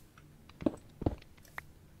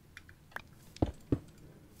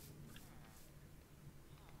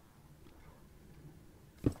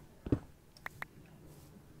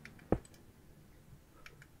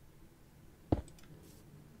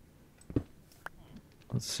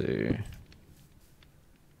 Let's see.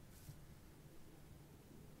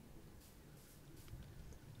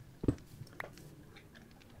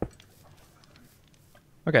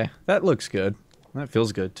 Okay, that looks good. That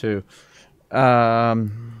feels good too. Yeah,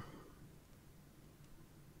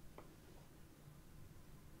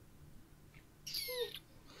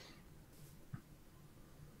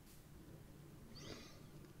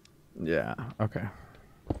 okay.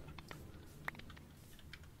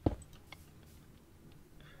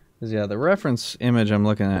 Yeah, the reference image I'm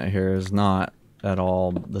looking at here is not at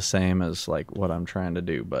all the same as like what I'm trying to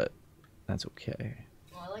do, but that's okay.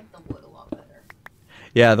 Well, I like the wood a lot better.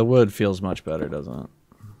 Yeah, the wood feels much better, doesn't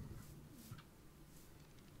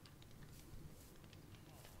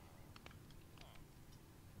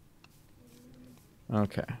it?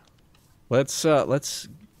 Okay. Let's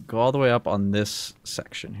go all the way up on this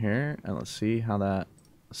section here, and let's see how that,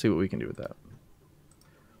 see what we can do with that.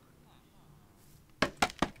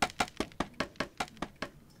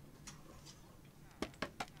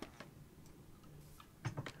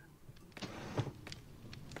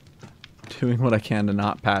 Doing what I can to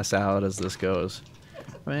not pass out as this goes.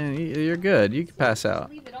 I mean, you're good. You can pass out.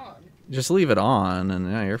 Leave it on. Just leave it on,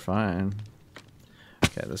 and yeah, you're fine.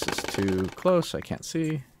 Okay, this is too close. I can't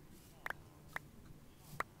see.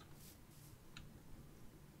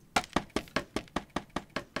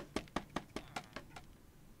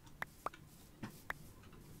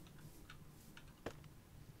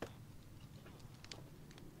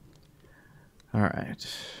 All right.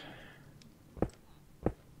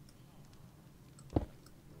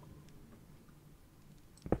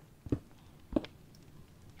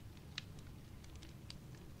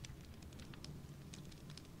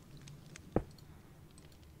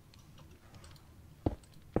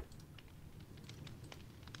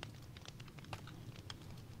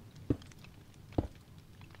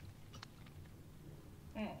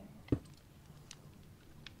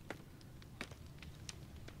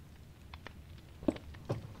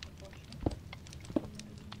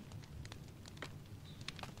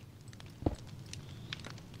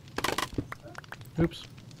 Oops.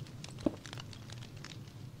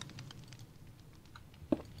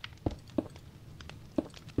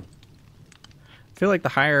 feel like the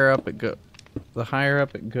higher up it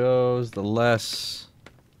goes, the less.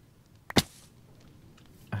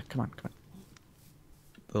 Come on.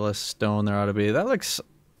 The less stone there ought to be. That looks,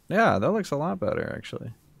 yeah, that looks a lot better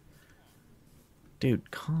actually.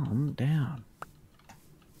 Dude, calm down.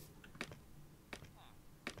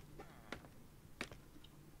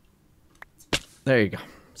 There you go.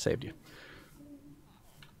 Saved you.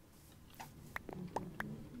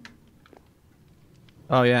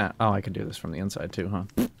 Oh yeah. Oh, I can do this from the inside too, huh?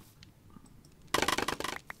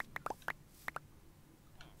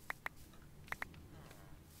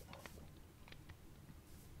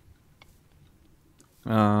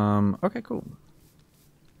 Okay, cool.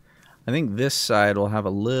 I think this side will have a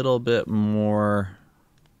little bit more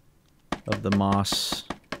of the moss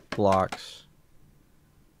blocks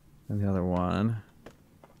than the other one.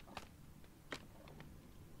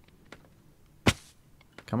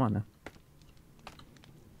 Come on now.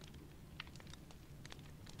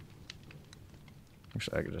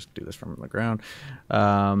 Actually, I could just do this from the ground.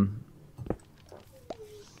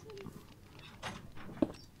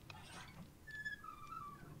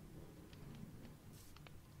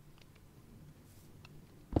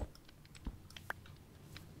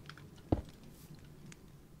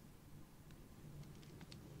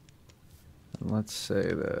 Let's say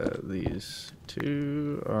that these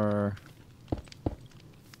two are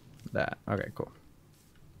that. Okay, cool.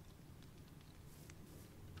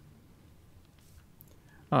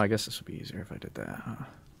 Oh, I guess this would be easier if I did that, huh?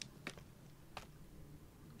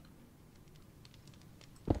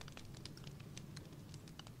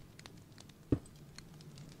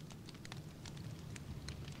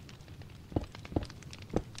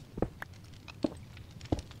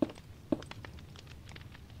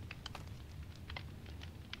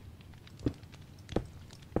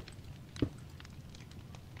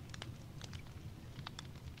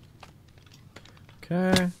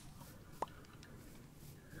 Okay.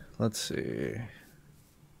 Let's see.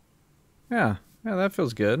 Yeah, that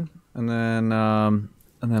feels good. And then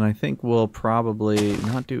I think we'll probably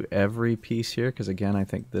not do every piece here because again, I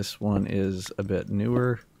think this one is a bit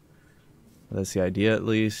newer. That's the idea, at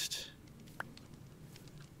least.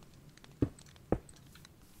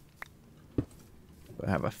 I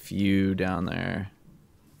have a few down there.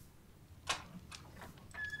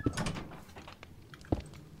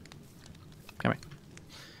 Come here.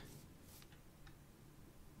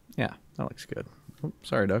 Yeah, that looks good. Oh,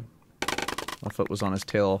 sorry, Doug. My foot was on his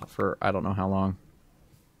tail for I don't know how long.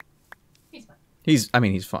 He's fine.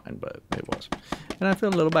 He's fine, but it was. And I feel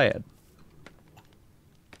a little bad.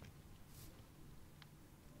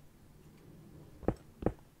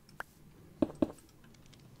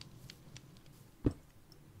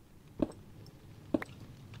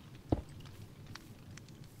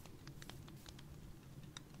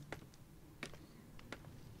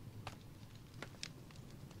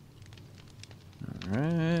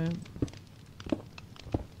 Alright.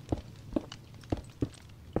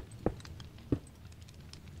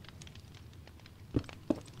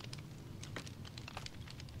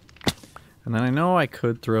 And then I know I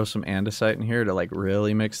could throw some andesite in here to like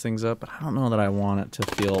really mix things up, but I don't know that I want it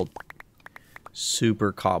to feel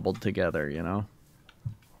super cobbled together, you know?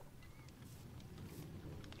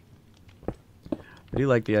 I do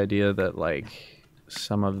like the idea that like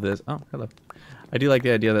some of this, oh, hello. I do like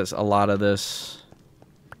the idea that a lot of this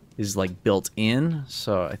is like built in,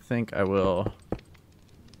 so I think I will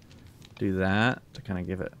do that to kind of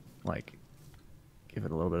give it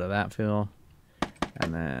a little bit of that feel.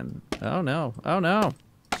 And then, oh no,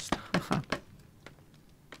 stop.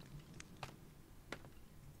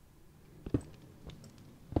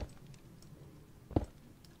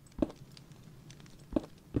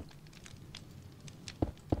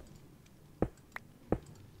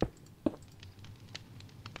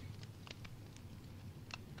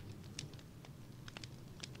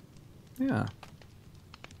 Yeah.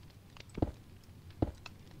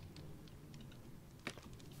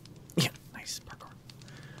 Yeah, nice parkour.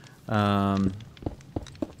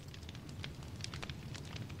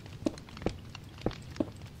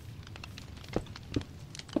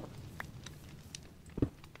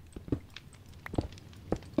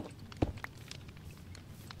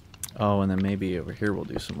 Oh, and then maybe over here we'll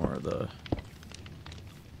do some more of the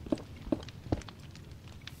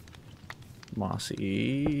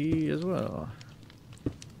mossy as well.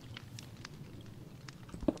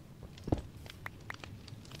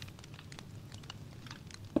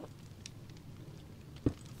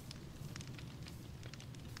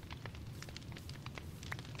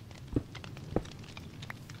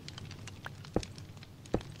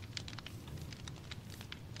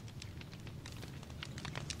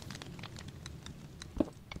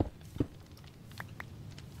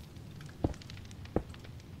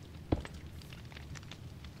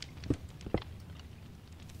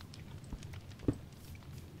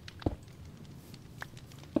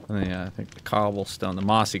 Yeah, I think the cobblestone, the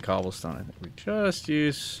mossy cobblestone, I think we just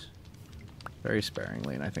use very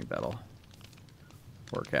sparingly, and I think that'll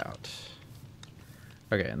work out.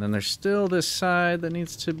 Okay, and then there's still this side that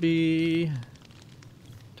needs to be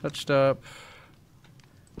touched up.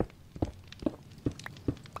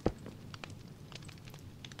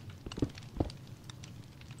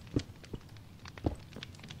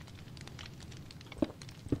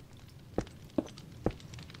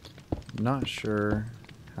 Not sure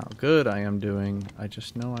how good I am doing. I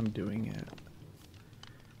just know I'm doing it.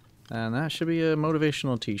 And that should be a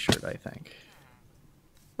motivational t-shirt, I think.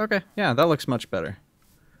 Okay, yeah, that looks much better.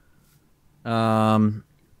 And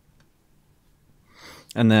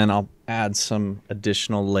then I'll add some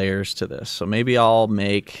additional layers to this. So maybe I'll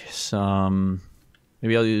make some...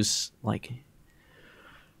 Maybe I'll use, like...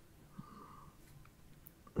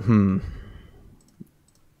 I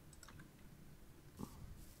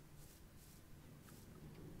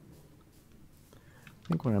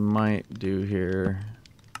think what I might do here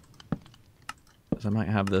is I might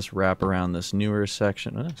have this wrap around this newer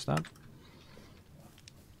section. Oh, stop.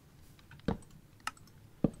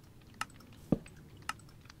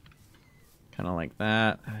 Kind of like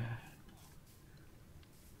that.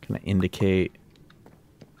 Kind of indicate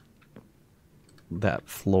that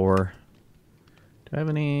floor. Do I have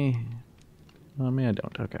any? I mean, I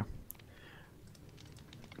don't. Okay.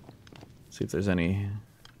 See if there's any.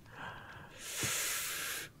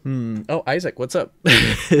 Oh, Isaac, what's up?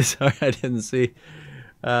 Sorry, I didn't see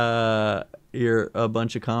your a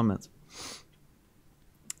bunch of comments.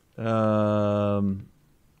 But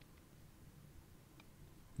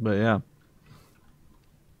yeah.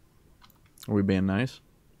 Are we being nice?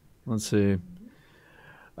 Let's see.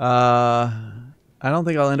 I don't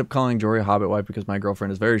think I'll end up calling Jory Hobbit Wife because my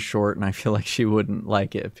girlfriend is very short and I feel like she wouldn't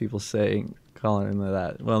like it if people calling her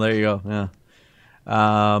that. Well, there you go. Yeah.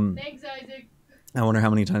 Thanks, Isaac. I wonder how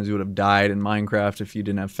many times you would have died in Minecraft if you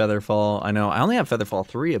didn't have Featherfall. I know. I only have Featherfall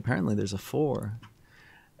 3. Apparently there's a 4.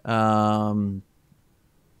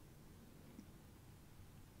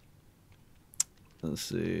 Let's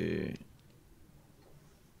see.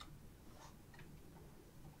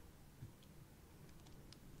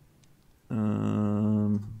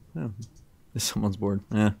 Yeah. Someone's bored.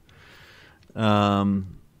 Yeah.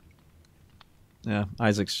 Yeah.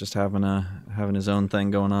 Isaac's just having his own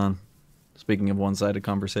thing going on. Speaking of one-sided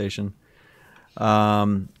conversation.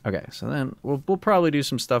 Okay, so then we'll probably do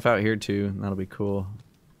some stuff out here too. And that'll be cool.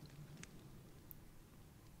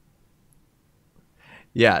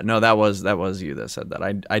 Yeah, no, that was you that said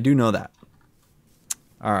that. I do know that.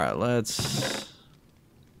 All right, let's.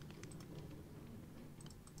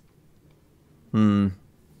 I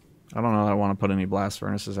don't know that I want to put any blast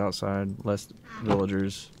furnaces outside. Less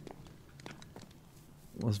villagers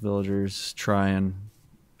try and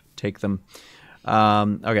take them.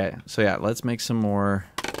 Okay, so yeah, let's make some more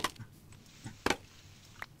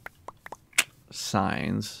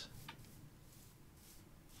signs.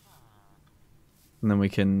 And then we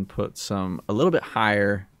can put some a little bit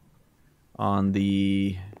higher on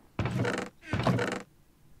the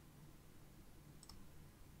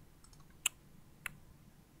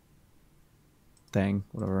thing,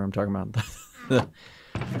 whatever I'm talking about.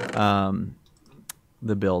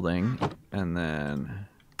 The building, and then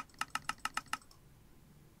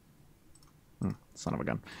son of a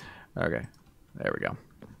gun. Okay, there we go.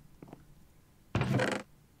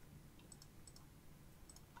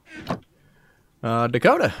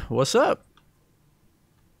 Dakota, what's up?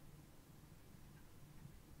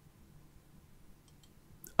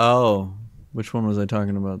 Oh, which one was I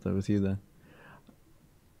talking about that with you then?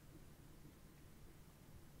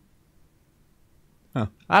 Oh,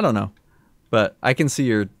 I don't know, but I can see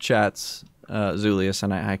your chats, Zulius,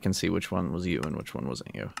 and I can see which one was you and which one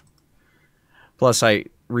wasn't you. Plus, I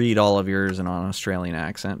read all of yours in an Australian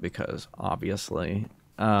accent because, obviously,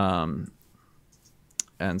 and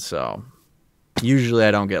so usually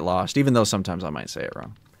I don't get lost, even though sometimes I might say it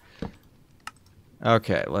wrong.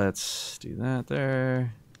 Okay, let's do that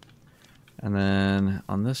there. And then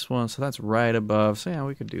on this one, so that's right above. So yeah,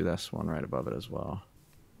 we could do this one right above it as well.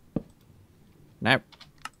 Nope.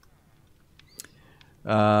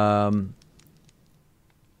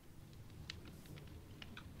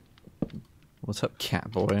 What's up,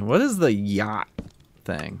 Catboy? What is the yacht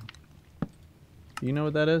thing? Do you know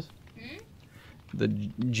what that is? Hmm? The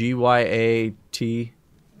GYAT. I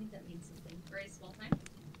think that means something. Greatest of all time?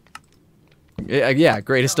 Yeah,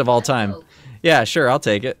 greatest of all time. Dope. Yeah, sure, I'll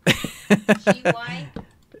take it. GY?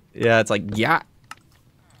 Yeah, it's like yacht.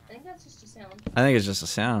 I think that's just a sound. I think it's just a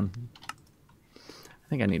sound. I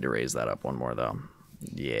think I need to raise that up one more, though.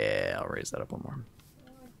 Yeah, I'll raise that up one more.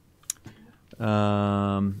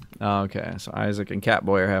 Okay, so Isaac and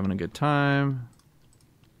Catboy are having a good time.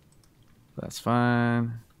 That's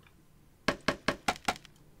fine.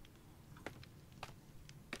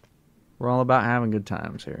 We're all about having good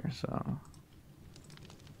times here, so.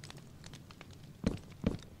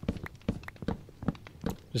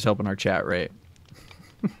 Just helping our chat rate.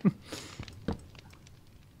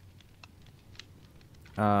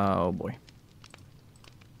 Oh boy.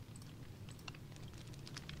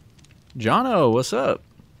 Jono, what's up?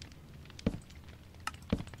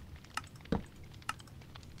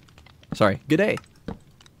 Sorry, good day.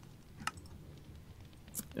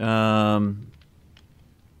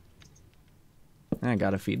 I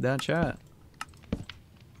gotta feed that chat.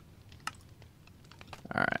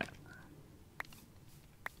 Alright.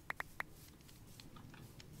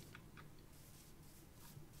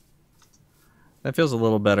 That feels a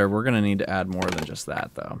little better. We're gonna need to add more than just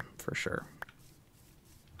that, though, for sure.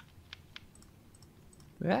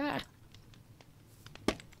 Ah.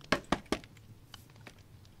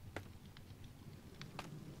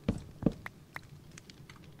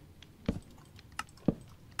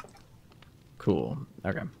 Cool.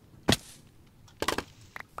 Okay.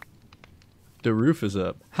 The roof is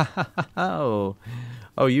up. Oh,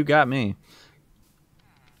 you got me,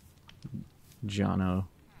 Jono.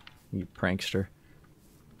 You prankster.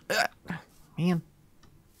 Man.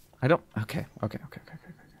 I don't... Okay.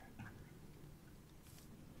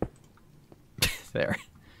 There.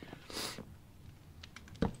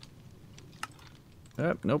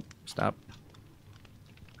 Nope. Stop.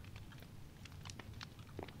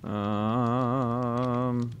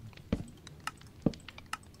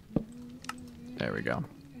 There we go.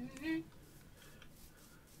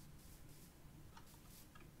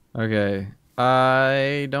 Okay.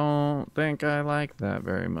 I don't think I like that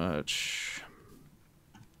very much.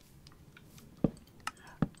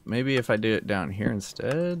 Maybe if I do it down here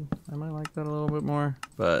instead, I might like that a little bit more.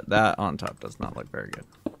 But that on top does not look very good.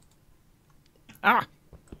 Ah!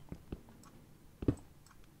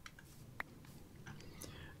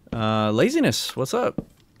 Laziness, what's up?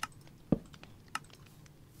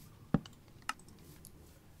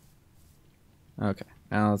 Okay,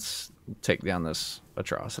 now let's take down this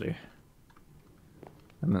atrocity.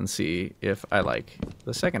 And then see if I like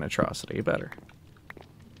the second atrocity better.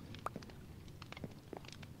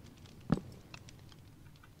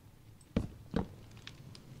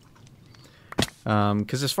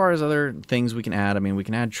 Because as far as other things we can add, I mean, we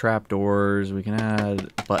can add trapdoors, we can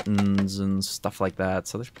add buttons and stuff like that.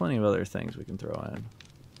 So there's plenty of other things we can throw in.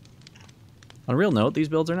 On a real note, these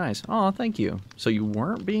builds are nice. Oh, thank you. So you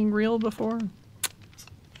weren't being real before?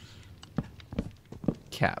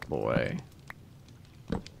 Catboy.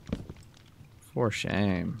 For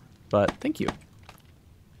shame. But thank you.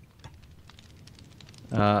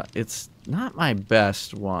 It's not my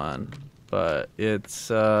best one, but it's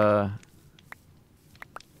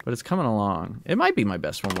coming along. It might be my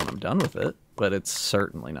best one when I'm done with it, but it's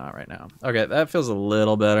certainly not right now. Okay, that feels a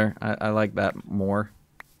little better. I like that more.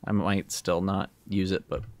 I might still not use it,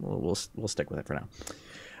 but we'll stick with it for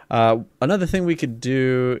now. Another thing we could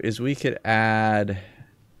do is we could add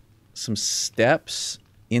some steps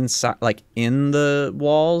inside, like in the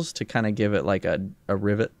walls, to kind of give it like a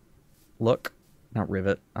rivet look. Not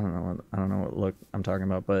rivet. I don't know what look I'm talking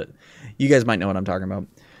about, but you guys might know what I'm talking about.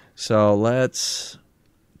 So let's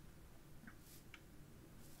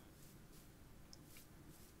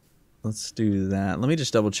do that. Let me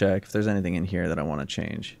just double check if there's anything in here that I want to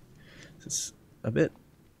change. It's a bit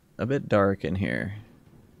dark in here.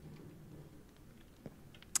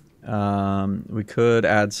 We could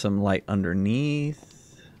add some light underneath.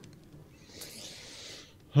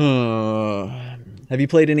 Have you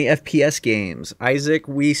played any FPS games? Isaac,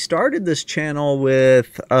 we started this channel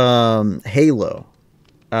with Halo.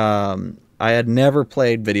 I had never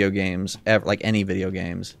played video games, ever, like any video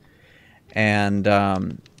games. And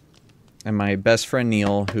my best friend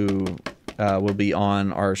Neil, who will be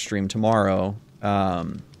on our stream tomorrow,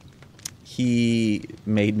 he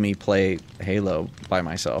made me play Halo by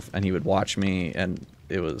myself, and he would watch me, and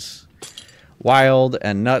it was wild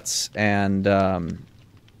and nuts, and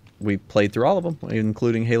we played through all of them,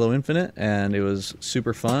 including Halo Infinite, and it was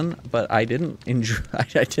super fun. But I didn't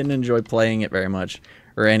enjoy playing it very much,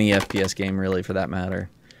 or any FPS game really, for that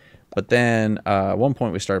matter. But then at one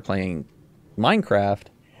point we started playing Minecraft,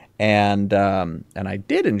 and I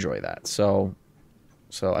did enjoy that. So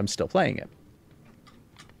I'm still playing it.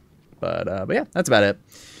 But yeah, that's about it.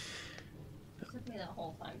 It took me that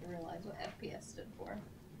whole time to realize what FPS stood for.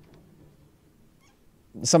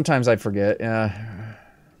 Sometimes I forget. Yeah.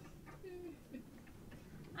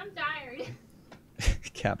 I'm tired.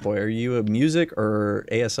 Catboy, are you a music or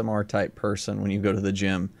ASMR type person when you go to the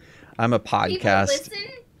gym? I'm a podcast.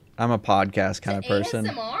 I'm a podcast kind of person.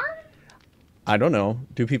 ASMR? I don't know.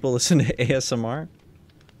 Do people listen to ASMR?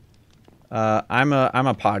 I'm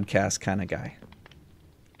a podcast kind of guy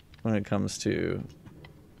when it comes to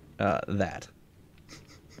that.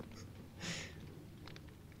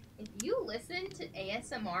 If you listen to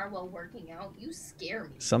ASMR while working out, you scare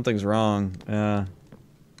me. Something's wrong.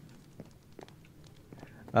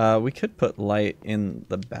 We could put light in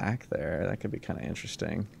the back there. That could be kind of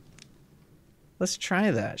interesting. Let's try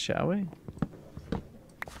that, shall we?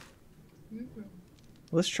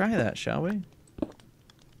 Let's try that, shall we?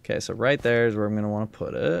 Okay, so right there is where I'm going to want to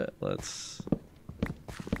put it. Let's...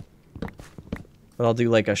 But I'll do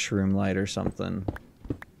like a shroom light or something.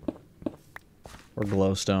 Or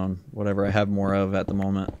glowstone. Whatever I have more of at the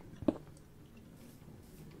moment.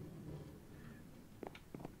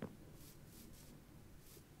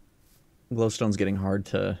 Glowstone's getting hard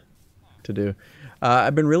to do.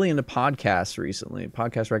 I've been really into podcasts recently.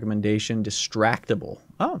 Podcast recommendation, Distractable.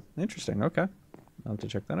 Oh, interesting. Okay. I'll have to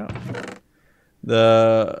check that out.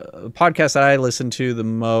 The podcasts that I listen to the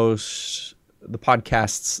most, the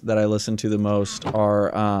podcasts that I listen to the most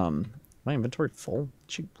are, my inventory full?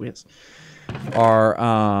 Gee whiz. Are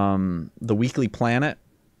The Weekly Planet,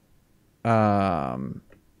 Do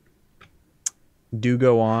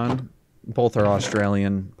Go On. Both are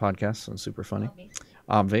Australian podcasts, so super funny.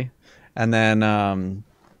 Obvi. And then,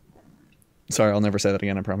 sorry, I'll never say that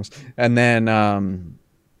again, I promise. And then,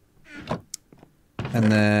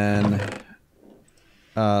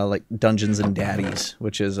 like Dungeons and Daddies,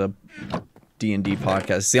 which is a D&D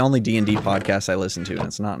podcast. It's the only D&D podcast I listen to, and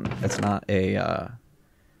it's not a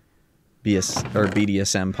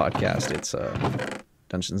BDSM podcast. It's a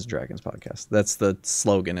Dungeons and Dragons podcast. That's the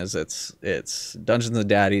slogan. Is it's Dungeons and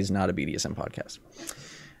Daddies, not a BDSM podcast.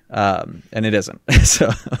 And it isn't.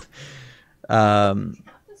 So,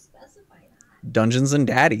 Dungeons and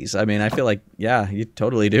Daddies. I mean, I feel like, yeah, you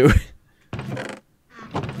totally do.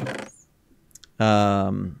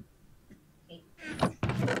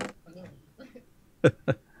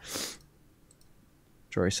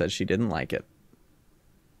 Jory said she didn't like it.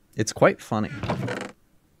 It's quite funny.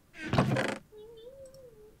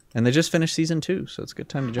 And they just finished season 2, so it's a good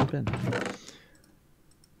time to jump in.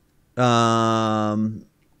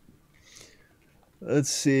 Let's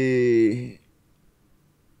see.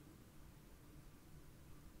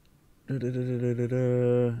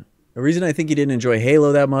 The reason I think you didn't enjoy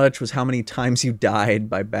Halo that much was how many times you died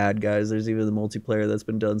by bad guys. There's even the multiplayer that's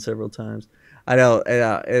been done several times. I know,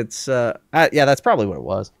 it's yeah, that's probably what it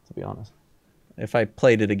was, to be honest. If I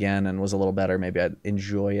played it again and was a little better, maybe I'd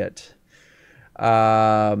enjoy it.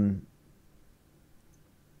 Let's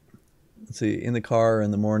see, in the car in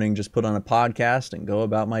the morning, just put on a podcast and go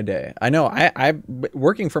about my day. I know, I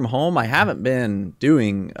working from home, I haven't been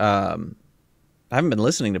doing, I haven't been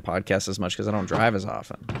listening to podcasts as much because I don't drive as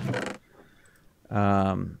often.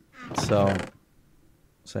 So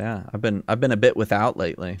yeah, I've been a bit without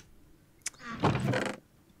lately.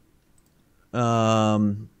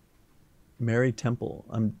 Mary Temple.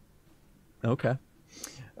 I'm okay.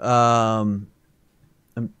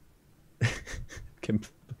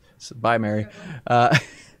 Bye, Mary.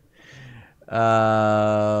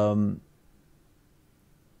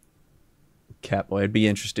 Catboy, I'd be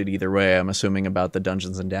interested either way. I'm assuming about the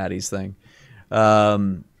Dungeons and Daddies thing.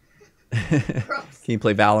 Can you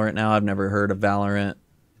play Valorant now? I've never heard of Valorant.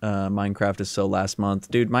 Minecraft is so last month.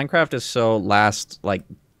 Dude, Minecraft is so last, like,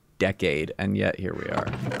 decade, and yet here we are.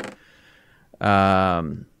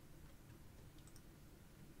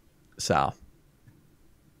 Sal.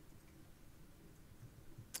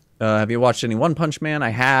 Have you watched any One Punch Man?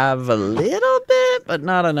 I have a little bit, but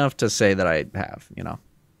not enough to say that I have, you know.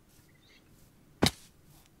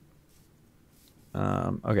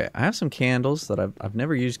 Okay, I have some candles that I've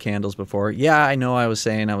never used candles before. Yeah, I know I was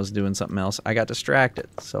saying I was doing something else. I got distracted.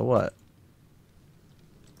 So what?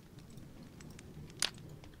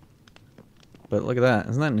 But look at that.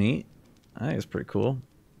 Isn't that neat? I think it's pretty cool.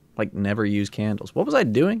 Like, never use candles. What was I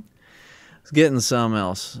doing? I was getting something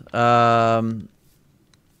else.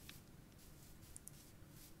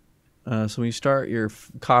 So when you start your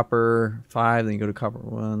copper 5, then you go to copper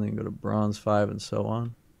 1, then you go to bronze 5, and so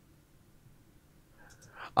on.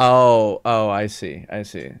 Oh, I see.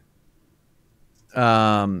 Is that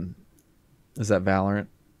Valorant?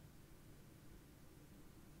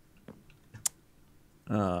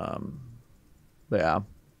 Yeah.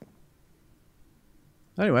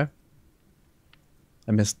 Anyway.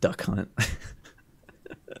 I missed Duck Hunt.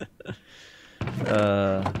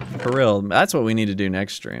 For real, that's what we need to do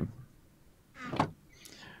next stream.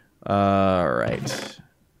 Alright.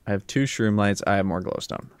 I have 2 shroom lights. I have more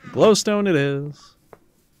glowstone. Glowstone it is.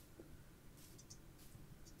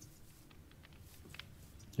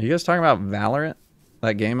 Are you guys talking about Valorant?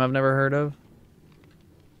 That game I've never heard of?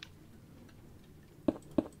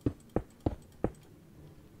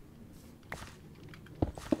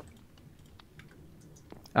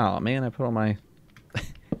 Oh man, I put all my...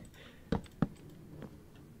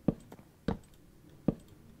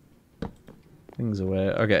 things away.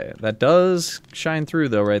 Okay, that does shine through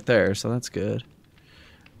though right there, so that's good.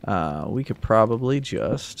 We could probably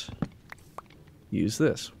just use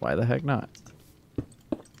this. Why the heck not?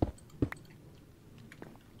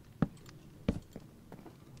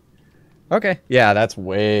 Okay, yeah, that's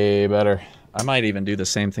way better. I might even do the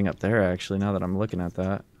same thing up there actually, now that I'm looking at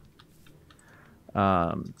that.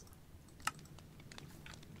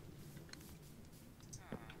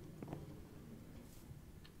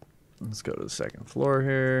 Let's go to the second floor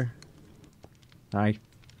here. Hi.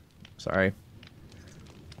 Sorry.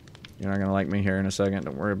 You're not gonna like me here in a second.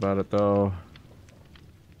 Don't worry about it though.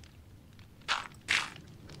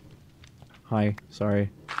 Hi. Sorry.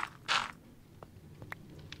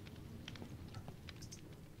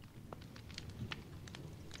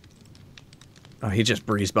 Oh, he just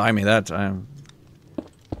breezed by me that time.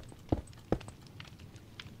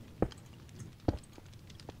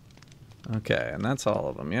 Okay, and that's all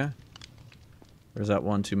of them, yeah? Or is that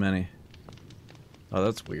one too many? Oh,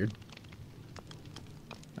 that's weird.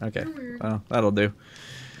 Okay, well, that'll do.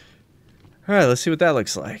 Alright, let's see what that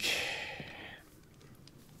looks like.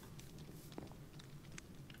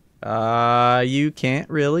 You can't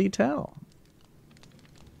really tell.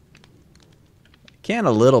 Can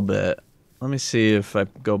a little bit. Let me see if I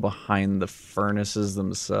go behind the furnaces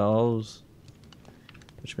themselves.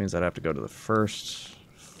 Which means I'd have to go to the first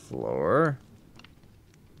floor.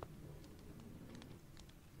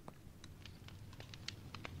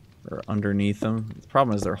 Or underneath them. The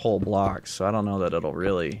problem is they're whole blocks, so I don't know that it'll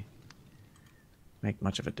really make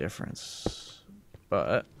much of a difference.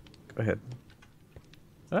 But, go ahead.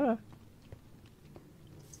 Ah.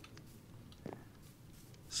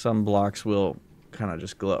 Some blocks will kind of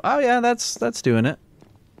just glow. Oh yeah, that's doing it.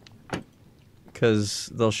 Because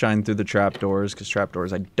they'll shine through the trapdoors, because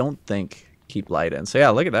trapdoors I don't think keep light in. So yeah,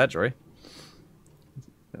 look at that, Jory.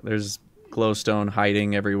 There's glowstone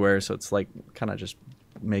hiding everywhere, so it's like kind of just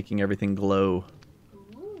making everything glow.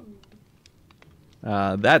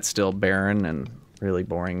 That's still barren and really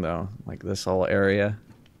boring though, like this whole area.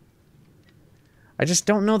 I just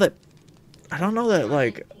don't know that,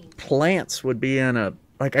 like plants would be in a,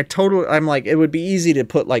 like I'm like, it would be easy to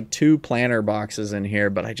put like 2 planter boxes in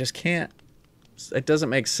here, but I just can't. It doesn't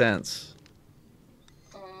make sense.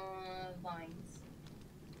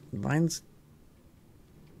 Vines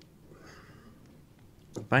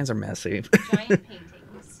are messy. Giant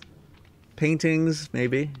paintings. Paintings,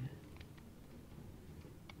 maybe.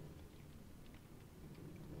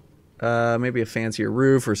 Maybe a fancier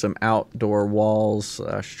roof or some outdoor walls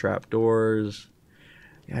 / trapdoors.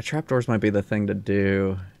 Yeah, trapdoors might be the thing to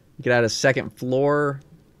do. You could add a second floor.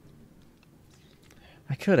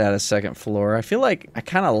 I could add a second floor. I feel like I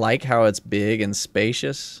kind of like how it's big and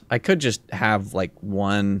spacious. I could just have like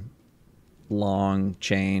one long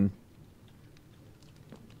chain.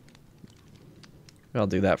 I'll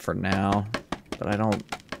do that for now, but I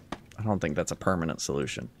don't think that's a permanent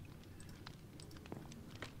solution.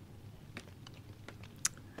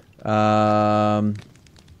 All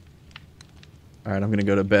right, I'm gonna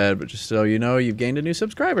go to bed, but just so you know, you've gained a new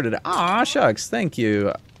subscriber today. Aw, shucks, thank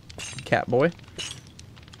you, cat boy.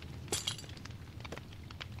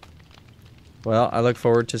 Well, I look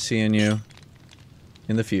forward to seeing you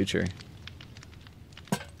in the future.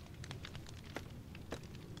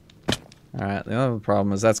 All right, the other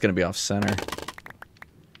problem is that's gonna be off center,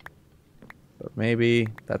 but maybe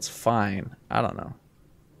that's fine. I don't know.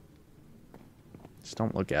 Just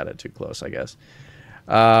don't look at it too close, I guess.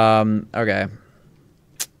 Okay.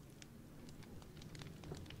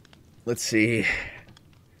 Let's see.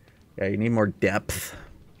 Yeah, you need more depth.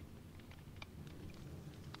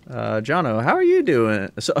 Jono, how are you doing?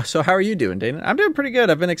 So how are you doing, Daynen? I'm doing pretty good.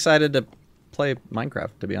 I've been excited to play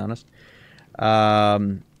Minecraft, to be honest.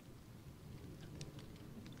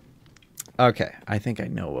 Okay, I think I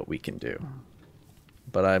know what we can do.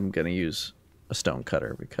 But I'm going to use a stone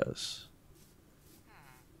cutter because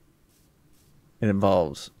it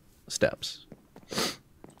involves steps.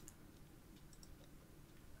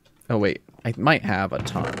 Oh, wait. I might have a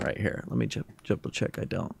ton right here. Let me double check. I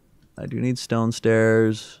don't. I do need stone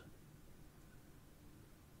stairs.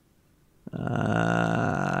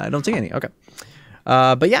 I don't see any. Okay.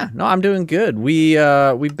 But yeah, no, I'm doing good. We've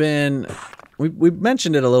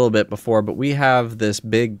mentioned it a little bit before, but we have this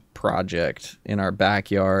big project in our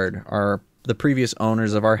backyard. The previous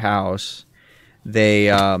owners of our house, they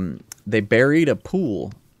buried a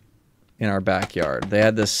pool in our backyard. They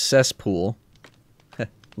had this cesspool,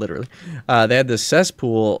 literally. They had this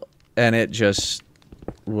cesspool, and it just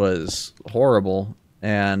was horrible.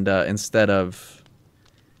 And instead of,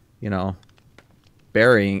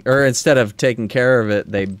 instead of taking care of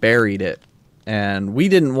it, they buried it. And we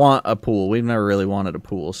didn't want a pool. We've never really wanted a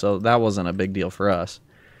pool, so that wasn't a big deal for us.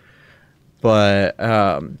 But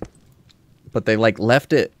they like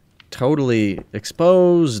left it totally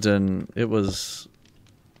exposed, and it was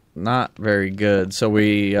not very good. So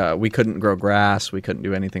we couldn't grow grass. We couldn't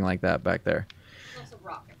do anything like that back there. There's also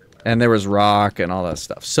rock everywhere. And there was rock and all that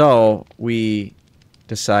stuff. So we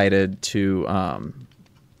decided to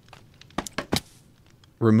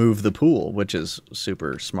remove the pool, which is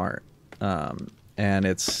super smart. And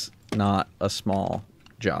it's not a small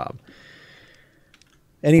job.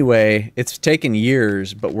 Anyway, it's taken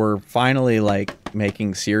years, but we're finally like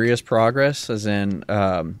making serious progress, as in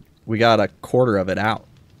we got a quarter of it out.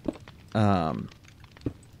 And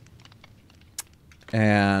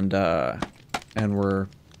we're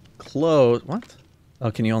close. What?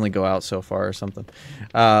 Oh, can you only go out so far or something?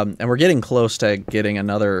 And we're getting close to getting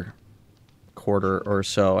another quarter or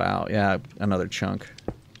so out. Yeah, another chunk.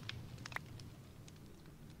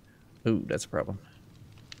 Ooh, that's a problem.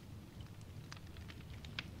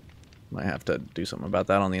 Might have to do something about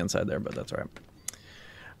that on the inside there, but that's all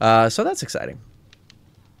right. So that's exciting.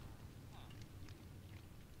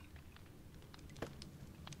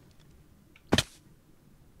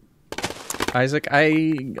 Isaac,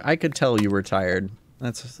 I could tell you were tired.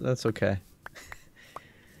 That's okay.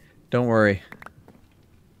 Don't worry.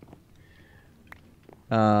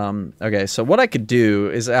 Okay, so what I could do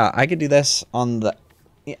is I could do this on the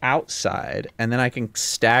outside, and then I can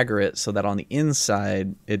stagger it so that on the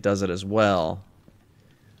inside it does it as well.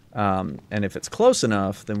 And if it's close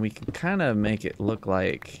enough, then we can kind of make it look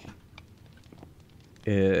like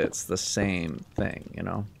it's the same thing,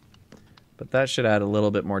 But that should add a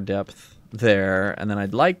little bit more depth there. And then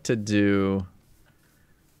I'd like to do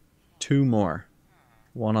 2 more.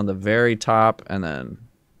 One on the very top, and then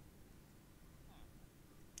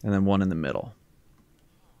one in the middle.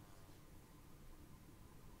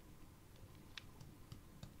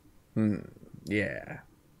 Yeah.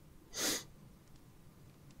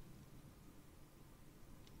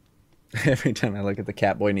 Every time I look at the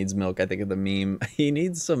Catboy needs milk, I think of the meme. He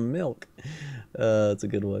needs some milk. That's a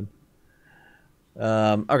good one.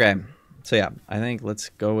 Okay. So yeah, I think let's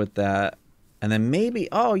go with that. And then maybe,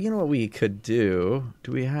 oh, you know what we could do?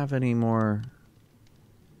 Do we have any more?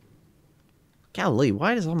 Golly,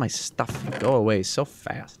 why does all my stuff go away so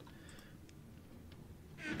fast?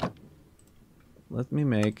 Let me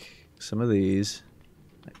make some of these.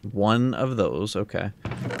 1 of those, okay.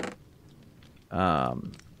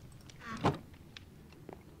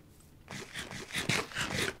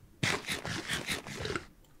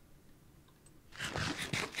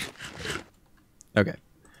 Okay.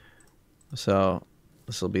 So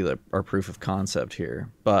this will be our proof of concept here,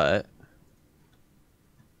 but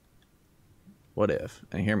what if,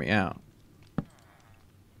 and hear me out,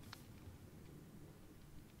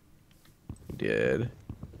 we did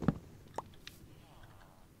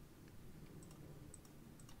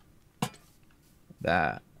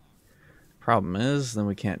that. Problem is, then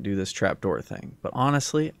we can't do this trapdoor thing. But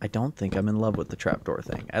honestly, I don't think I'm in love with the trapdoor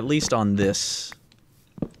thing, at least on this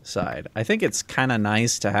side. I think it's kind of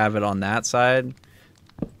nice to have it on that side.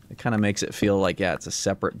 It kind of makes it feel like, yeah, it's a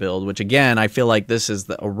separate build, which again, I feel like this is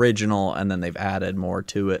the original, and then they've added more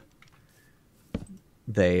to it.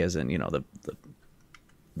 They, as in,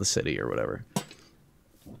 the city or whatever.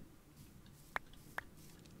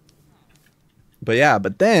 But yeah,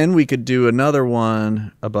 but then we could do another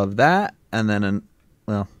one above that, and then,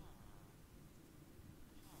 well,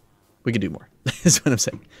 we could do more, is what I'm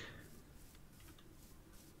saying.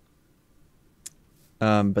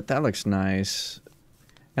 But that looks nice.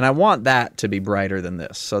 And I want that to be brighter than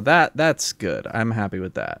this. So that's good. I'm happy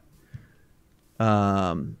with that.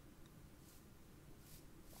 And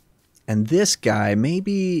this guy,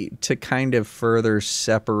 maybe to kind of further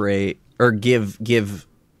separate or give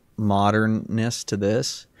modernness to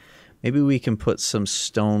this, maybe we can put some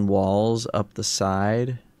stone walls up the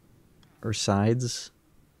side or sides.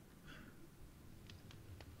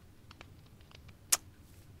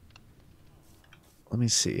 Let me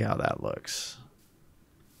see how that looks.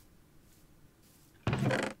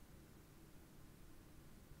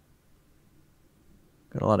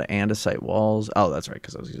 Got a lot of andesite walls. Oh, that's right,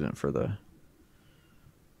 because I was using it for the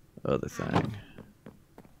other thing.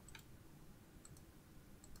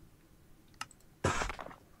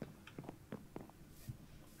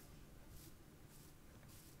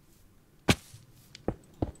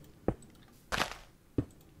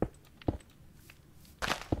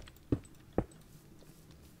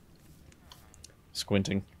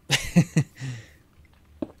 Squinting.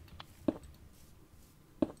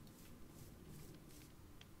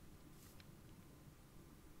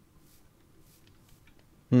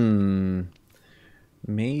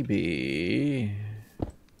 Maybe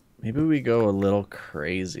we go a little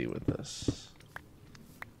crazy with this.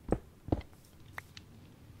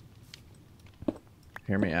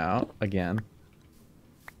 Hear me out again.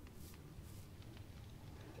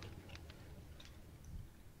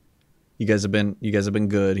 You guys have been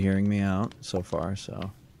good hearing me out so far,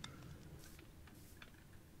 so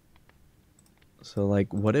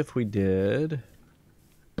like what if we did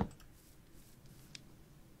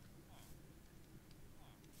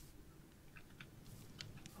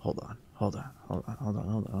Hold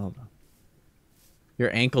on.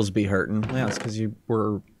 Your ankles be hurting. Yeah, it's because you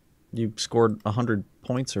scored 100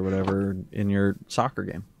 points or whatever in your soccer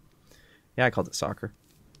game. Yeah, I called it soccer.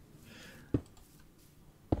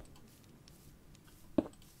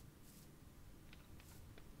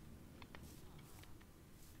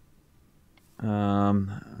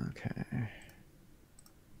 Okay.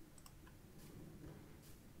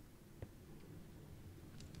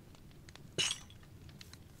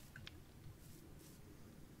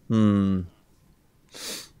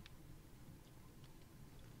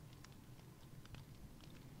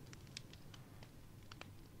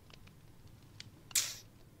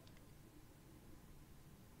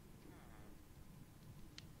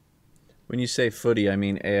 When you say footy, I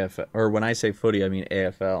mean AFL. Or when I say footy, I mean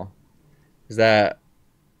AFL. Is that...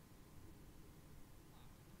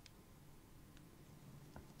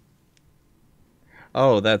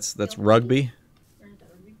 Oh, that's rugby?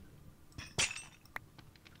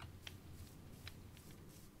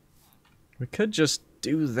 We could just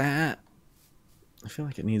do that. I feel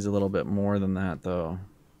like it needs a little bit more than that, though.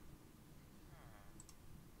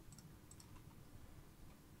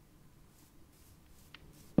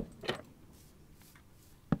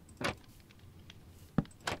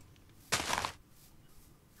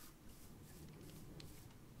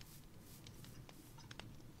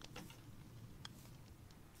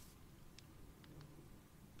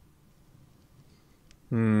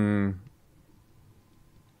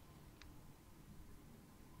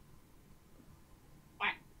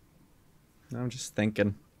 I'm just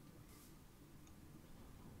thinking.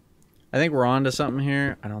 I think we're on to something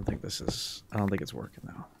here. I don't think it's working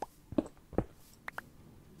though.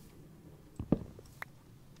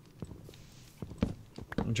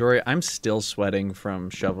 Jory, I'm still sweating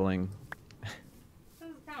from shoveling. It's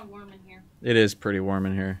kind of warm in here. It is pretty warm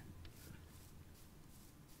in here.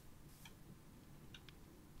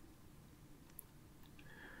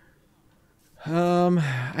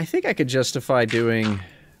 I think I could justify doing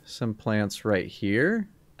some plants right here.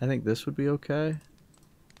 I think this would be okay.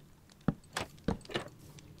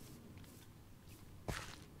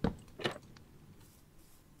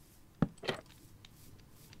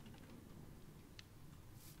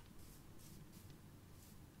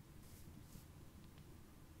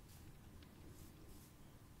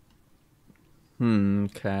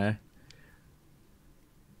 Okay.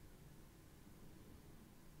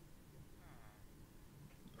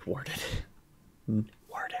 Warden.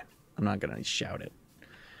 Warden. I'm not gonna shout it.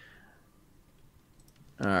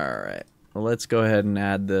 Alright. Well, let's go ahead and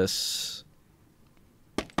add this.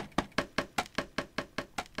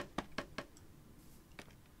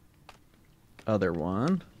 Other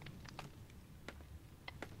one.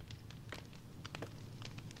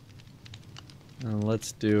 And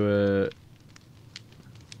let's do it.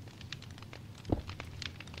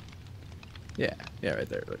 Yeah, right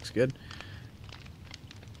there. Looks good.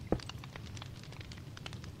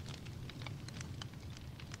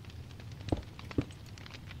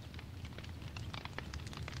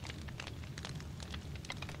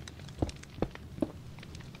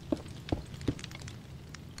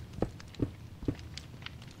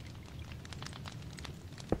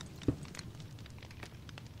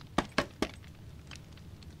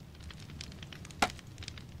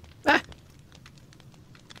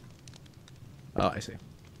 Oh, I see.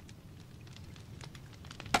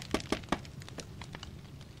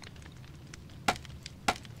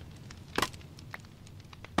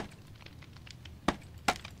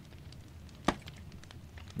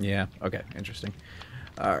 Yeah, okay, interesting.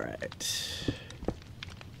 All right.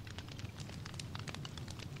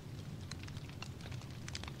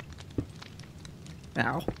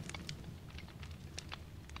 Ow.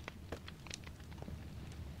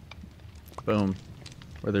 Boom.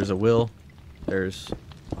 Where there's a will, there's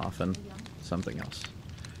often something else.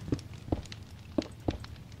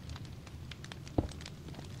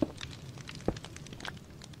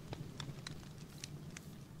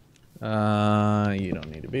 You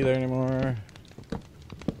don't need to be there anymore.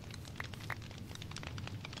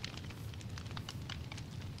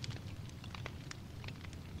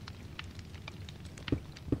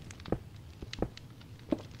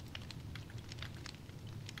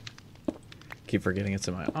 Keep forgetting it's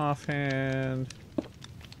in my offhand.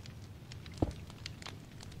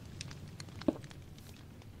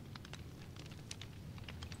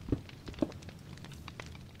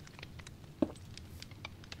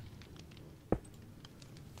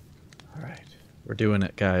 All right, we're doing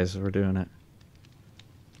it, guys. We're doing it.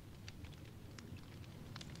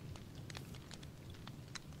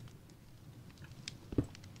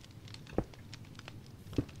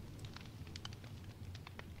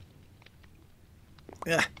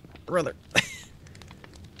 Yeah, brother.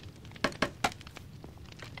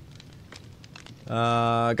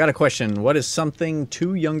 Got a question. What is something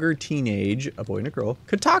two younger teenage, a boy and a girl,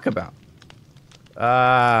 could talk about?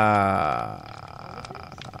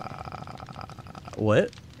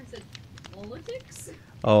 What? I said politics?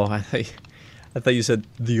 Oh, I thought you said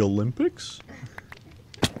the Olympics?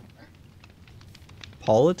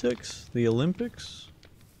 Politics? The Olympics?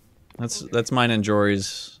 That's mine and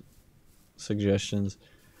Jory's suggestions.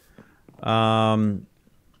 Yeah,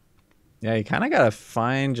 you kind of gotta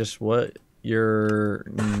find just what your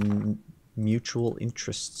mutual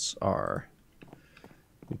interests are,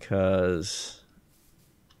 because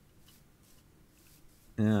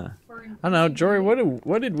yeah, I don't know, Jory.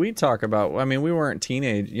 What did we talk about? I mean, we weren't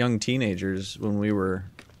young teenagers when we were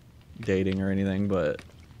dating or anything, but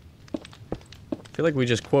I feel like we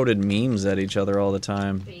just quoted memes at each other all the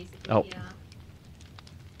time. Basically, oh. Yeah.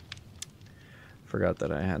 Forgot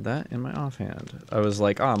that I had that in my offhand. I was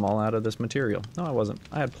like, oh, I'm all out of this material. No, I wasn't.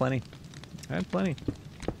 I had plenty. I had plenty.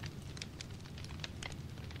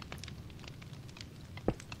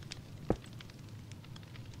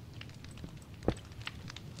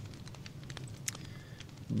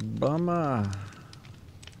 Bummer.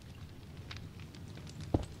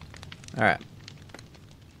 All right.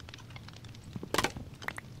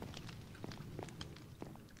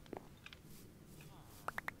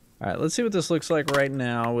 All right, let's see what this looks like right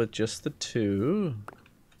now with just the two.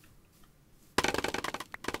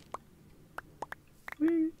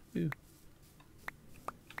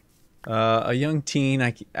 A young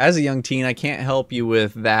teen. As a young teen, I can't help you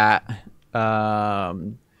with that.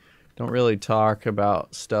 Don't really talk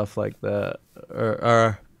about stuff like that,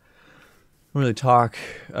 or don't really talk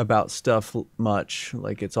about stuff much.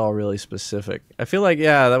 Like, it's all really specific. I feel like,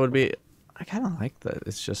 yeah, that would be. I kind of like that.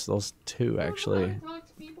 It's just those two actually.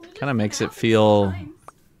 Kind of makes it feel.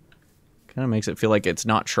 Kind of makes it feel like it's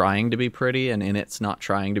not trying to be pretty, and in it's not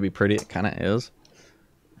trying to be pretty, it kind of is.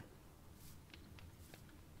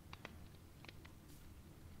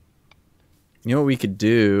 You know what we could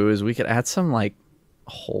do is we could add some like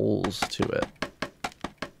holes to it.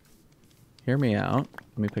 Hear me out.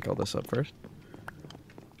 Let me pick all this up first.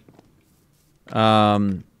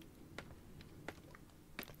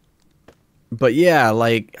 But yeah,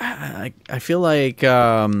 like I feel like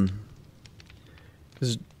because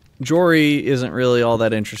Jory isn't really all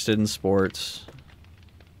that interested in sports.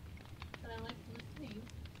 But I like listening.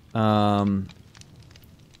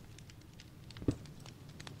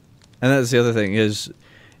 And that's the other thing is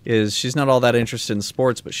she's not all that interested in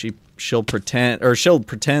sports, but she'll pretend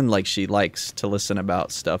like she likes to listen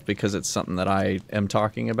about stuff because it's something that I am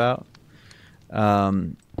talking about,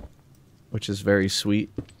 which is very sweet.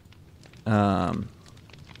 There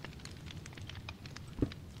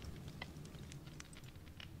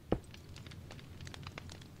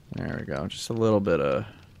we go. Just a little bit of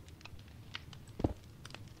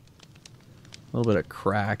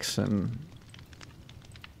cracks and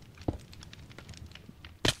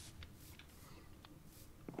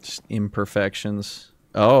just imperfections.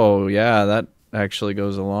 Oh yeah, that actually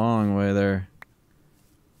goes a long way there.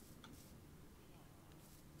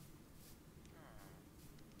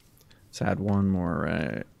 Let's add one more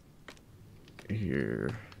right here.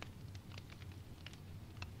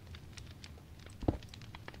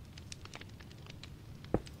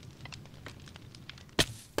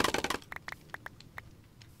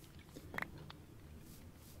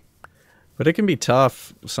 But it can be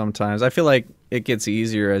tough sometimes. I feel like it gets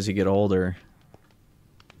easier as you get older.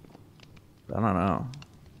 I don't know.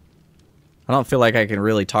 I don't feel like I can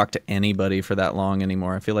really talk to anybody for that long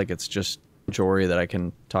anymore. I feel like it's just Jory that I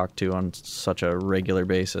can talk to on such a regular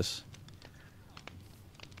basis.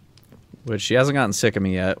 Which she hasn't gotten sick of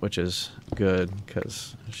me yet, which is good,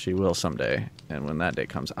 because she will someday. And when that day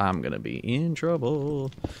comes, I'm going to be in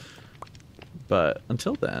trouble. But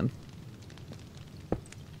until then...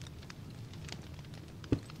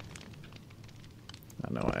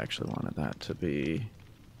 I know I actually wanted that to be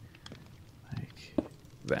like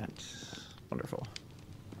that. Wonderful.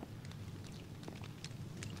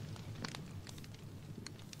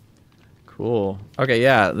 Cool. Okay,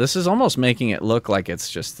 yeah, this is almost making it look like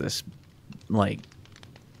it's just this, like,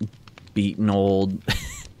 beaten old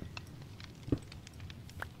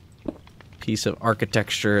piece of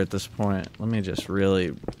architecture at this point. Let me just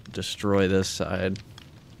really destroy this side.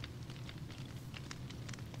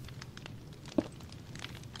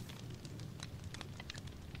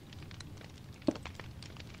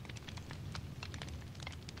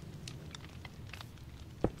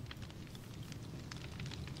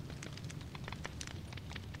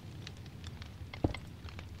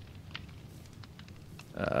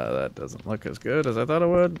 That doesn't look as good as I thought it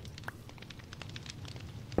would.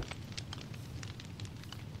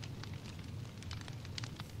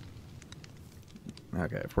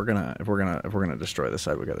 Okay, if we're gonna destroy this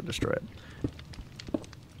side, we gotta destroy it.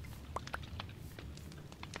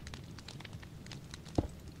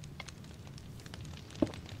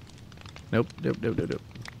 Nope, nope, nope, nope, nope.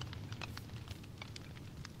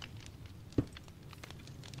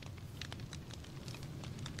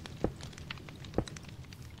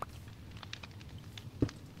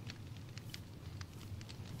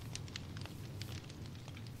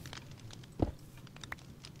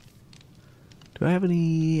 Do I have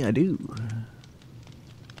any? I do.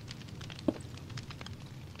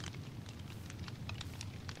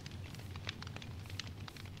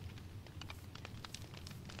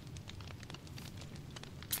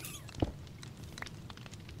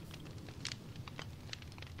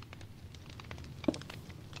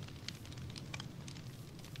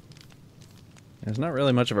 There's not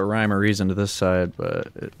really much of a rhyme or reason to this side, but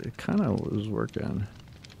it kind of was working.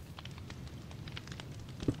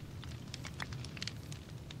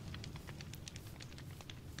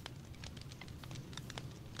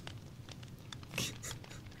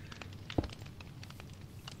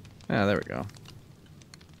 Yeah, there we go.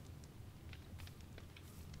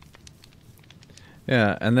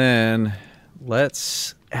 Yeah, and then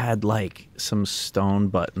let's add like some stone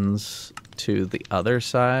buttons to the other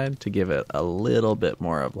side to give it a little bit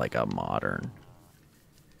more of like a modern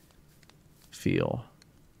feel.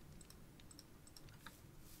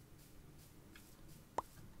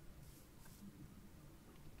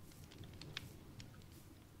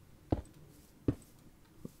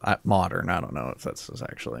 Modern, I don't know if that's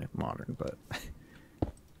actually modern, but...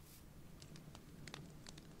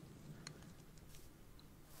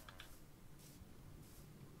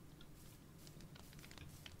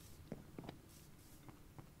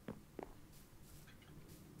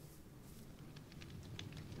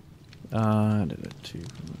 I did it two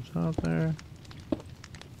from the top there.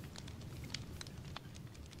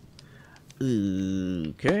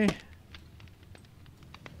 Okay.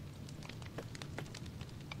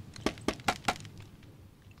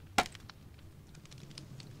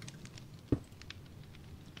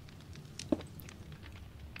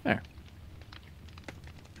 There.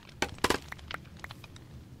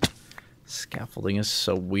 Scaffolding is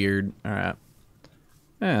so weird. All right.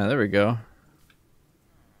 Yeah, there we go.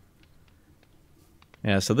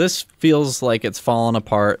 Yeah, so this feels like it's fallen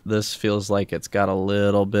apart. This feels like it's got a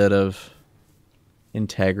little bit of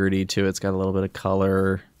integrity to it. It's got a little bit of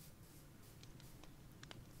color.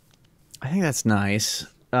 I think that's nice.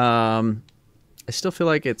 I still feel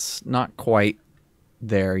like it's not quite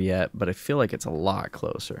there yet, but I feel like it's a lot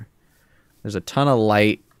closer. There's a ton of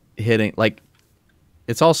light hitting. Like,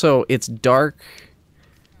 it's also, it's dark.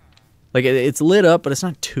 Like, it's lit up, but it's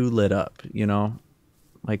not too lit up, you know?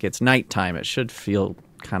 Like, it's nighttime. It should feel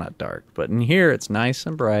kind of dark. But in here, it's nice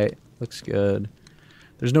and bright. Looks good.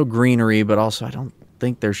 There's no greenery, but also I don't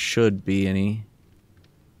think there should be any.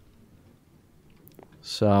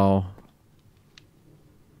 So,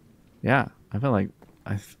 yeah. I feel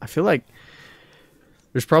like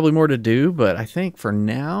there's probably more to do, but I think for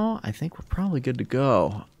now, I think we're probably good to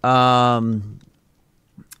go.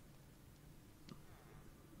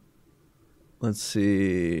 Let's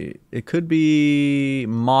see. It could be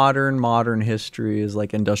modern history is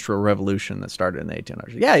like Industrial Revolution that started in the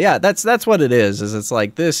 1800s. Yeah, that's what it is. Is it's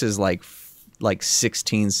like this is like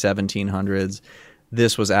 1700s.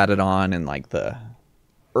 This was added on in like the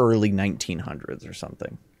early 1900s or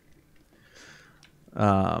something.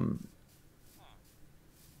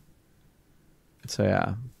 So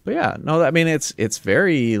yeah, but yeah, no, I mean it's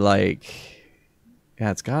very like,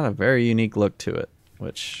 yeah, it's got a very unique look to it,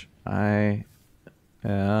 which I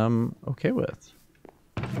am okay with.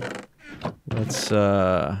 Let's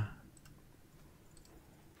grab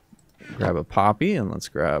a poppy and let's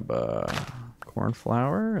grab corn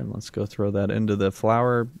flour and let's go throw that into the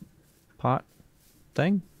flour pot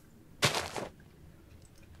thing.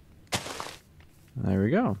 There we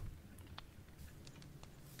go.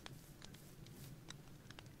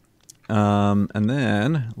 And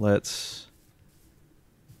then let's,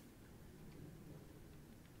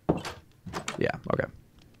 yeah, okay.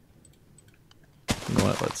 You know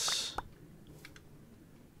what, let's,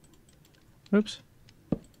 oops.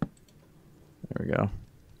 There we go.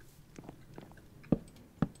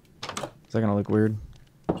 Is that gonna look weird?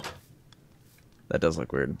 That does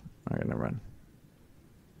look weird. Okay, never mind.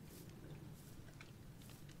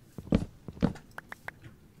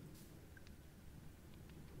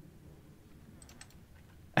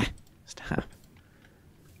 Stop.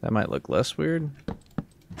 That might look less weird.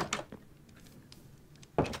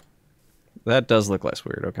 That does look less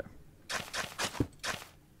weird, okay.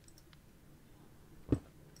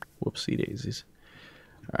 Whoopsie daisies.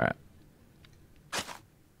 Alright.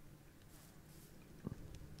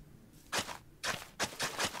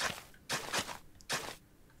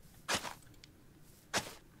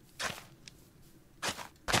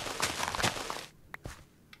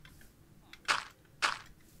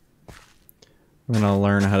 I'm gonna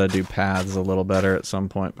learn how to do paths a little better at some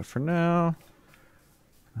point, but for now,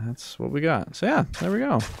 that's what we got. So yeah, there we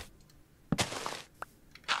go.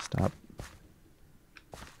 Stop.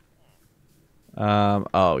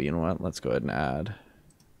 Oh, you know what? Let's go ahead and add.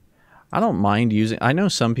 I don't mind using, I know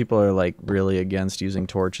some people are like really against using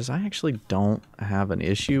torches. I actually don't have an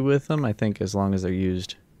issue with them. I think as long as they're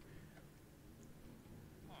used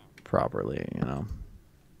properly, you know.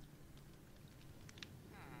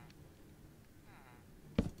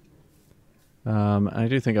 I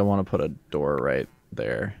do think I want to put a door right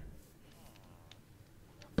there.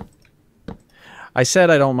 I said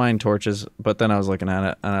I don't mind torches, but then I was looking at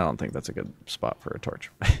it, and I don't think that's a good spot for a torch.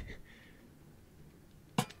 I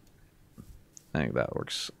think that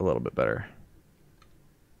works a little bit better.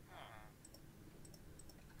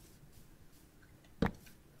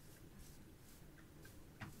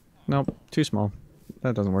 Nope, too small.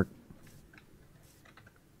 That doesn't work.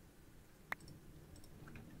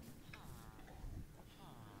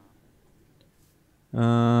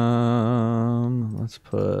 Let's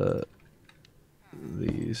put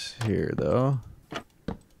these here though.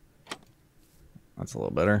 That's a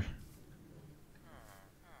little better.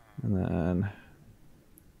 And then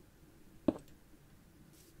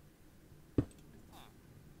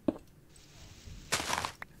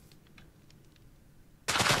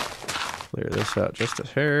clear this out just a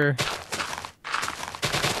hair.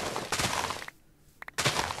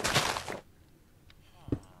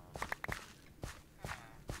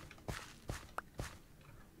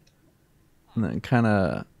 And then kind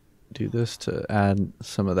of do this to add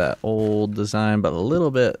some of that old design, but a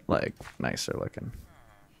little bit like nicer looking.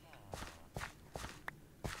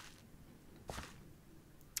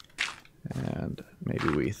 And maybe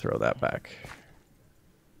we throw that back.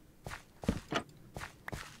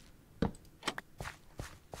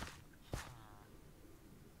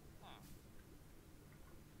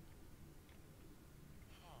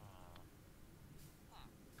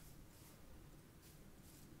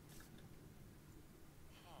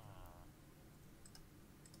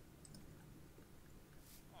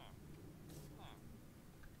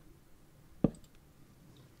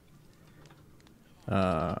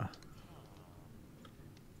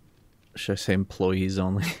 Should I say employees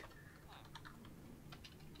only?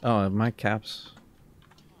 Oh, my caps.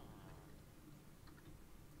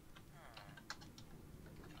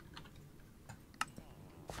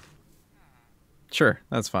 Sure,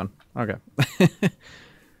 that's fun. Okay.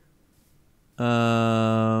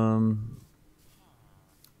 Let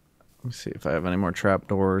me see if I have any more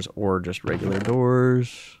trapdoors or just regular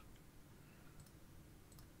doors.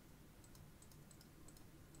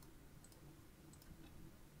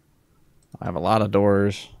 I have a lot of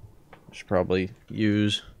doors. I should probably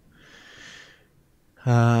use.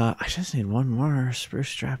 I just need one more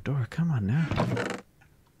spruce trapdoor. Come on now.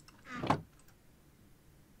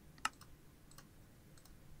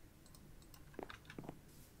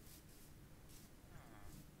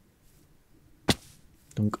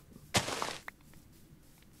 Dunk.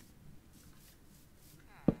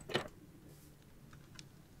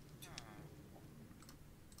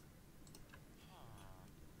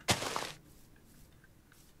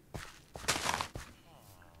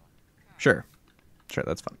 Sure. Sure,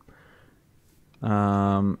 that's fun.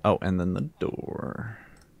 Oh, and then the door.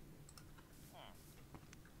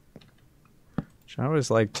 Which I always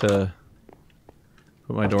like to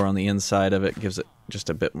put my door on the inside of it. Gives it just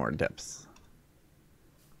a bit more depth.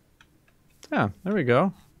 Yeah, there we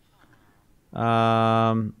go.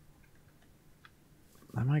 I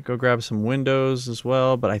might go grab some windows as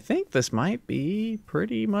well, but I think this might be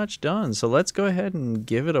pretty much done. So let's go ahead and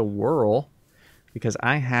give it a whirl, because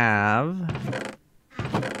I have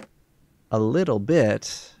a little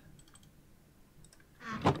bit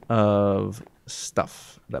of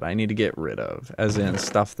stuff that I need to get rid of, as in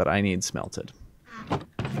stuff that I need smelted.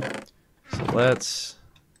 So let's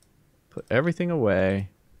put everything away.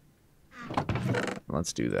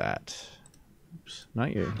 Let's do that. Oops,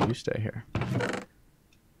 not you. You stay here.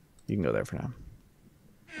 You can go there for now.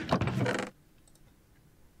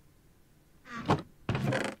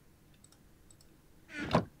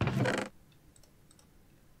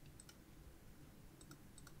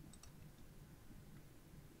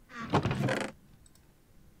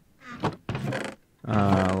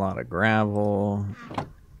 A lot of gravel.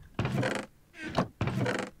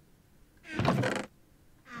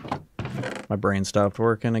 My brain stopped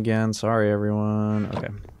working again. Sorry, everyone. Okay,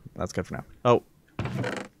 that's good for now. Oh.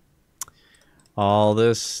 All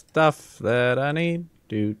this stuff that I need.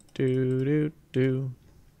 Do. Is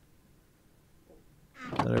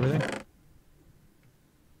that everything?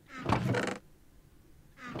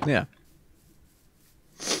 Yeah.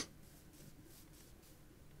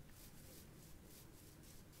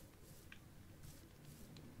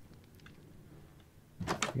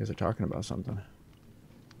 You guys are talking about something.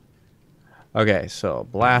 Okay, so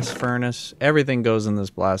blast furnace. Everything goes in this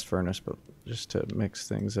blast furnace, but just to mix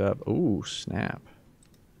things up. Ooh, snap.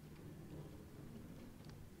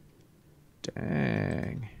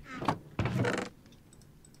 Dang.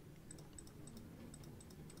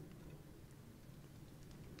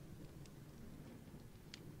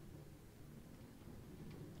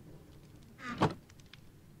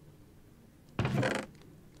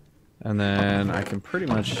 And then I can pretty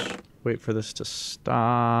much wait for this to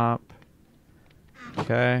stop.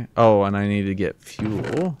 Okay. Oh, and I need to get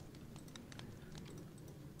fuel.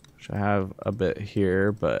 Which I have a bit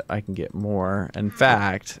here, but I can get more. In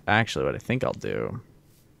fact, actually what I think I'll do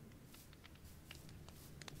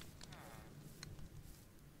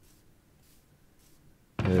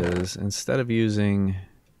is, instead of using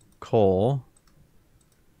coal,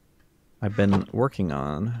 I've been working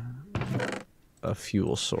on a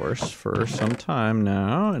fuel source for some time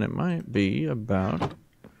now, and it might be about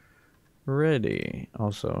ready.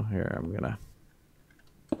 Also, here, I'm gonna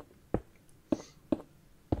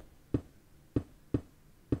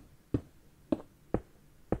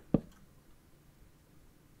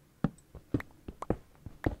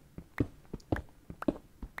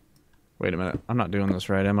wait a minute. I'm not doing this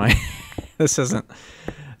right, am I? This isn't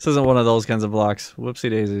one of those kinds of blocks. Whoopsie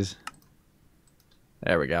daisies.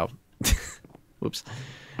 There we go. Whoops.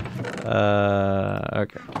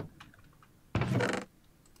 Okay.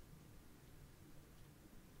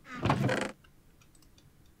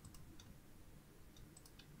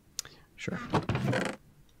 Sure.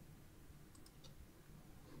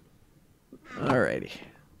 Alrighty.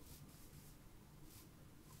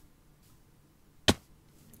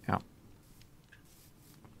 Ow.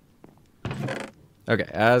 Okay,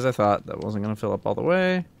 as I thought, that wasn't going to fill up all the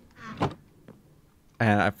way.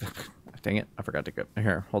 And dang it, I forgot to go.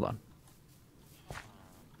 Here, hold on.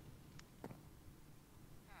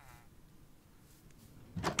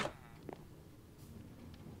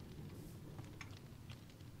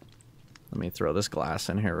 Let me throw this glass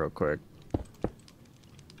in here real quick.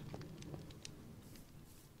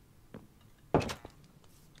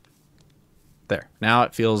 There. Now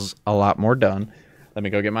it feels a lot more done. Let me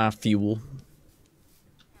go get my fuel.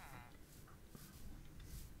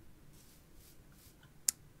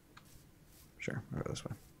 Sure, I'll go this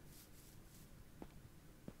way.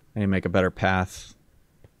 I need to make a better path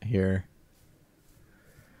here.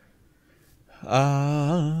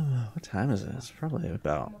 What time is it? It's probably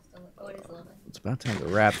about... It's about time to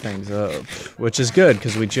wrap things up, which is good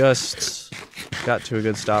because we just got to a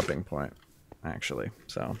good stopping point, actually.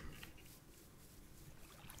 So...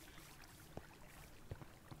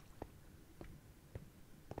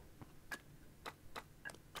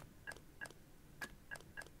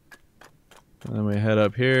 And then we head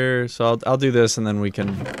up here. So I'll do this and then we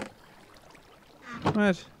can...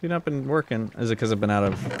 What? You've not been working. Is it because I've been out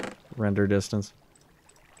of render distance?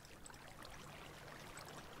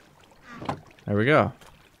 There we go.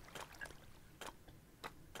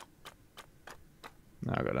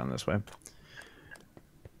 Now I'll go down this way.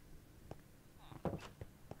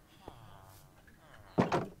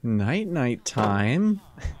 Night time.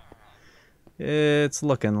 It's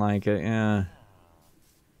looking like it, yeah.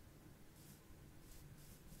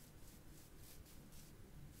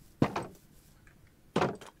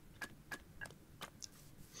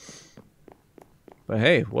 But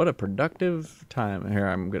hey, what a productive time. Here,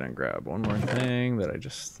 I'm gonna grab one more thing that I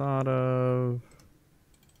just thought of.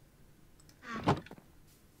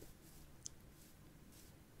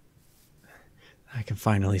 I can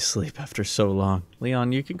finally sleep after so long.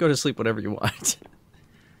 Leon, you can go to sleep whatever you want.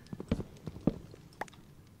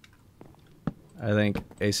 I think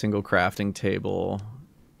a single crafting table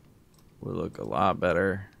would look a lot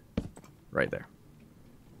better right there.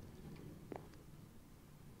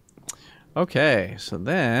 Okay, so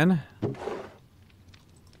then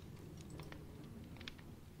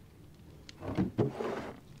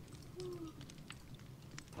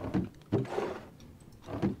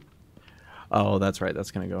oh, that's right.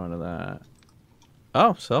 That's going to go into that.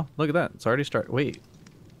 Oh, so look at that. It's already started. Wait,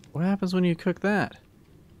 what happens when you cook that?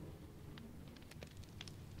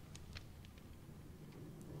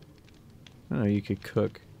 Oh, you could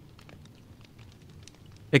cook.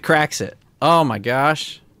 It cracks it. Oh my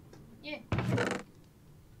gosh. Yeah.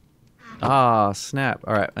 Ah, snap.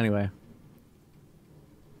 All right, anyway.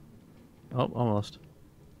 Oh, almost.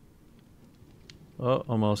 Oh,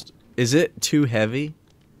 almost. Is it too heavy?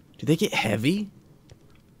 Do they get heavy?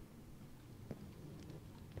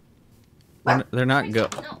 They're not No.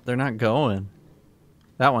 They're not going.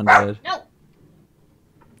 That one did. No.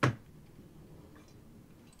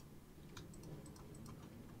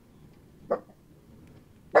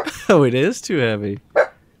 Oh, it is too heavy.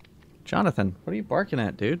 Jonathan, what are you barking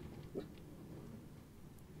at, dude?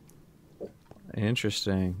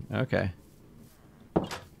 Interesting. Okay. A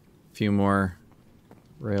few more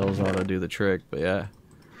rails ought to do the trick, but yeah.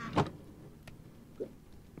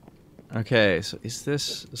 Okay, so is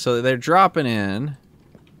this... So they're dropping in.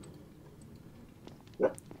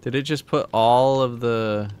 Did it just put all of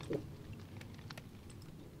the...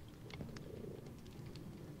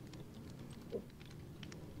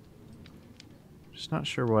 Just not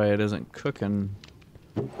sure why it isn't cooking.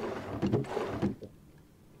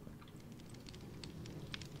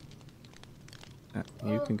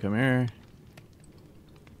 You can come here.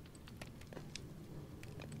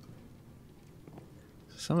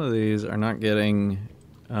 Some of these are not getting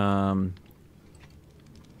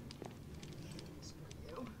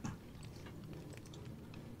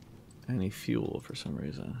any fuel for some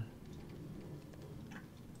reason.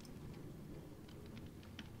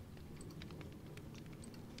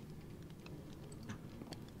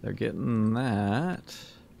 They're getting that.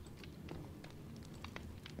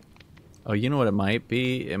 Oh, you know what it might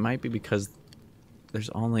be? It might be because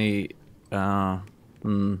there's only I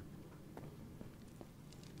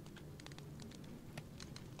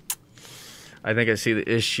think I see the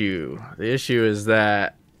issue. The issue is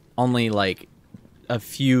that only like a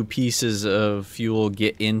few pieces of fuel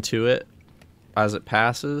get into it as it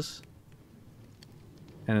passes.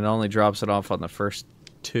 And it only drops it off on the first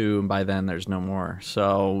two, and by then there's no more.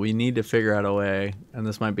 So we need to figure out a way, and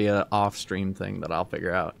this might be an off-stream thing that I'll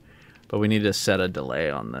figure out. But we need to set a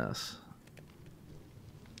delay on this.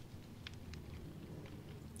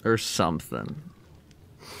 Or something.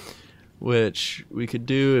 Which we could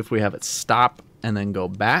do if we have it stop and then go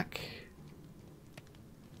back.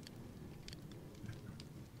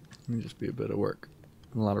 It'd just be a bit of work.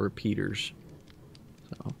 A lot of repeaters.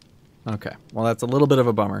 So, okay. Well, that's a little bit of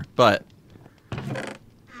a bummer, but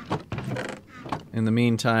in the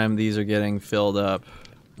meantime, these are getting filled up,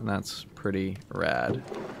 and that's pretty rad.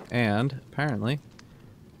 And apparently,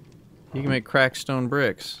 you can make cracked stone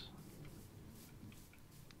bricks.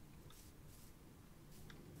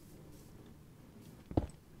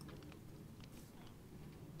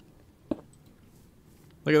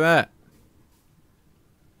 Look at that.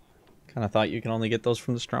 Kind of thought you can only get those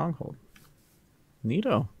from the stronghold.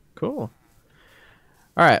 Neato. Cool.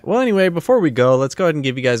 All right. Well, anyway, before we go, let's go ahead and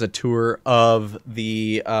give you guys a tour of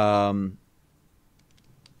the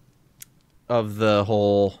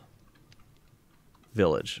whole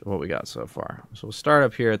village, what we got so far. So we'll start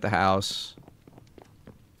up here at the house.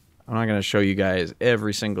 I'm not going to show you guys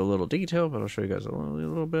every single little detail, but I'll show you guys a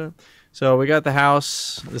little bit. So we got the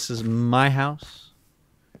house. This is my house.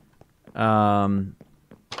 And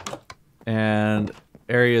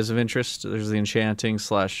areas of interest. There's the enchanting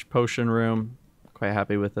 / potion room. Quite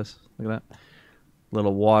happy with this. Look at that.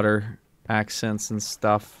 Little water accents and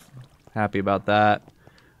stuff. Happy about that.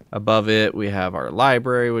 Above it, we have our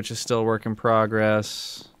library, which is still a work in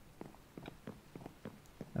progress.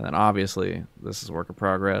 And then obviously, this is a work in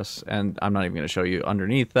progress. And I'm not even going to show you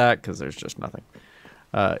underneath that because there's just nothing.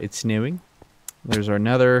 It's snowing. There's our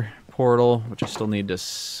nether portal, which I still need to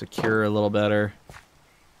secure a little better.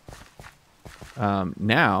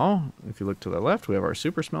 Now, if you look to the left, we have our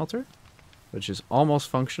super smelter, which is almost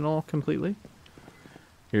functional completely.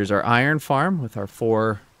 Here's our iron farm with our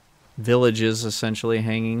 4 villages essentially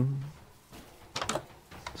hanging,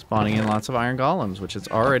 spawning in lots of iron golems, which it's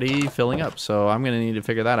already filling up. So I'm going to need to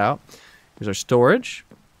figure that out. Here's our storage,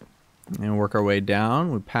 and work our way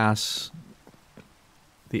down. We pass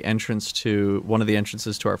the entrance to one of the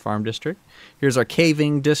entrances to our farm district. Here's our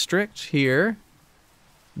caving district here.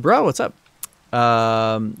 Bro, what's up?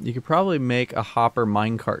 You could probably make a hopper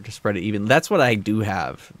minecart to spread it even. That's what I do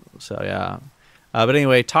have. So yeah. But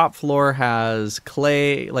anyway, top floor has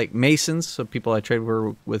clay, like masons, so people I trade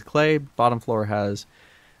with clay. Bottom floor has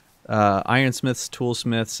ironsmiths,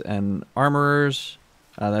 toolsmiths, and armorers.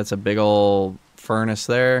 That's a big old furnace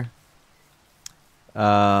there.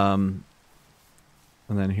 And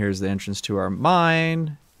then here's the entrance to our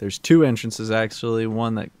mine. There's 2 entrances, actually.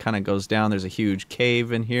 One that kind of goes down. There's a huge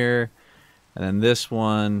cave in here. And then this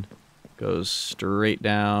one goes straight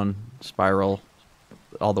down, spiral,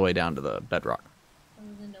 all the way down to the bedrock. It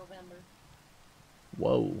was in November.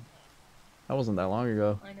 Whoa. That wasn't that long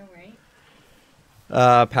ago. I know,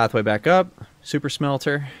 right? Pathway back up. Super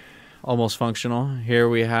smelter. Almost functional. Here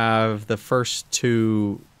we have the first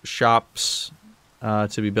 2 shops to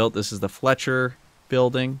be built. This is the Fletcher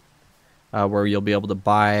building, where you'll be able to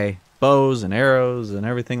buy bows and arrows and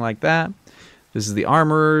everything like that. This is the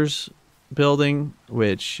armorers building,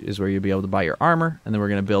 which is where you'll be able to buy your armor. And then we're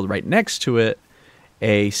going to build right next to it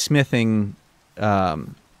a smithing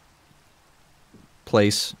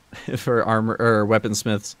place for armor or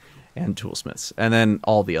weaponsmiths and toolsmiths, and then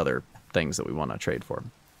all the other things that we want to trade for.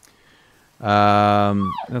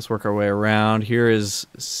 Let's work our way around. Here is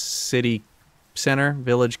city center,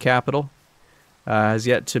 village capital. Has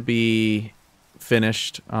yet to be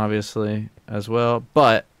finished, obviously, as well,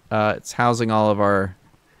 but it's housing all of our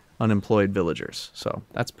unemployed villagers, so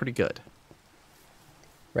that's pretty good.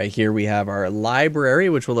 Right here we have our library,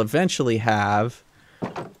 which will eventually have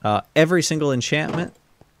every single enchantment.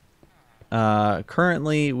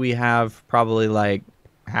 Currently we have probably like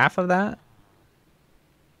half of that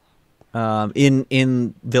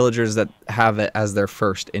in villagers that have it as their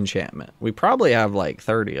first enchantment. We probably have like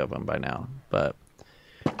 30 of them by now, but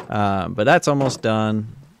that's almost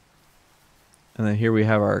done. And then here we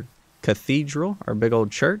have our cathedral, our big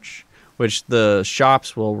old church, which the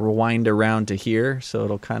shops will rewind around to here, so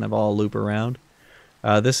it'll kind of all loop around.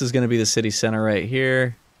 This is going to be the city center right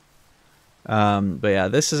here. But yeah,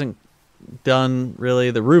 this isn't done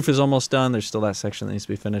really. The roof is almost done. There's still that section that needs to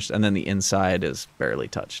be finished, and then the inside is barely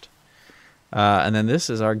touched. And then this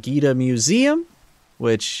is our Gita Museum,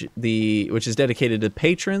 which is dedicated to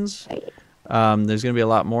patrons. There's going to be a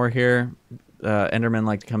lot more here. Endermen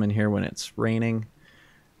like to come in here when it's raining.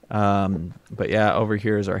 But yeah, over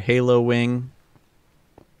here is our Halo Wing,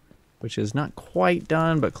 which is not quite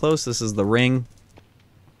done, but close. This is the ring,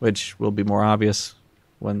 which will be more obvious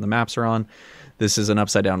when the maps are on. This is an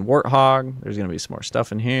upside down warthog. There's going to be some more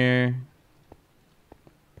stuff in here.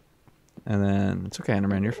 And then, it's okay,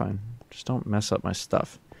 Enderman, you're fine. Just don't mess up my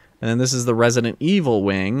stuff. And then this is the Resident Evil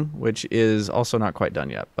wing, which is also not quite done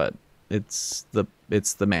yet, but it's the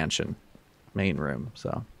mansion main room,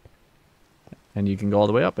 so. And you can go all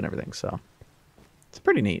the way up and everything, so it's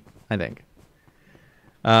pretty neat, I think.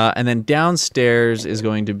 And then downstairs is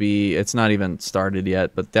going to be, it's not even started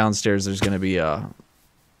yet, but downstairs there's going to be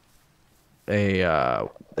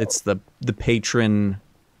it's the patron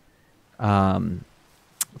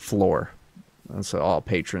floor. And so all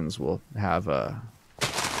patrons will have an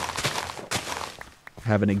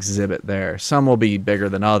exhibit there. Some will be bigger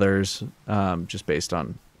than others, just based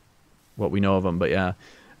on what we know of them, but yeah. And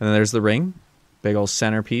then there's the ring. Big old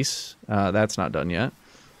centerpiece. That's not done yet.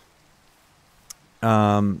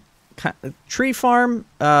 Tree farm,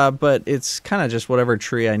 but it's kind of just whatever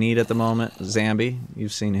tree I need at the moment. Zambi,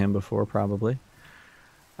 you've seen him before probably.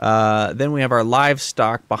 Then we have our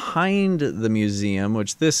livestock behind the museum,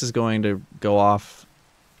 which this is going to go off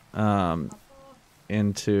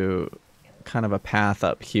into kind of a path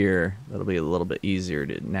up here that'll be a little bit easier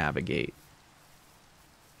to navigate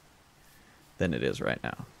than it is right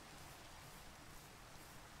now.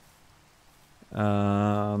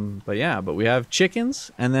 But we have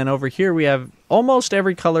chickens, and then over here we have almost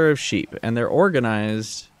every color of sheep, and they're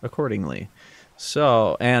organized accordingly.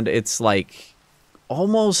 So, and it's like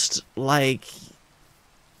almost like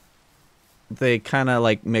they kind of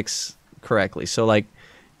like mix correctly. So like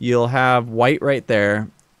you'll have white right there,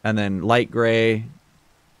 and then light gray,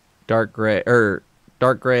 dark gray,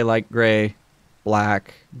 light gray,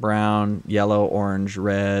 black, brown, yellow, orange,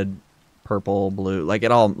 red, purple, blue. Like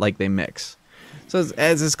it all, like they mix. So it's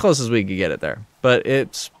as close as we could get it there. But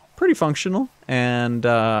it's pretty functional, and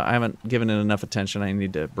I haven't given it enough attention. I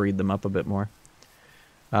need to breed them up a bit more.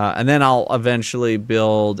 And then I'll eventually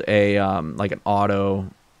build a like an auto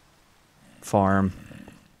farm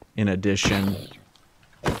in addition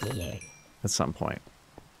at some point.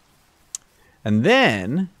 And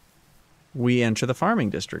then we enter the farming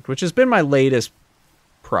district, which has been my latest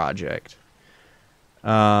project.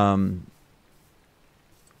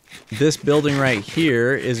 This building right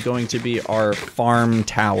here is going to be our farm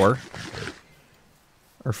tower.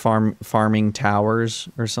 Or farming towers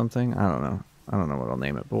or something. I don't know. I don't know what I'll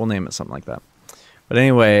name it, but we'll name it something like that. But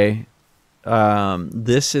anyway,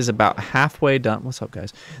 this is about halfway done. What's up,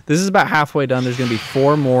 guys? This is about halfway done. There's going to be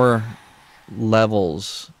 4 more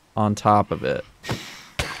levels on top of it.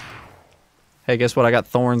 Hey, guess what? I got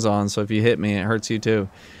thorns on, so if you hit me, it hurts you too.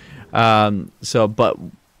 But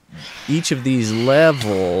each of these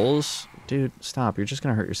levels... Dude, stop. You're just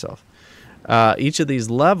going to hurt yourself. Each of these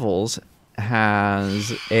levels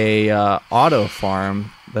has a auto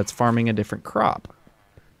farm that's farming a different crop.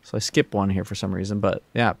 So I skipped one here for some reason, but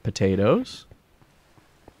yeah, potatoes,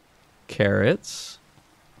 carrots,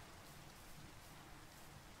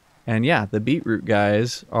 and yeah, the beetroot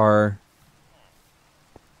guys are...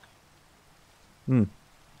 Well,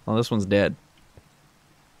 this one's dead.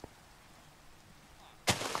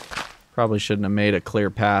 Probably shouldn't have made a clear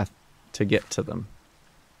path to get to them.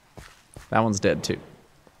 That one's dead too.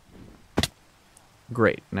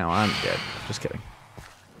 Great, now I'm dead. Just kidding.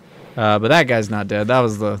 But that guy's not dead.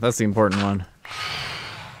 That's the important one.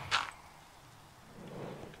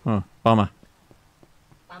 Oh, bummer.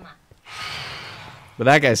 But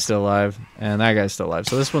that guy's still alive, and that guy's still alive.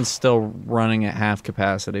 So this one's still running at half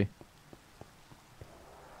capacity.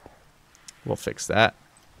 We'll fix that.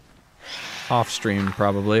 Off stream,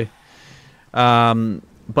 probably.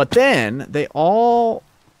 But then they all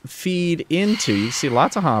feed into, you see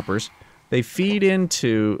lots of hoppers. They feed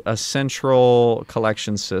into a central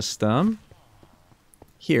collection system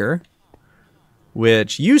here,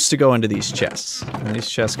 which used to go into these chests. And these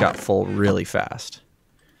chests got full really fast.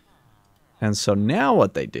 And so now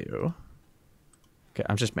what they do... Okay,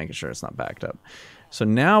 I'm just making sure it's not backed up. So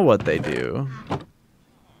now what they do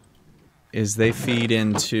is they feed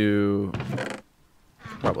into...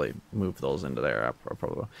 Probably move those into there. I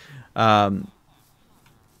probably will.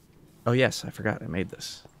 Oh, yes, I forgot I made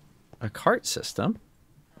this. A cart system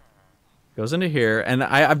goes into here, and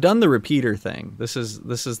I've done the repeater thing. This is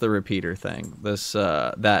the repeater thing. This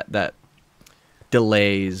that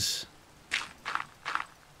delays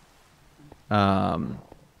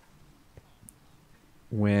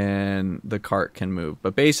when the cart can move.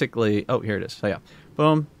 But basically, oh, here it is. So yeah,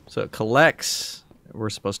 boom. So it collects. We're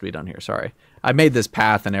supposed to be done here. Sorry, I made this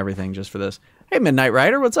path and everything just for this. Hey, Midnight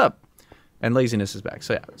Rider, what's up? And laziness is back.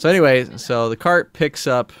 So yeah. So anyway, so the cart picks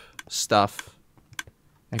up stuff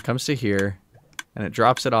and comes to here, and it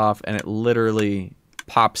drops it off, and it literally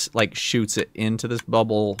pops, like shoots it into this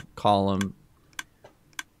bubble column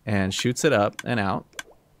and shoots it up and out.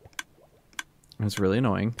 And it's really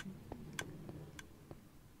annoying.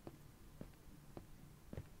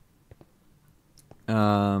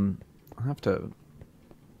 I'll have to...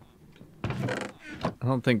 I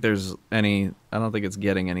don't think there's any... I don't think it's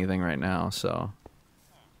getting anything right now, so...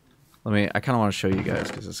 I kind of want to show you guys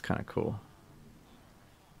because it's kind of cool.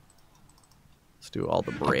 Let's do all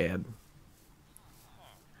the bread.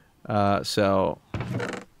 So...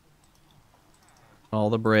 all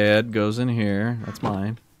the bread goes in here. That's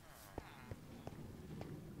mine.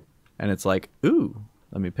 And it's like, ooh,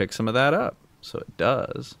 let me pick some of that up. So it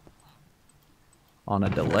does. On a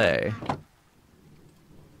delay. And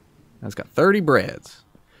it's got 30 breads.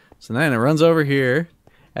 So then it runs over here.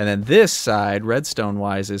 And then this side,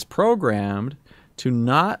 redstone-wise, is programmed to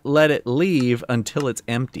not let it leave until it's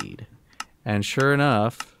emptied. And sure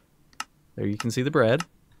enough, there you can see the bread.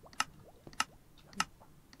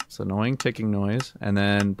 It's an annoying ticking noise. And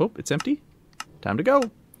then, boop, it's empty. Time to go.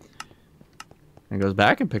 And goes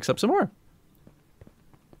back and picks up some more.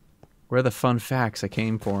 Where are the fun facts? I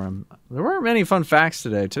came for them. There weren't many fun facts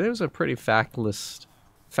today. Today was a pretty factless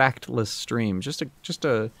stream. Just a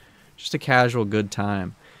casual good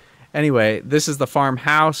time. Anyway, this is the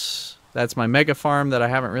farmhouse. That's my mega farm that I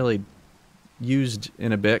haven't really used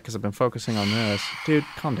in a bit because I've been focusing on this. Dude,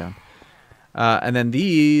 calm down. And then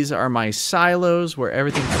these are my silos where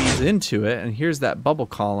everything feeds into it. And here's that bubble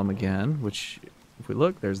column again, which, if we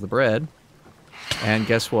look, there's the bread. And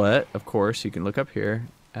guess what? Of course, you can look up here,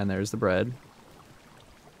 and there's the bread.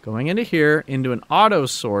 going into here, into an auto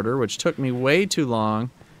sorter, which took me way too long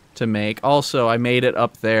to make. Also, I made it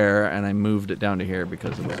up there, and I moved it down to here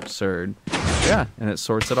because it was absurd. Yeah, and it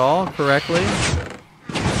sorts it all correctly.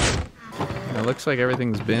 It looks like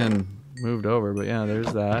everything's been moved over, but yeah,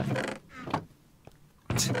 there's that.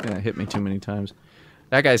 Yeah, it hit me too many times.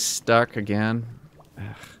 That guy's stuck again. Ugh.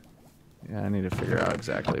 Yeah, I need to figure out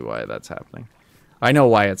exactly why that's happening. I know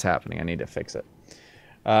why it's happening. I need to fix it.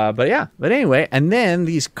 But yeah, but anyway, and then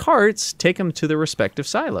these carts take them to their respective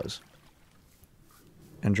silos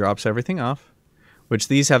and drops everything off, which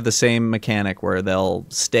these have the same mechanic where they'll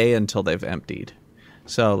stay until they've emptied.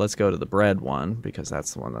 So let's go to the bread one because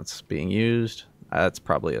that's the one that's being used. That's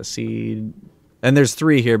probably a seed. And there's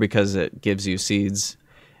 3 here because it gives you seeds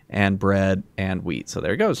and bread and wheat. So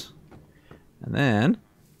there it goes. And then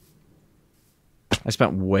I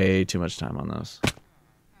spent way too much time on this.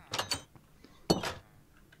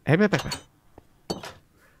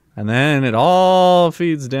 And then it all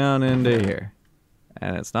feeds down into here.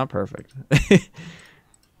 And it's not perfect.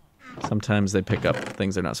 Sometimes they pick up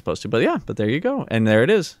things they're not supposed to. But yeah, but there you go. And there it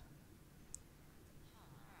is.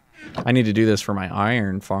 I need to do this for my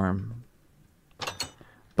iron farm.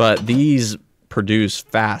 But these produce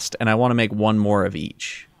fast. And I want to make 1 more of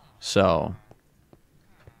each. So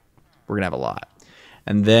we're going to have a lot.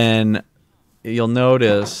 And then you'll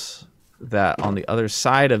notice that on the other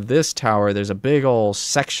side of this tower, there's a big old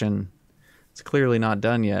section. It's clearly not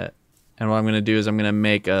done yet. And what I'm going to do is I'm going to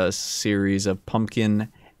make a series of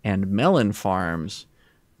pumpkin and melon farms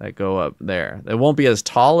that go up there. It won't be as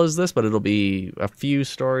tall as this, but it'll be a few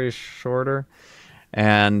stories shorter.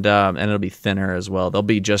 And it'll be thinner as well. There'll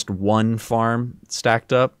be just 1 farm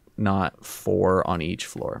stacked up, not 4 on each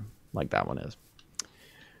floor like that one is.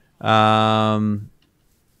 And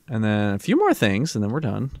then a few more things, and then we're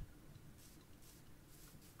done.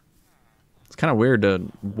 It's kind of weird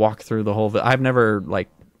to walk through the whole... I've never, like,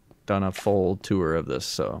 done a full tour of this,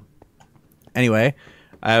 so... Anyway,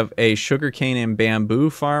 I have a sugarcane and bamboo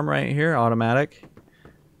farm right here, automatic.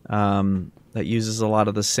 That uses a lot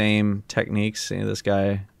of the same techniques. See, this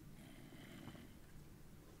guy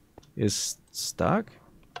is stuck?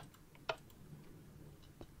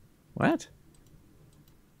 What?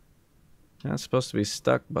 You're not supposed to be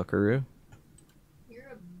stuck, buckaroo. You're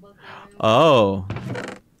a buckaroo. Oh.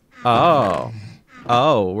 Oh.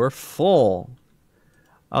 Oh, we're full.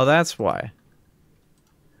 Oh, that's why.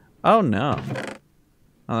 Oh, no.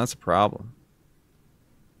 Oh, that's a problem.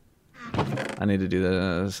 I need to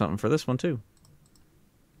do something for this one, too.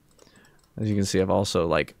 As you can see, I've also,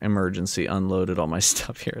 like, emergency unloaded all my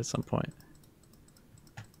stuff here at some point.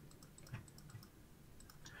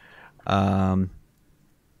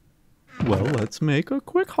 Well, let's make a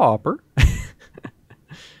quick hopper.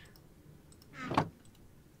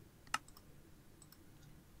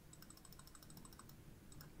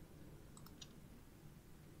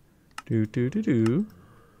 Do.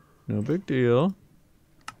 No big deal.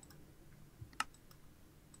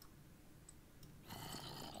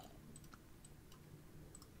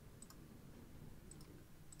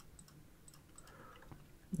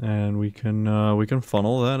 And we can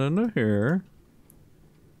funnel that into here.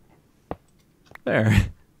 There.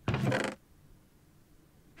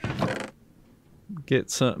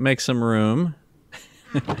 Make some room.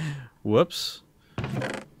 Whoops.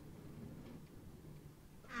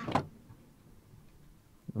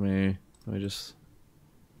 Let me just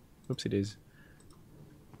whoopsie daisy.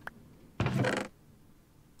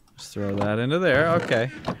 Just throw that into there. Okay.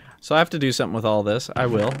 So I have to do something with all this. I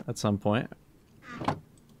will at some point.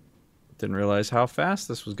 Didn't realize how fast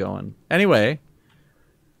this was going. Anyway,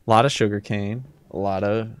 a lot of sugarcane, a lot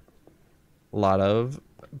of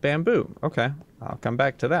bamboo. Okay, I'll come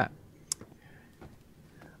back to that.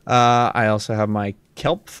 I also have my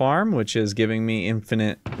kelp farm, which is giving me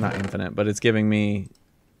not infinite, but it's giving me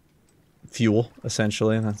fuel,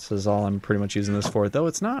 essentially. And that's all I'm pretty much using this for, though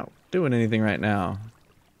it's not doing anything right now.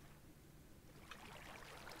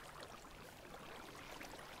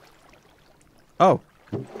 Oh.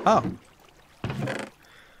 Oh.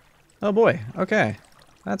 Oh boy, okay.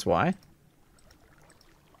 That's why.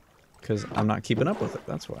 Because I'm not keeping up with it,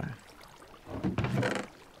 that's why.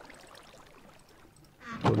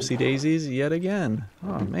 Whoopsie daisies yet again.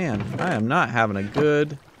 Oh man, I am not having a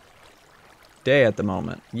good day at the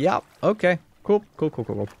moment. Yep, okay. Cool.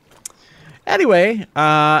 Anyway,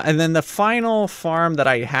 and then the final farm that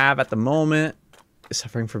I have at the moment is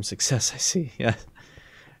suffering from success, I see, yeah.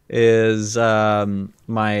 Is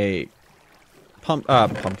my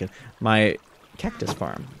my cactus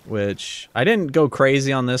farm, which I didn't go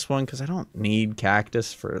crazy on this one because I don't need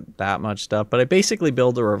cactus for that much stuff, but I basically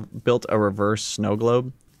built a reverse snow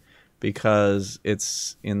globe because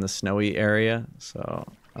it's in the snowy area. So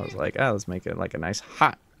I was like, let's make it like a nice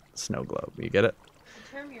hot snow globe. You get it?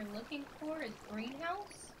 The term you're looking for is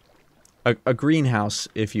greenhouse? A greenhouse,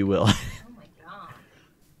 if you will. Oh my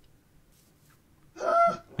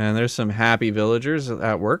god. And there's some happy villagers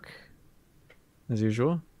at work, as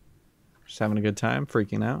usual. Just having a good time,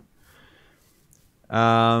 freaking out.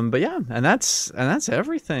 But yeah, and that's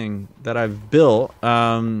everything that I've built.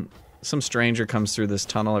 Some stranger comes through this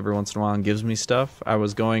tunnel every once in a while and gives me stuff. I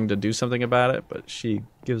was going to do something about it, but she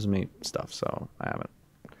gives me stuff, so I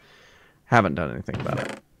haven't done anything about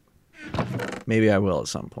it. Maybe I will at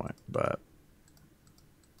some point, but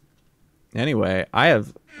anyway, I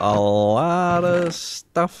have a lot of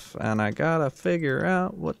stuff and I gotta figure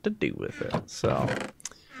out what to do with it. So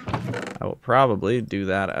I will probably do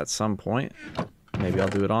that at some point. Maybe I'll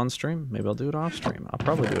do it on stream. Maybe I'll do it off stream. I'll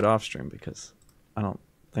probably do it off stream because I don't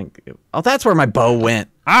think it... Oh, that's where my bow went.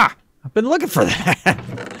 Ah, I've been looking for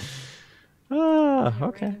that.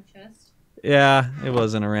 Okay. Yeah, it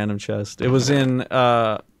was in a random chest. It was in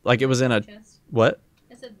like it was in a chest. What?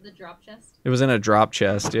 I said the drop chest. It was in a drop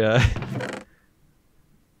chest, yeah.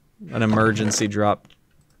 An emergency drop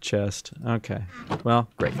chest. Okay. Well,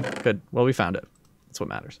 great. Good. Well, we found it. That's what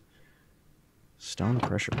matters. Stone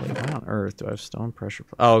pressure plate. Why on earth do I have stone pressure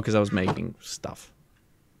plate? Oh, because I was making stuff.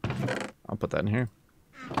 I'll put that in here.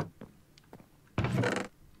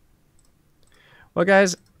 Well,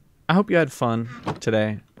 guys, I hope you had fun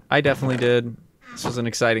today. I definitely did. This was an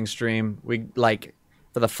exciting stream. We, like,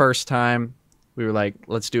 for the first time, we were like,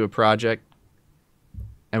 let's do a project.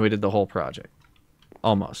 And we did the whole project.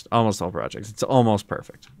 Almost the whole project. It's almost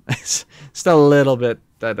perfect. It's still a little bit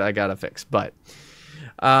that I gotta fix, but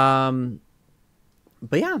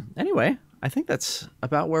yeah, anyway, I think that's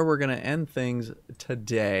about where we're gonna end things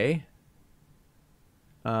today.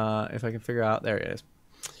 If I can figure out, there it is.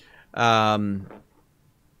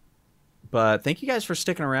 But thank you guys for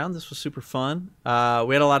sticking around. This was super fun. We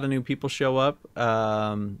had a lot of new people show up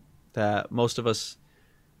that most of us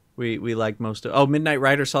we like most of. Oh, Midnight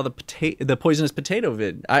Rider saw the poisonous potato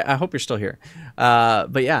vid. I hope you're still here.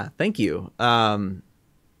 But yeah, thank you.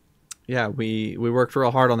 Yeah, we worked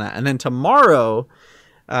real hard on that. And then tomorrow,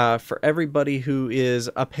 for everybody who is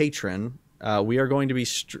a patron, we are going to be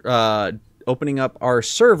opening up our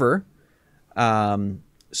server,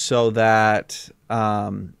 so that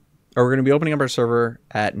or we're going to be opening up our server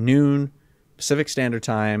at noon Pacific Standard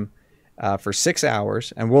Time for 6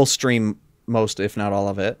 hours, and we'll stream most, if not all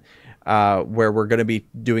of it, where we're going to be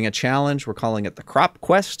doing a challenge. We're calling it the Crop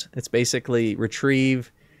Quest. It's basically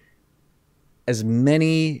retrieve as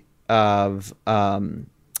many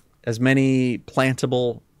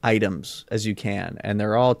plantable items as you can, and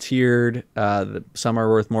they're all tiered. Some are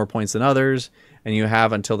worth more points than others, and you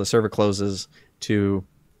have until the server closes to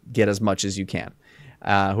get as much as you can.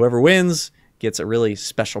 Whoever wins gets a really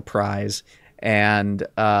special prize, and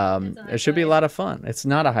it should be a lot of fun. It's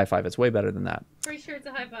not a high five. It's way better than that. Pretty sure it's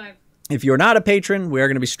a high five. If you're not a patron, we are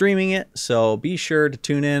going to be streaming it, so be sure to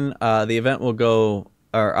tune in. The event will go,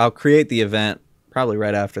 or I'll create the event probably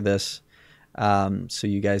right after this, so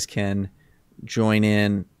you guys can join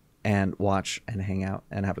in and watch and hang out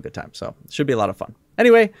and have a good time. So it should be a lot of fun.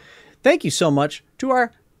 Anyway, thank you so much to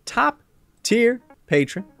our top tier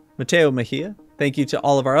patron, Mateo Mejia. Thank you to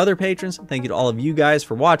all of our other patrons. Thank you to all of you guys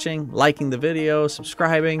for watching, liking the video,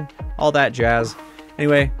 subscribing, all that jazz.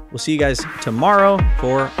 Anyway, we'll see you guys tomorrow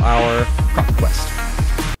for our Crop Quest.